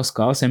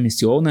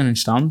Treibhausgasemissionen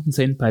entstanden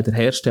sind bei der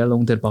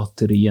Herstellung der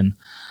Batterien.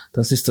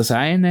 Das ist das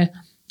eine.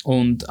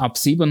 Und ab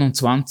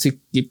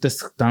 27 gibt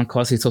es dann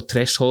quasi so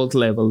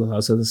Threshold-Level.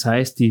 Also das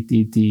heißt,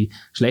 die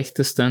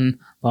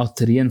schlechtesten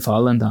Batterien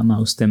fallen dann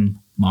aus dem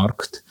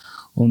Markt.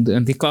 Und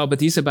ich glaube,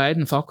 diese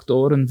beiden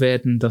Faktoren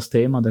werden das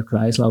Thema der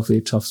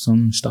Kreislaufwirtschaft so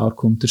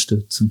stark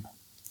unterstützen.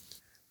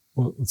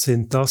 Und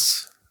sind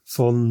das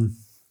von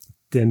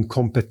den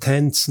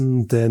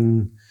Kompetenzen,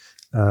 den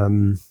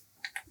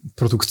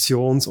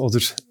Produktions- oder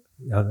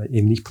ja,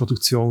 eben nicht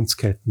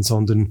Produktionsketten,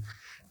 sondern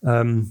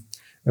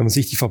wenn man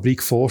sich die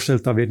Fabrik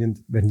vorstellt, da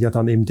werden ja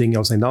dann eben Dinge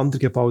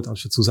auseinandergebaut,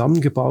 anstatt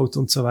zusammengebaut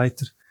und so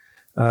weiter.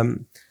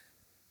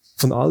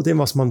 Von all dem,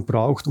 was man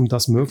braucht, um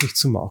das möglich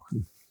zu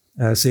machen,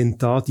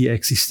 sind da die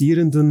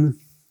existierenden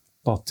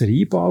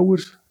Batteriebauer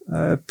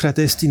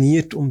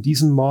prädestiniert, um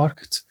diesen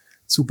Markt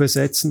zu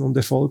besetzen und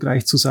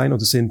erfolgreich zu sein?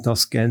 Oder sind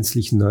das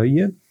gänzlich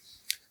neue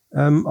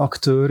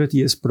Akteure,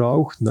 die es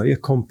braucht, neue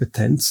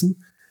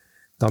Kompetenzen?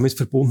 Damit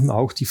verbunden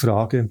auch die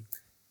Frage,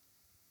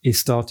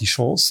 ist da die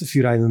Chance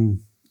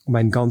um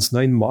einen ganz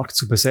neuen Markt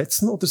zu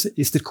besetzen, oder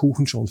ist der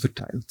Kuchen schon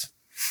verteilt?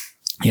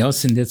 Ja,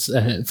 es sind jetzt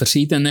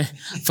verschiedene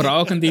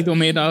Fragen, die du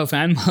mir da auf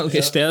einmal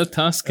gestellt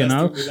hast,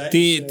 genau,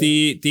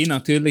 die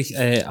natürlich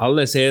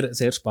alle sehr,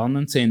 sehr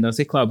spannend sind.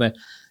 Also ich glaube,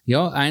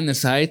 ja,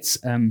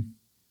 einerseits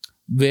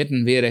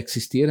werden wir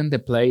existierende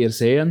Player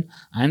sehen,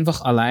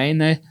 einfach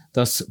alleine,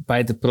 dass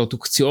bei der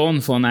Produktion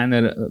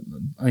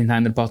in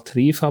einer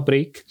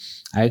Batteriefabrik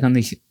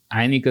eigentlich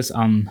einiges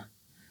an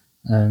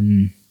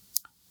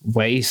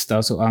Waste,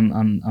 also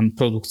an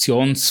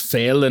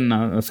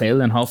Produktionsfehlern,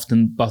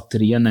 fehlenhaften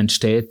Batterien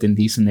entsteht in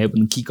diesen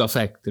eben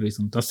Gigafactories.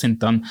 Und das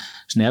sind dann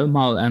schnell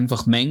mal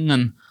einfach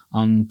Mengen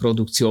an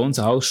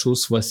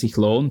Produktionsausschuss, was sich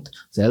lohnt,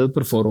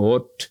 selber vor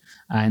Ort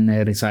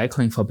eine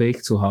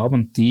Recyclingfabrik zu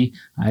haben, die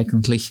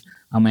eigentlich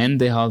am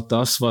Ende halt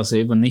das, was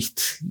eben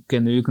nicht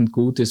genügend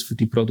gut ist für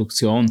die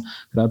Produktion,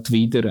 gerade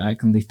wieder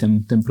eigentlich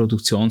dem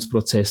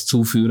Produktionsprozess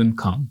zuführen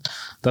kann.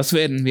 Das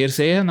werden wir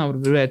sehen,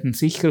 aber wir werden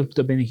sicher,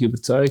 da bin ich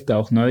überzeugt,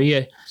 auch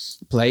neue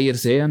Player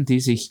sehen,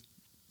 die sich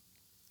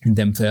in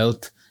dem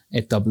Feld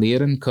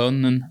etablieren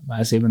können,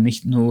 weil es eben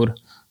nicht nur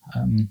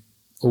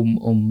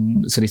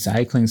um das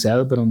Recycling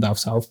selber und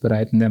aufs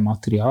Aufbereiten der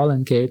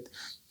Materialien geht,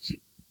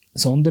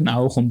 sondern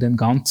auch um den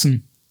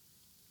ganzen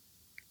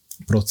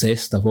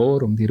Prozess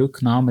davor, um die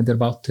Rücknahme der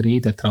Batterie,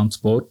 der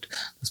Transport.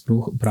 Das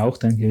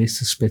braucht ein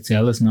gewisses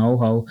spezielles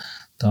Know-how,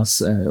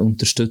 das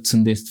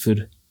unterstützend ist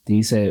für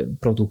diese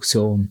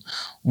Produktion.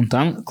 Und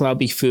dann,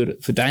 glaube ich, für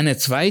deine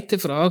zweite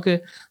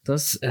Frage,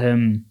 das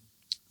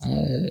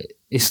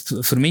ist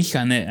für mich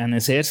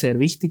eine sehr, sehr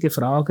wichtige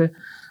Frage,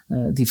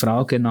 die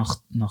Frage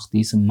nach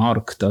diesem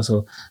Markt.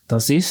 Also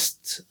das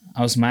ist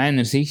aus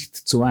meiner Sicht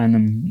zu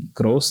einem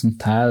großen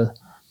Teil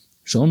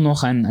schon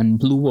noch ein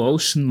Blue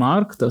Ocean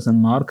Markt, also ein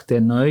Markt,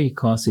 der neu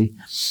quasi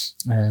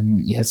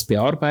jetzt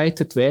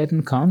bearbeitet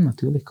werden kann.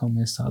 Natürlich kommen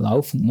jetzt da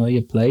laufend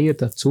neue Player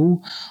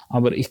dazu,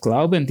 aber ich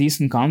glaube, in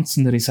diesen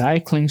ganzen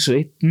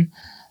Recycling-Schritten,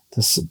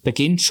 das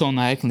beginnt schon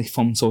eigentlich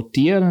vom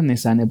Sortieren,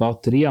 ist eine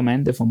Batterie am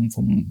Ende vom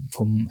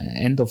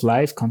End of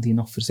Life, kann die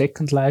noch für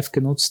Second Life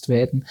genutzt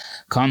werden,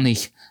 kann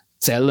ich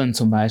Zellen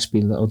zum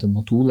Beispiel oder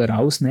Module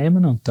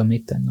rausnehmen und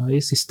damit ein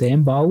neues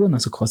System bauen,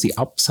 also quasi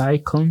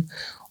upcyclen,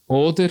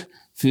 oder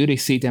führe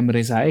ich sie dem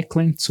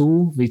Recycling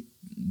zu, wie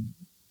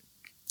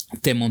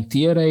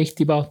demontiere ich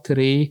die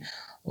Batterie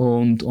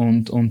und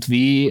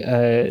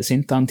wie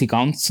sind dann die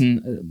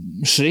ganzen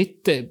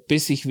Schritte,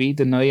 bis ich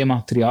wieder neue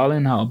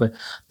Materialien habe.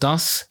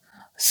 Das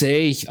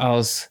sehe ich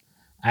als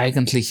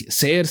eigentlich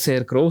sehr,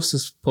 sehr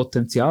großes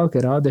Potenzial,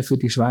 gerade für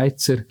die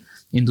Schweizer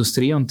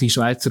Industrie und die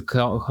Schweizer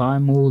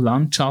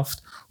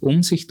KMU-Landschaft,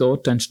 um sich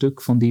dort ein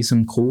Stück von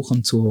diesem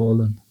Kuchen zu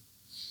holen.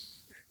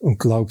 Und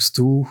glaubst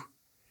du,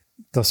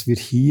 dass wir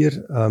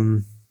hier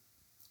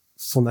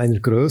von einer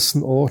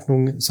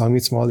Größenordnung, sagen wir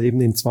jetzt mal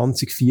eben in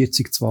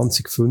 2040,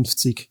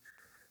 2050,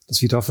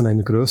 dass wir da von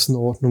einer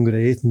Größenordnung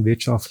reden,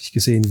 wirtschaftlich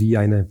gesehen, wie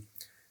eine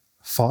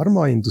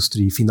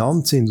Pharmaindustrie,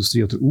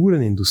 Finanzindustrie oder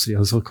Uhrenindustrie,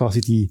 also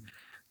quasi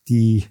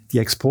die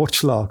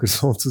Exportschlager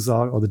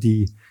sozusagen oder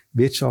die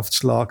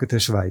Wirtschaftsschlager der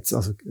Schweiz.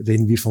 Also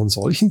reden wir von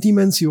solchen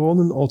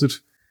Dimensionen oder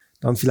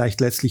dann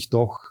vielleicht letztlich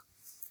doch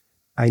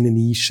eine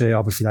Nische,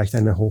 aber vielleicht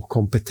eine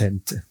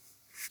hochkompetente?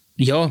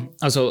 Ja,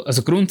 also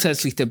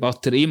grundsätzlich der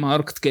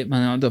Batteriemarkt geht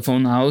man ja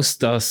davon aus,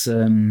 dass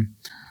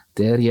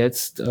der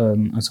jetzt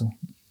also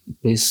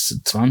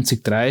bis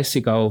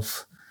 2030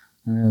 auf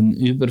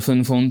über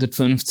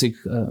 550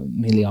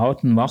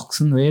 Milliarden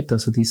wachsen wird.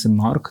 Also dieser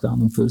Markt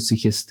an und für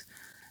sich ist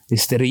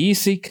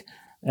riesig.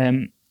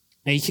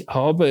 Ich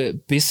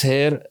habe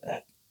bisher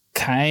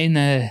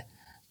keine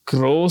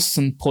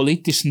großen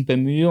politischen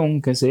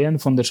Bemühungen gesehen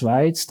von der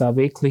Schweiz, da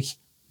wirklich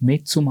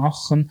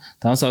mitzumachen,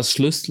 das als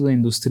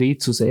Schlüsselindustrie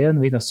zu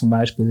sehen, wie das zum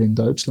Beispiel in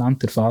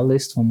Deutschland der Fall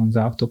ist, wo man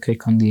sagt, okay,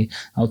 kann die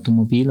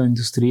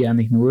Automobilindustrie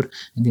eigentlich nur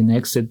in die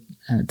nächste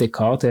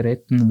Dekade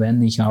retten,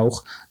 wenn ich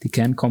auch die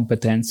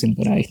Kernkompetenz im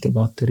Bereich der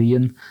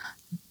Batterien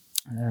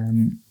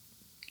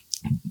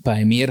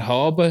bei mir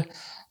habe.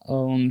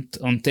 Und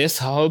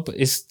deshalb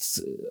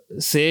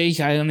sehe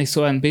ich eigentlich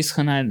so ein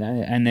bisschen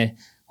eine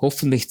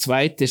hoffentlich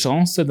zweite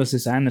Chance. Das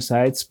ist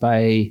einerseits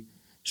bei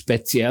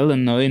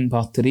speziellen neuen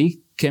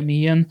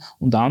Batteriechemien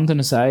und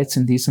andererseits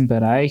in diesem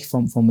Bereich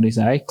vom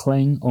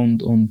Recycling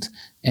und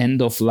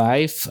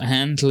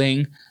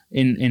End-of-Life-Handling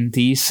in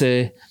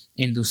diese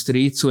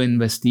Industrie zu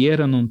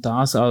investieren und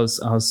das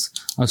als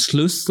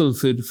Schlüssel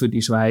für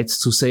die Schweiz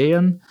zu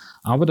sehen.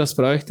 Aber das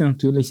bräuchte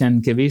natürlich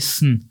einen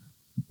gewissen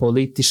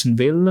politischen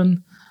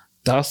Willen,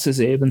 dass es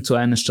eben zu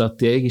einer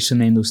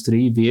strategischen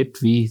Industrie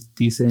wird, wie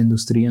diese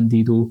Industrien,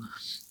 die du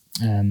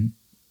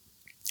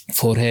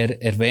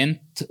vorher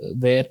erwähnt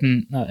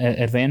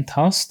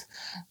hast.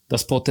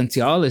 Das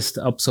Potenzial ist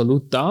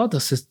absolut da,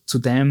 dass es zu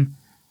dem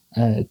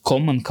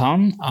kommen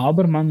kann,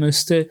 aber man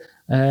müsste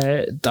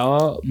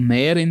da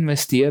mehr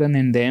investieren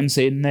in dem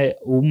Sinne,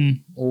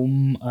 um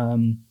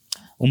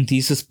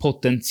dieses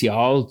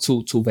Potenzial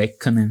zu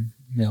wecken.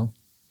 Ja.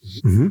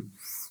 Mhm.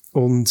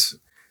 Und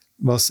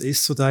was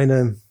ist so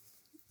deine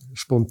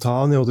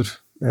spontane oder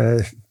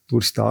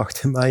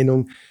durchdachte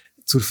Meinung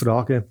zur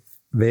Frage,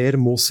 wer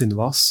muss in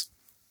was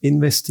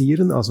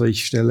investieren? Also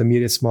ich stelle mir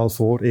jetzt mal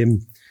vor,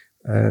 eben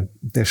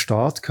der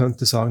Staat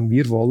könnte sagen,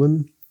 wir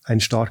wollen ein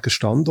starker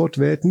Standort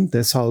werden,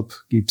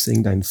 deshalb gibt es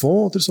irgendeinen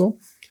Fonds oder so.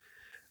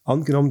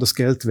 Angenommen, das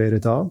Geld wäre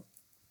da.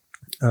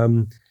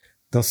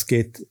 Das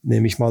geht,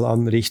 nehme ich mal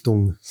an,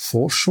 Richtung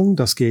Forschung,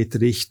 das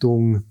geht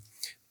Richtung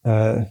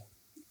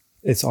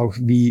jetzt auch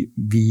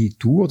wie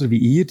du oder wie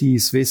ihr die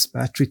Swiss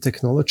Battery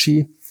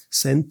Technology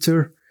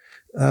Center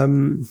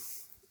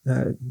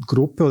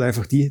Gruppe oder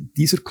einfach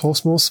dieser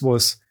Kosmos, wo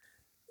es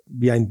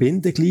wie ein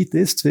Bindeglied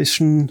ist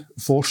zwischen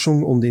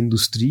Forschung und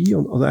Industrie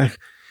oder eigentlich,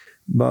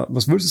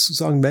 was würdest du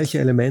sagen, welche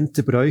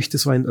Elemente bräuchte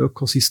so ein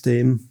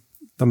Ökosystem,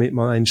 damit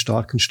man einen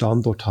starken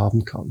Standort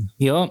haben kann?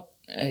 Ja,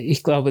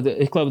 Ich glaube,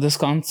 das ist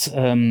ganz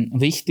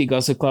wichtig.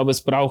 Also ich glaube,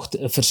 es braucht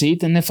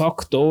verschiedene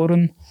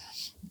Faktoren,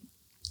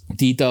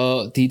 die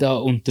da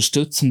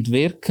unterstützend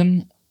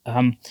wirken.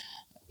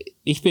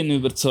 Ich bin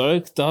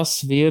überzeugt,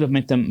 dass wir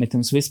mit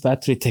dem Swiss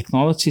Battery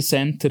Technology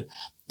Center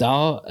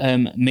da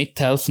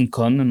mithelfen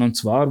können. Und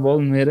zwar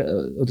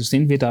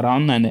sind wir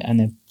daran,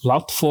 eine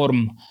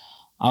Plattform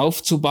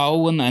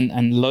aufzubauen,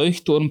 ein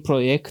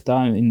Leuchtturmprojekt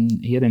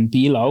hier in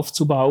Biel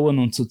aufzubauen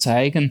und zu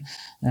zeigen,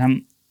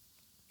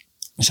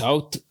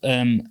 schaut,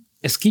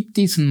 es gibt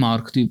diesen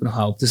Markt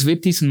überhaupt. Es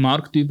wird diesen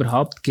Markt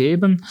überhaupt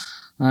geben.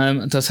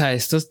 Das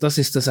heißt, das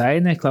ist das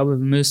eine. Ich glaube,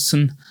 wir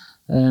müssen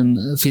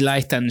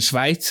vielleicht einen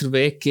Schweizer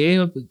Weg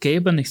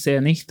geben. Ich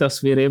sehe nicht,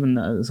 dass wir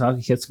eben, sage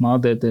ich jetzt mal,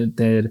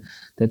 der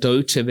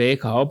deutsche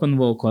Weg haben,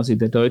 wo quasi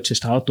der deutsche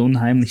Staat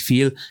unheimlich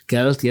viel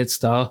Geld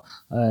jetzt da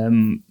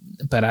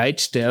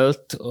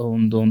bereitstellt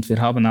und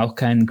wir haben auch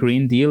keinen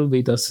Green Deal,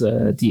 wie das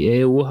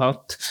die EU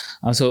hat.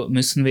 Also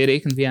müssen wir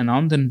irgendwie einen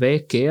anderen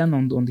Weg gehen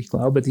und ich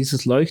glaube,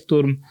 dieses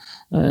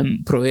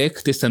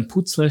Leuchtturm-Projekt ist ein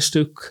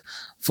Puzzlestück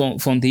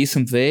von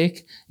diesem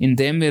Weg, in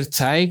dem wir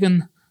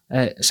zeigen,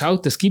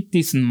 schaut, es gibt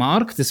diesen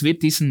Markt, es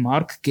wird diesen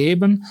Markt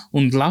geben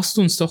und lasst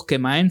uns doch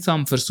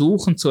gemeinsam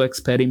versuchen zu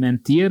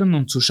experimentieren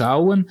und zu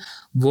schauen,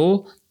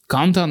 wo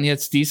kann dann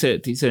jetzt diese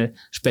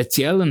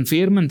speziellen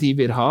Firmen, die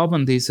wir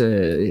haben, die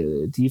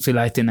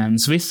vielleicht in einem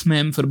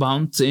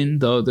Swissmem-Verband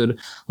sind oder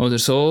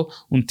so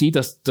und die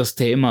das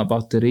Thema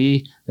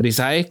Batterie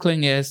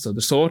Recycling ist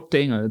oder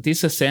Sorting oder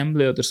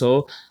Disassembly oder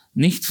so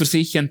nicht für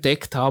sich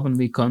entdeckt haben,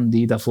 wie können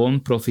die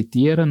davon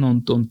profitieren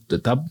und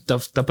da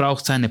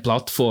braucht es eine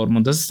Plattform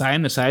und das ist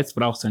einerseits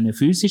braucht es eine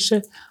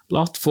physische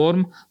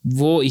Plattform,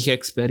 wo ich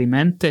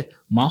Experimente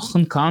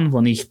machen kann, wo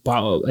ich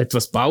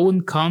etwas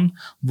bauen kann,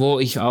 wo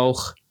ich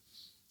auch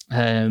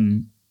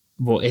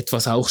wo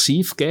etwas auch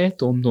schief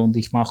geht und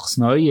ich mache es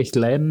neu, ich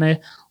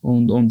lerne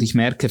und ich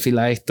merke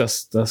vielleicht,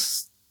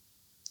 dass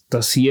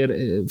das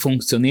hier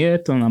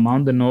funktioniert und am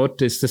anderen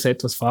Ort ist das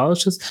etwas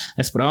Falsches.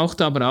 Es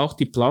braucht aber auch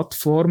die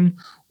Plattform,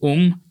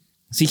 um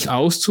sich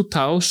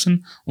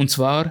auszutauschen und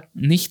zwar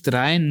nicht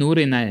rein nur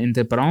in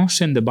der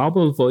Branche, in der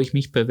Bubble, wo ich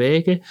mich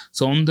bewege,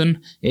 sondern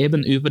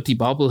eben über die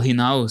Bubble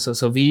hinaus.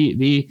 Also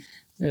wie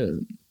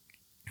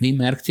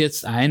merkt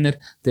jetzt einer,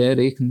 der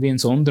irgendwie einen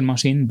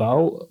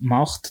Sondermaschinenbau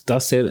macht,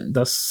 dass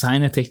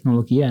seine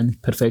Technologie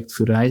eigentlich perfekt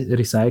für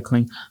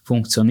Recycling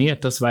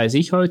funktioniert? Das weiß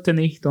ich heute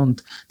nicht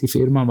und die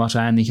Firma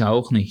wahrscheinlich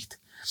auch nicht.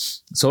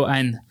 So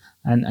ein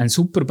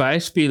super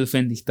Beispiel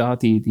finde ich da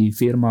die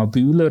Firma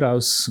Bühler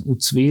aus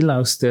Uzwil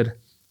aus der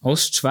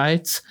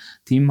Ostschweiz.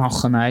 Die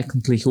machen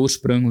eigentlich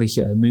ursprünglich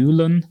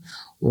Mühlen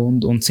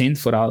und sind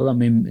vor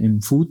allem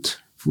im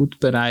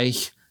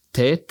Food-Bereich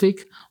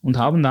tätig und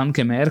haben dann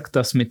gemerkt,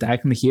 dass mit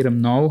eigentlich ihrem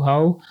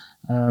Know-how,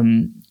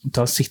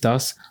 dass sich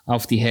das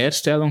auf die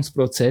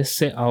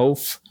Herstellungsprozesse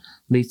auf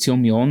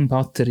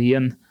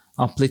Lithium-Ionen-Batterien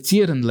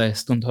applizieren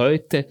lässt. Und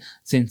heute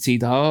sind sie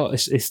da,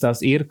 ist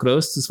das ihr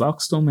größtes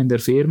Wachstum in der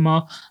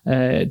Firma,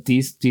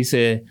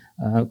 diese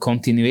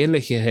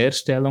kontinuierliche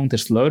Herstellung der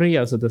Slurry,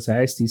 also das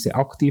heißt, diese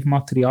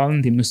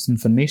Aktivmaterialien, die müssen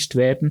vermischt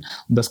werden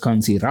und das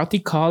können sie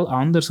radikal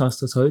anders, als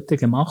das heute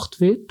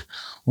gemacht wird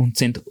und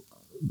sind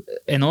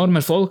enorm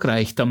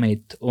erfolgreich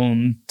damit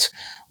und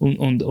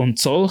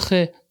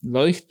solche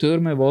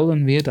Leuchttürme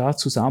wollen wir da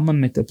zusammen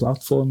mit der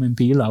Plattform in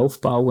Biel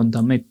aufbauen,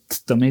 damit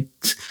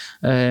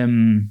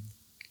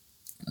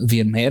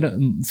wir mehr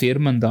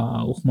Firmen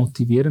da auch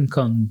motivieren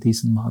können,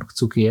 diesen Markt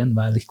zu gehen,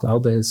 weil ich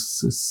glaube,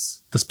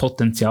 das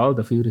Potenzial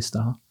dafür ist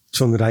da.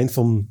 Schon rein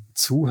vom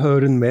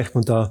Zuhören merkt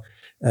man da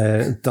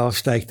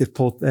steigt der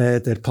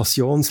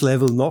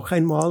Passionslevel noch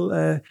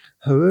einmal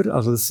höher,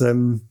 also das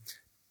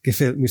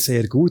gefällt mir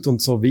sehr gut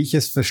und so wie ich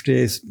es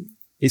verstehe,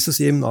 ist es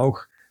eben auch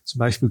zum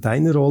Beispiel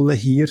deine Rolle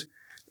hier,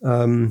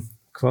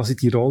 quasi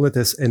die Rolle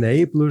des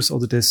Enablers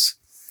oder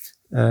des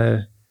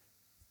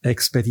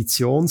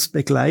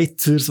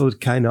Expeditionsbegleiters oder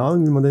keine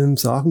Ahnung, wie man dem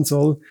sagen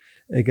soll,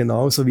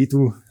 genauso wie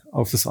du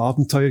auf das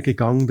Abenteuer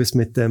gegangen bist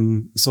mit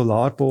dem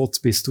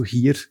Solarboot, bist du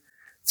hier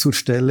zur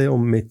Stelle,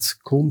 um mit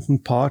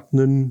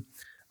Kundenpartnern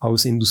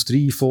aus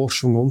Industrie,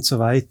 Forschung und so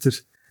weiter,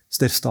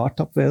 der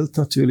Startup-Welt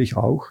natürlich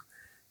auch,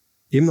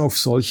 eben auf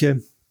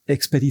solche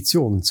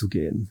Expeditionen zu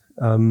gehen.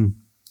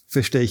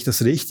 Verstehe ich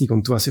das richtig?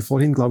 Und du hast ja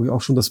vorhin, glaube ich,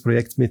 auch schon das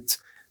Projekt mit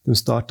dem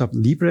Startup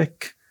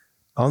Librec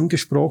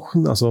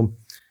angesprochen. Also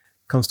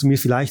kannst du mir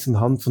vielleicht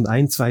anhand von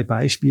 1-2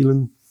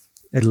 Beispielen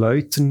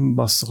erläutern,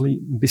 was so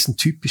ein bisschen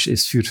typisch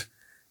ist für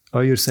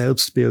euer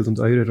Selbstbild und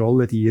eure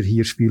Rolle, die ihr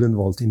hier spielen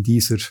wollt in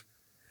dieser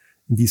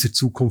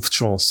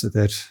Zukunftschance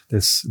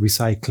des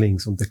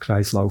Recyclings und der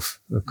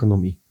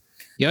Kreislaufökonomie?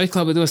 Ja, ich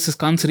glaube, du hast das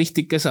ganz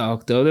richtig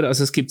gesagt, oder?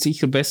 Also es gibt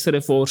sicher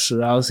bessere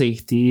Forscher als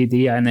ich,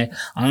 die eine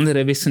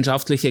andere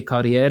wissenschaftliche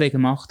Karriere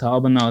gemacht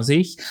haben als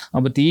ich,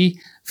 aber die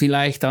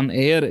vielleicht dann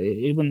eher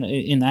eben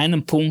in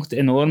einem Punkt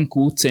enorm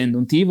gut sind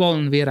und die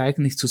wollen wir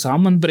eigentlich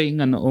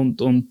zusammenbringen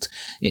und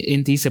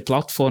in diese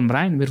Plattform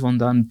rein. Wir wollen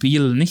dann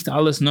Biel nicht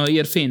alles neu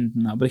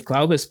erfinden, aber ich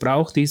glaube, es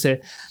braucht diese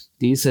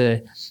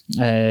diese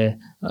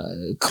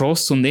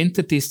cross- und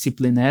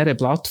interdisziplinäre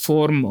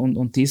Plattform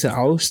und dieser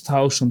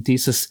Austausch und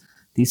dieser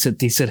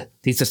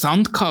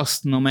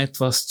Sandkasten, um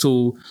etwas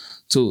zu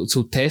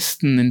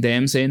testen in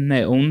dem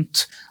Sinne,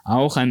 und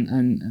auch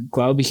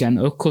glaube ich, ein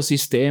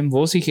Ökosystem,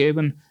 wo sich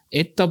eben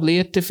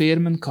etablierte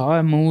Firmen,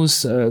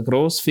 KMUs,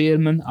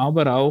 Großfirmen,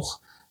 aber auch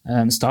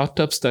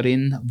Startups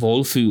darin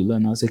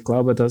wohlfühlen. Also ich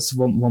glaube, dass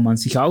wo man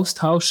sich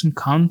austauschen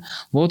kann,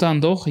 wo dann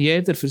doch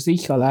jeder für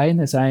sich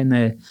alleine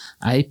seine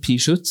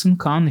IP schützen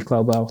kann. Ich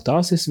glaube, auch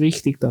das ist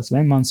wichtig, dass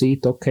wenn man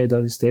sieht, okay,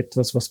 das ist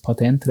etwas, was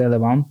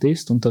patentrelevant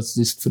ist und das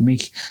ist für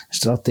mich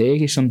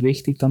strategisch und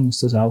wichtig, dann muss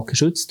das auch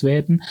geschützt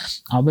werden.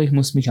 Aber ich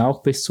muss mich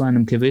auch bis zu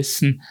einem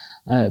gewissen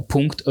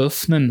Punkt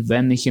öffnen,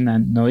 wenn ich in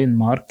einen neuen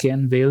Markt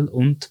gehen will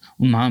und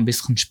mal ein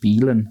bisschen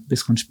spielen,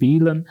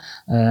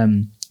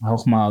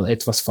 auch mal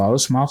etwas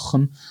falsch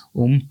machen,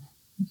 um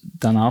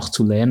dann auch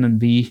zu lernen,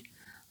 wie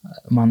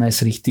man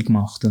es richtig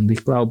macht. Und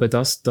ich glaube,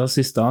 das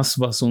ist das,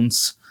 was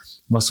uns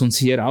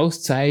hier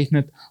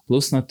auszeichnet,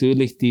 plus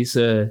natürlich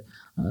diese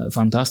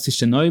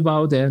fantastische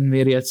Neubau, den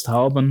wir jetzt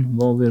haben,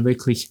 wo wir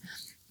wirklich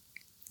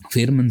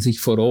Firmen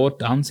sich vor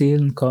Ort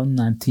ansiedeln können,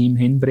 ein Team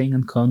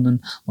hinbringen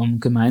können, wo man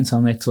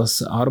gemeinsam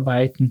etwas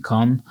arbeiten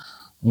kann,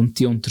 und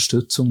die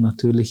Unterstützung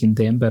natürlich in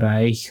dem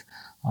Bereich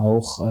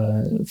auch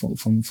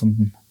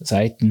von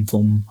Seiten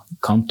vom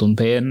Kanton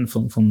Bern,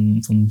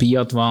 von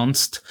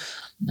BeAdvanced.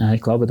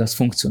 Ich glaube, das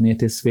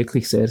funktioniert jetzt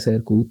wirklich sehr, sehr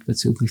gut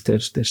bezüglich der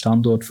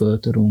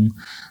Standortförderung,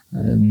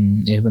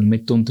 eben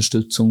mit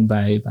Unterstützung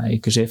bei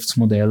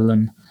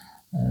Geschäftsmodellen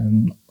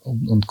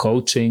und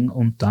Coaching,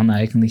 und dann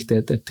eigentlich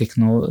der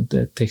Technologie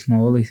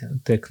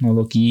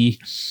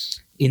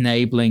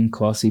Enabling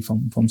quasi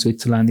vom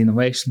Switzerland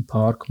Innovation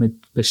Park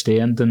mit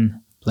bestehenden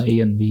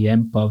Playern wie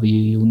EMPA,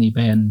 wie Uni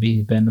Bern,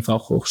 wie Berner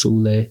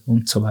Fachhochschule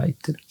und so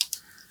weiter.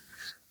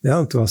 Ja,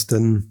 und du hast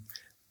den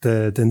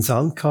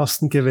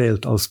Sandkasten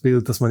gewählt als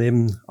Bild, dass man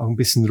eben auch ein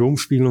bisschen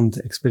rumspielen und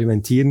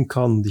experimentieren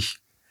kann. Und ich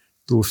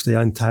durfte ja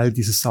einen Teil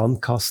dieses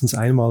Sandkastens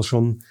einmal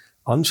schon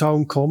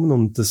anschauen kommen,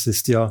 und das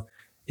ist ja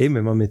eben,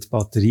 wenn man mit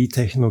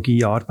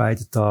Batterietechnologie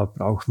arbeitet, da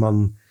braucht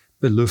man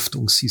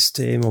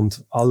Belüftungssystem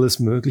und alles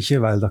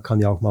Mögliche, weil da kann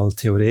ja auch mal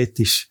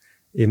theoretisch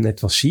eben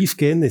etwas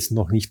schiefgehen, ist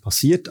noch nicht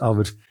passiert,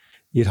 aber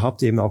ihr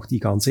habt eben auch die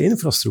ganze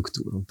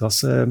Infrastruktur, und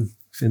das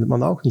findet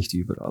man auch nicht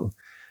überall.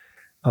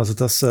 Also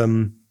das,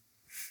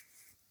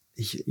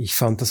 ich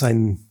fand das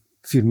ein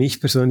für mich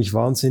persönlich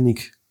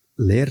wahnsinnig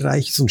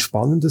lehrreiches und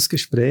spannendes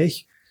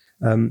Gespräch.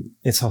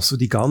 Jetzt hast du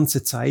die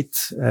ganze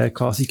Zeit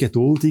quasi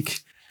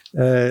geduldig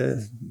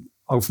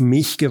auf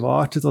mich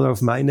gewartet oder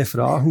auf meine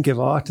Fragen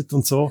gewartet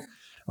und so.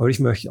 Aber ich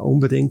möchte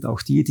unbedingt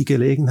auch dir die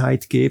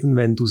Gelegenheit geben,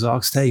 wenn du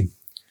sagst, hey,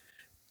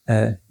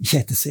 ich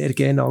hätte sehr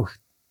gerne auch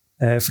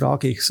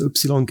Frage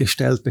XY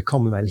gestellt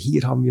bekommen, weil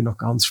hier haben wir noch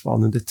ganz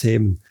spannende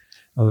Themen.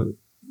 Also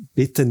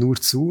bitte nur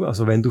zu,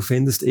 also wenn du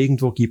findest,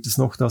 irgendwo gibt es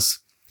noch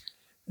das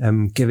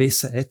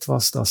gewisse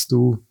Etwas, das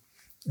du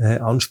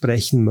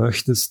ansprechen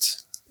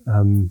möchtest,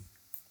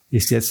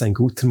 ist jetzt ein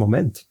guter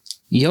Moment.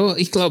 Ja,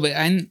 ich glaube,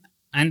 ein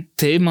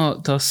Thema,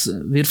 das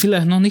wir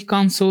vielleicht noch nicht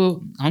ganz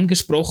so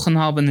angesprochen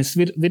haben, ist,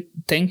 wir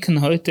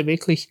denken heute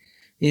wirklich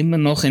immer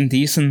noch in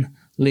diesen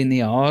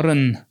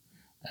linearen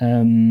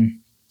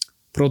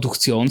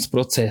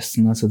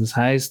Produktionsprozessen. Also das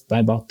heißt,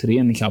 bei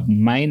Batterien, ich habe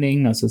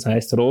Mining, also das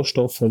heißt,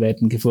 Rohstoffe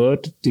werden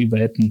gefördert, die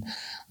werden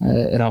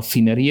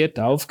raffineriert,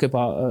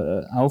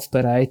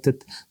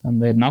 aufbereitet, dann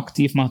werden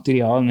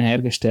Aktivmaterialien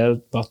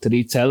hergestellt,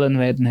 Batteriezellen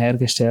werden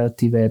hergestellt,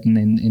 die werden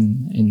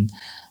in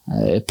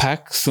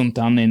Packs und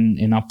dann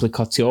in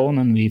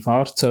Applikationen wie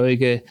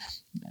Fahrzeuge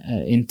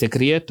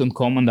integriert und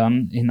kommen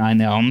dann in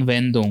eine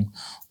Anwendung.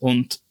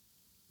 Und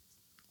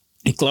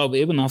ich glaube,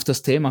 eben auf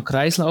das Thema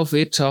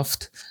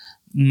Kreislaufwirtschaft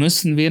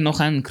müssen wir noch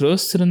einen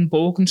größeren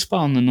Bogen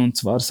spannen, und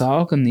zwar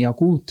sagen, ja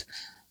gut,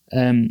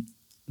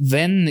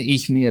 wenn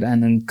ich mir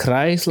einen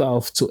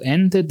Kreislauf zu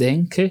Ende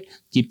denke,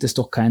 gibt es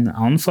doch keinen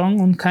Anfang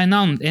und kein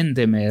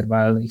Ende mehr,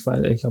 weil ich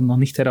habe noch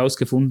nicht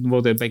herausgefunden,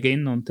 wo der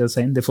Beginn und das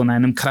Ende von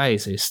einem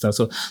Kreis ist.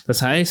 Also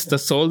das heißt,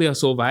 das soll ja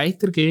so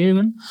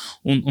weitergehen,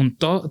 und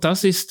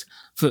das ist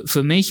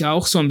für mich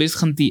auch so ein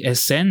bisschen die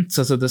Essenz.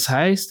 Also das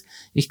heißt,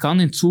 ich kann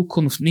in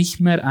Zukunft nicht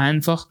mehr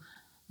einfach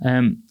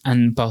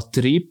ein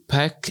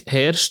Batteriepack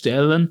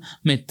herstellen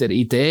mit der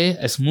Idee,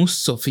 es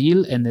muss so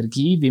viel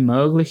Energie wie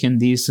möglich in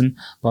diesen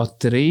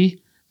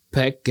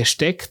Batteriepack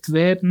gesteckt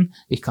werden.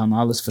 Ich kann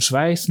alles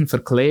verschweißen,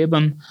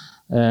 verkleben,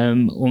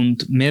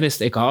 und mir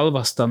ist egal,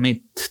 was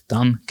damit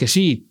dann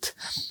geschieht.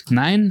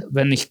 Nein,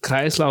 wenn ich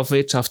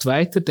Kreislaufwirtschaft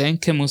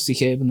weiterdenke, muss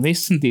ich eben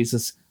wissen,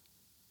 dieses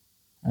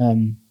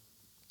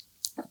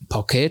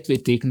Paket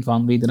wird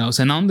irgendwann wieder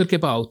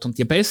auseinandergebaut, und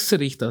je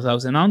besser ich das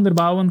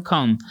auseinanderbauen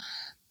kann,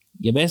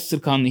 je besser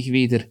kann ich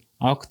wieder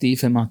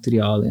aktive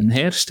Materialien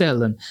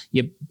herstellen,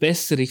 je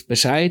besser ich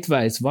Bescheid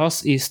weiß,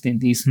 was ist in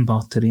diesen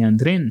Batterien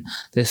drin,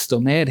 desto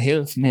mehr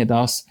hilft mir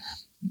das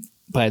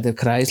bei der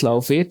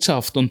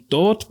Kreislaufwirtschaft. Und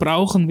dort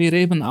brauchen wir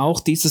eben auch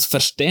dieses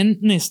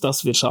Verständnis,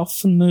 das wir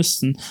schaffen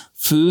müssen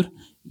für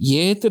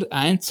jeder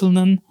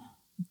einzelnen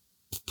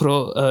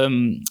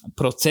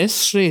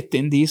Prozessschritt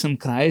in diesem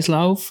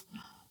Kreislauf,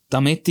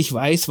 damit ich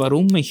weiß,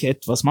 warum ich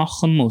etwas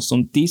machen muss.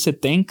 Und diese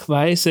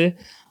Denkweise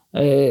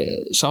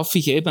schaffe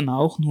ich eben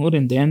auch nur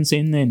in dem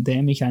Sinne,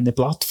 indem ich eine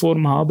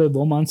Plattform habe,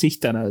 wo man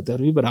sich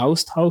darüber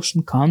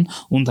austauschen kann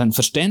und ein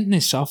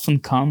Verständnis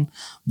schaffen kann,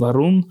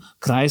 warum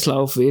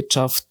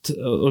Kreislaufwirtschaft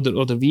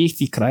oder wie ich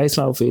die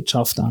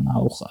Kreislaufwirtschaft dann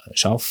auch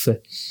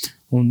schaffe.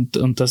 Und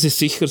das ist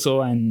sicher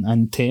so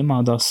ein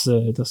Thema, das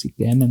ich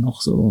gerne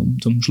noch so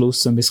zum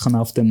Schluss ein bisschen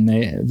auf den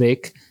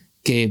Weg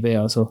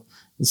gebe. Also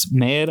es ist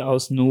mehr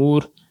als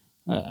nur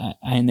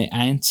eine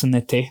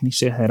einzelne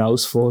technische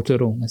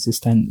Herausforderung. Es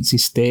ist eine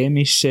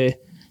systemische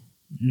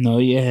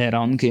neue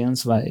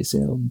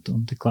Herangehensweise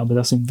und ich glaube,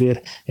 da sind wir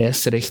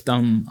erst recht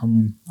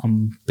am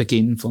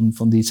Beginn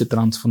von dieser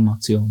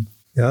Transformation.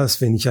 Ja, das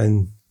finde ich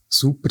ein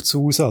super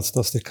Zusatz,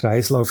 dass der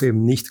Kreislauf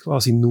eben nicht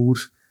quasi nur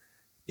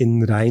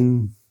in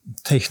rein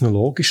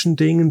technologischen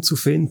Dingen zu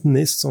finden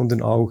ist,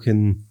 sondern auch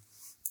in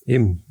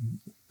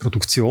eben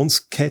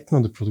Produktionsketten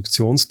oder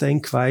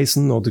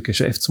Produktionsdenkweisen oder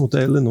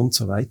Geschäftsmodellen und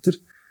so weiter.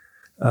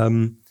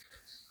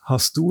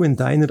 Hast du in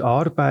deiner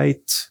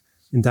Arbeit,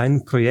 in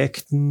deinen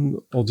Projekten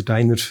oder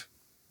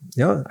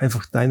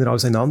einfach deiner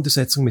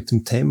Auseinandersetzung mit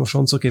dem Thema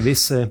schon so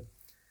gewisse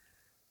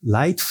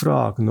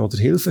Leitfragen oder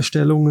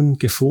Hilfestellungen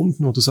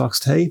gefunden, wo du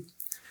sagst, hey,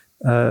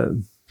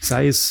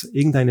 sei es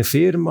irgendeine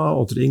Firma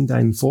oder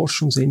irgendein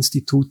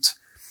Forschungsinstitut,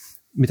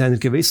 mit einer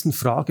gewissen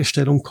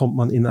Fragestellung kommt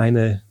man in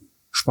eine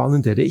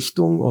spannende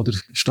Richtung oder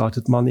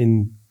startet man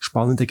in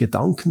spannende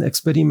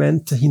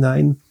Gedankenexperimente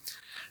hinein?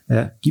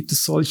 Gibt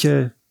es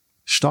solche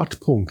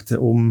Startpunkte,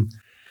 um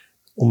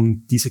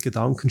diese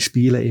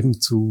Gedankenspiele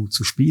eben zu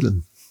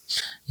spielen?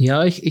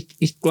 Ja,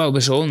 ich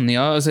glaube schon.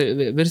 Ja, also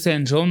wir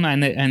sehen schon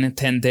eine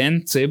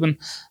Tendenz eben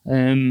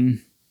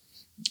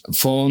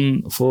vor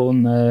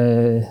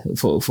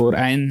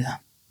ein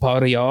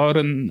paar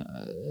Jahren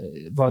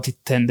war die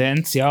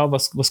Tendenz, ja,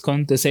 was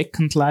könnte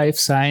Second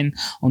Life sein?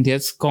 Und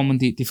jetzt kommen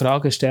die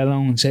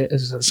Fragestellungen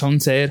schon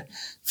sehr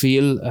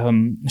viel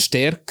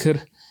stärker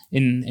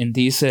in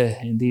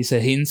diese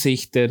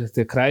Hinsicht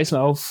der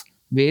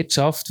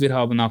Kreislaufwirtschaft. Wir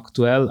haben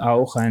aktuell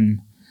auch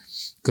ein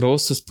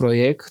großes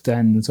Projekt,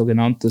 ein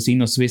sogenanntes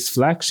InnoSwiss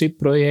Flagship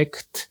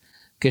Projekt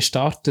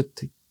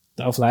gestartet. Ich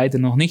darf leider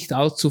noch nicht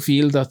allzu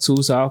viel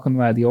dazu sagen,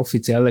 weil die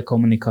offizielle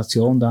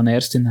Kommunikation dann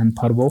erst in ein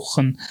paar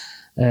Wochen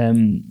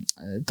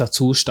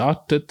dazu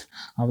startet.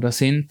 Aber da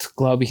sind,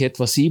 glaube ich,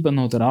 etwa 7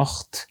 oder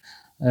 8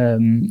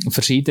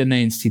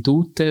 verschiedene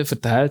Institute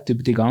verteilt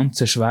über die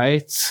ganze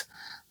Schweiz.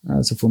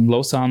 Also von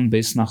Lausanne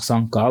bis nach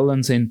St.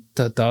 Gallen sind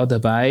da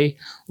dabei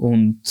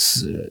und,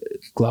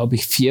 glaube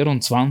ich,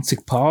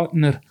 24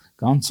 Partner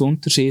ganz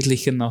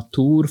unterschiedlicher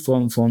Natur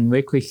von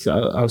wirklich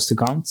aus der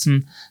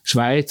ganzen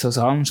Schweiz, aus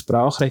allen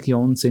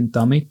Sprachregionen sind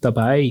da mit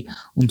dabei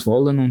und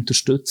wollen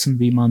unterstützen,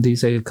 wie man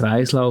diese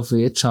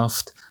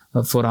Kreislaufwirtschaft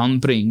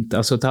voranbringt.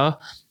 Also da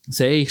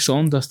sehe ich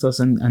schon, dass das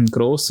ein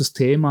großes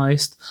Thema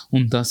ist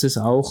und dass es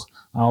auch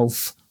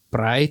auf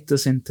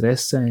breites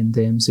Interesse in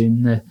dem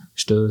Sinne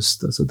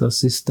stößt. Also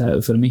das ist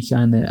für mich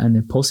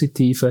eine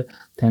positive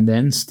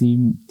Tendenz,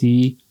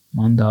 die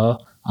man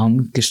da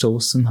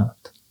angestoßen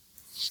hat.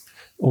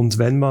 Und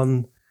wenn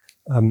man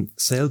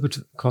selber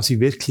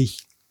quasi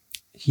wirklich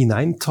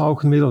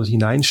hineintauchen will oder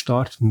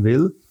hineinstarten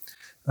will,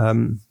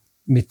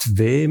 mit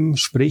wem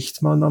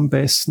spricht man am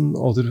besten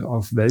oder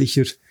auf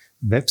welcher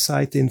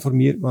Webseite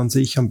informiert man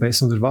sich am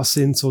besten oder was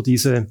sind so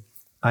diese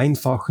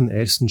einfachen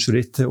ersten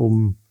Schritte,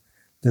 um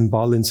den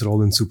Ball ins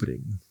Rollen zu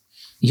bringen?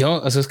 Ja,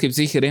 also es gibt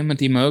sicher immer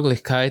die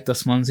Möglichkeit,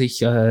 dass man das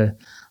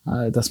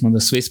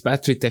Swiss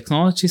Battery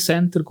Technology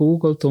Center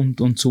googelt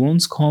und zu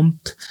uns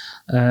kommt.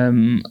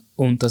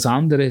 Und das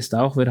andere ist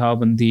auch, wir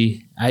haben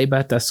die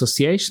IBAT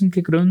Association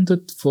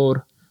gegründet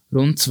vor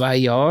rund 2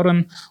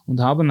 Jahren und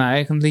haben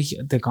eigentlich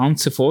der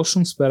ganze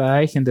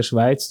Forschungsbereich in der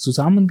Schweiz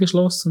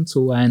zusammengeschlossen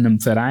zu einem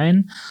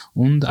Verein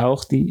und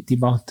auch die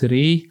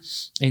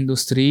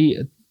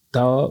Batterieindustrie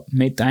da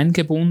mit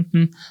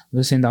eingebunden.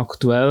 Wir sind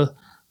aktuell,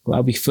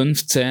 glaube ich,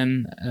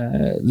 15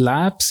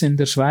 Labs in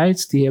der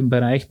Schweiz, die im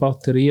Bereich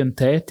Batterien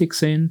tätig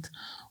sind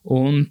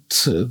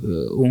und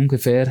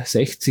ungefähr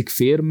 60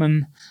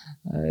 Firmen,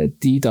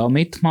 die da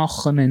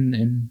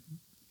mitmachen,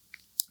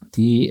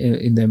 die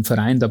in dem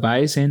Verein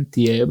dabei sind,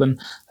 die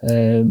eben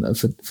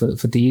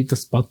für die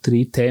das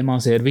Batteriethema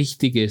sehr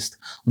wichtig ist.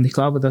 Und ich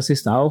glaube, das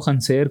ist auch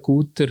ein sehr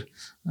guter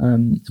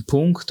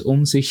Punkt,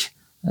 um sich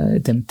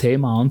dem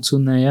Thema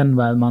anzunähern,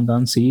 weil man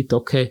dann sieht,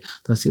 okay,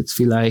 dass jetzt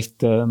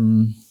vielleicht der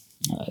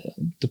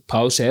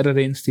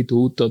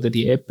Paul-Scherrer-Institut oder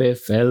die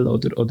EPFL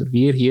oder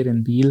wir hier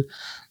in Biel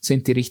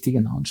sind die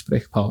richtigen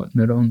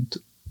Ansprechpartner.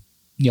 Und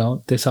ja,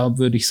 deshalb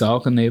würde ich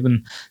sagen,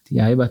 eben die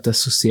IBAT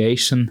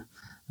Association,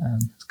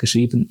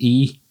 geschrieben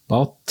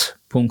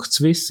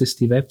ibat.swiss ist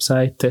die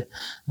Webseite.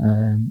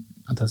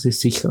 Das ist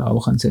sicher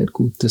auch ein sehr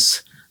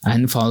gutes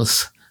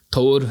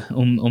Einfallstor,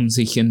 um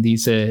sich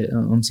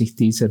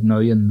dieser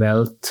neuen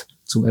Welt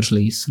zu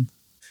erschließen.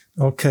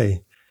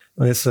 Okay.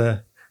 Und jetzt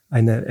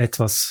eine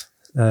etwas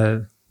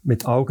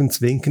mit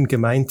Augenzwinkern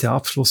gemeinte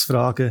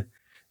Abschlussfrage.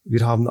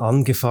 Wir haben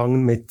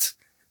angefangen mit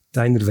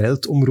deiner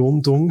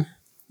Weltumrundung,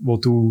 wo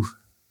du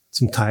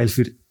zum Teil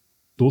für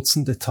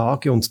Dutzende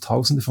Tage und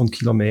Tausende von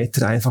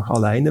Kilometern einfach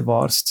alleine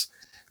warst,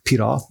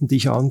 Piraten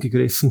dich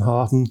angegriffen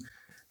haben,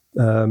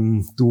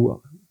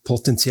 du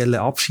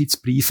potenzielle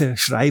Abschiedsbriefe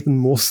schreiben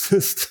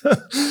musstest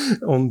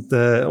und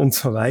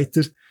so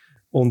weiter.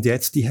 Und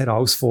jetzt die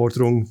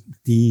Herausforderung,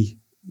 die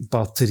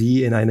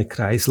Batterie in eine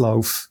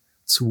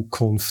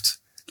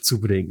Kreislaufzukunft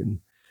zu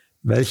bringen.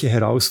 Welche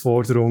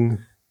Herausforderung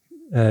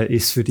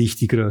ist für dich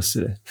die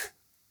größere?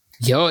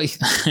 Ja, ich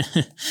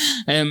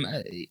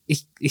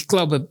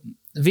glaube,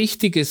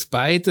 wichtig ist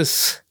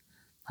beides.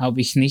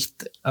 Habe ich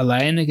nicht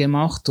alleine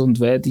gemacht und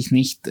werde ich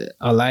nicht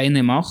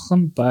alleine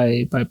machen.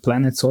 Bei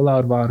Planet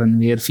Solar waren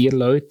wir 4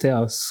 Leute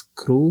als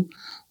Crew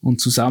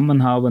und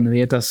zusammen haben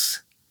wir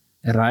das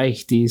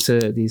erreicht,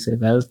 diese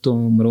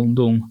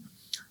Weltumrundung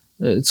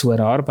zu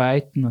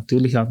erarbeiten.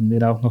 Natürlich hatten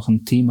wir auch noch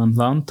ein Team an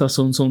Land, das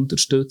uns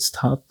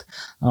unterstützt hat,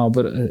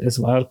 aber es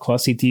war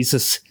quasi diese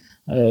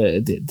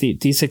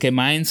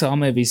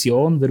gemeinsame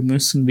Vision, wir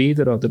müssen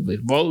wieder oder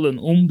wir wollen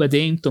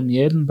unbedingt um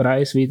jeden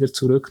Preis wieder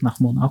zurück nach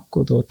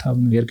Monaco. Dort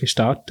haben wir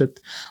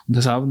gestartet und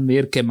das haben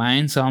wir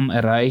gemeinsam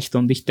erreicht.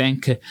 Und ich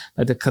denke,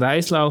 bei der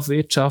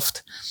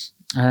Kreislaufwirtschaft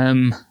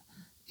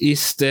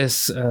ist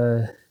es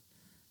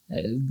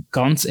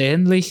ganz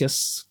ähnlich.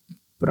 Es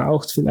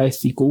braucht vielleicht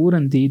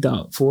Figuren, die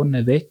da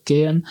vorne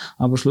weggehen,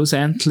 aber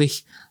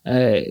schlussendlich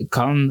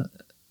kann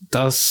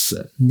das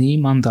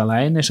niemand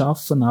alleine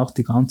schaffen. Auch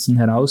die ganzen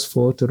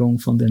Herausforderungen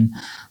von den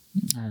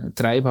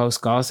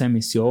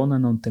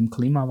Treibhausgasemissionen und dem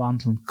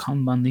Klimawandel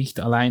kann man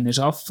nicht alleine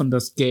schaffen.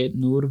 Das geht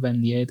nur,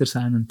 wenn jeder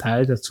seinen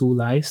Teil dazu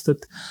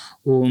leistet.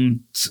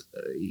 Und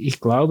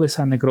ich glaube, es ist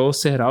eine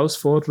große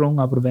Herausforderung,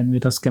 aber wenn wir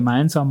das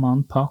gemeinsam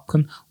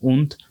anpacken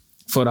und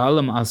vor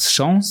allem als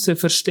Chance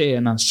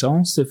verstehen, als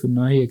Chance für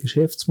neue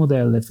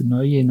Geschäftsmodelle, für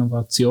neue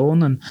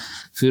Innovationen,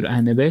 für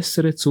eine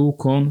bessere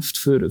Zukunft,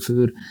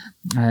 für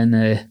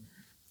eine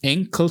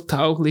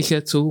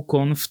enkeltaugliche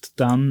Zukunft,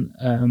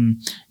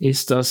 dann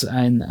ist das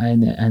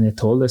eine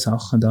tolle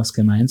Sache, das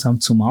gemeinsam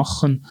zu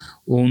machen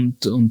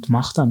und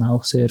macht dann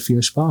auch sehr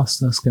viel Spaß,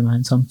 das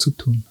gemeinsam zu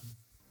tun.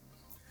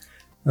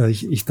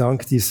 Ich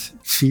danke dir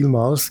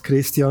vielmals,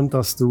 Christian,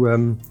 dass du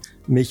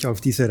mich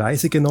auf diese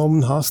Reise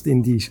genommen hast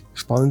in die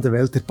spannende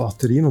Welt der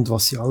Batterien und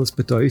was sie alles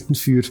bedeuten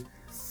für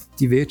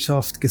die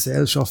Wirtschaft,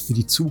 Gesellschaft, für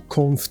die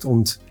Zukunft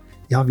und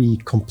ja, wie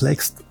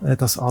komplex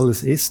das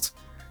alles ist.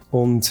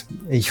 Und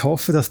ich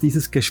hoffe, dass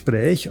dieses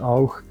Gespräch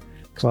auch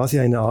quasi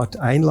eine Art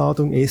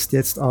Einladung ist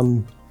jetzt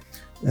an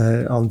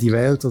die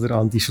Welt oder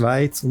an die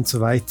Schweiz und so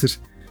weiter,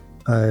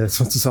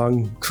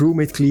 sozusagen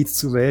Crewmitglied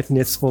zu werden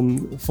jetzt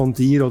von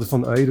dir oder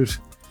von eurer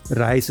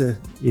Reise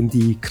in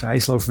die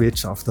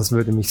Kreislaufwirtschaft. Das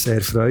würde mich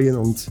sehr freuen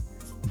und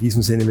in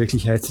diesem Sinne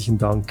wirklich herzlichen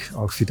Dank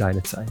auch für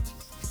deine Zeit.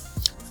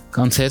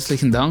 Ganz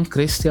herzlichen Dank,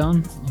 Christian.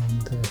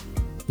 Und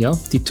ja,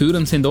 die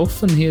Türen sind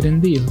offen hier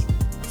in Biel.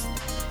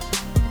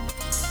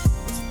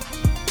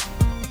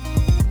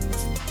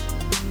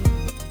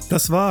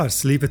 Das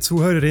war's, liebe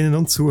Zuhörerinnen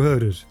und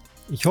Zuhörer.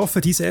 Ich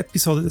hoffe, diese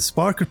Episode des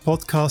Sparker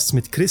Podcasts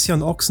mit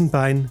Christian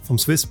Ochsenbein vom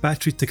Swiss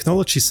Battery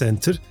Technology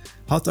Center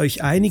hat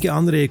euch einige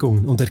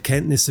Anregungen und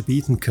Erkenntnisse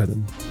bieten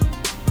können.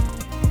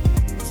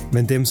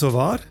 Wenn dem so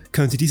war,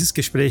 könnt ihr dieses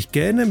Gespräch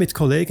gerne mit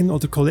Kollegen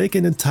oder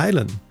Kolleginnen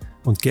teilen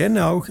und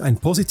gerne auch ein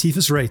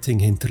positives Rating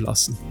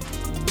hinterlassen.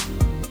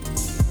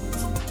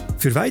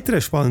 Für weitere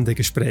spannende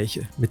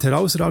Gespräche mit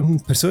herausragenden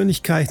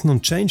Persönlichkeiten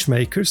und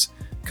Changemakers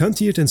könnt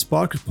ihr den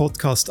Sparker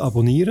Podcast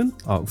abonnieren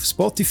auf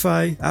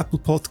Spotify, Apple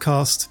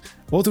Podcast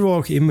oder wo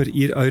auch immer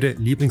ihr eure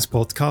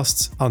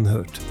Lieblingspodcasts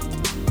anhört.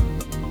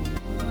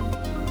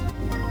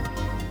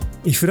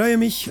 Ich freue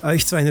mich,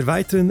 euch zu einer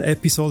weiteren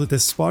Episode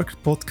des Sparker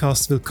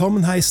Podcasts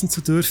willkommen heißen zu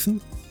dürfen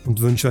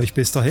und wünsche euch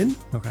bis dahin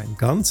noch einen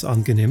ganz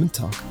angenehmen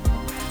Tag.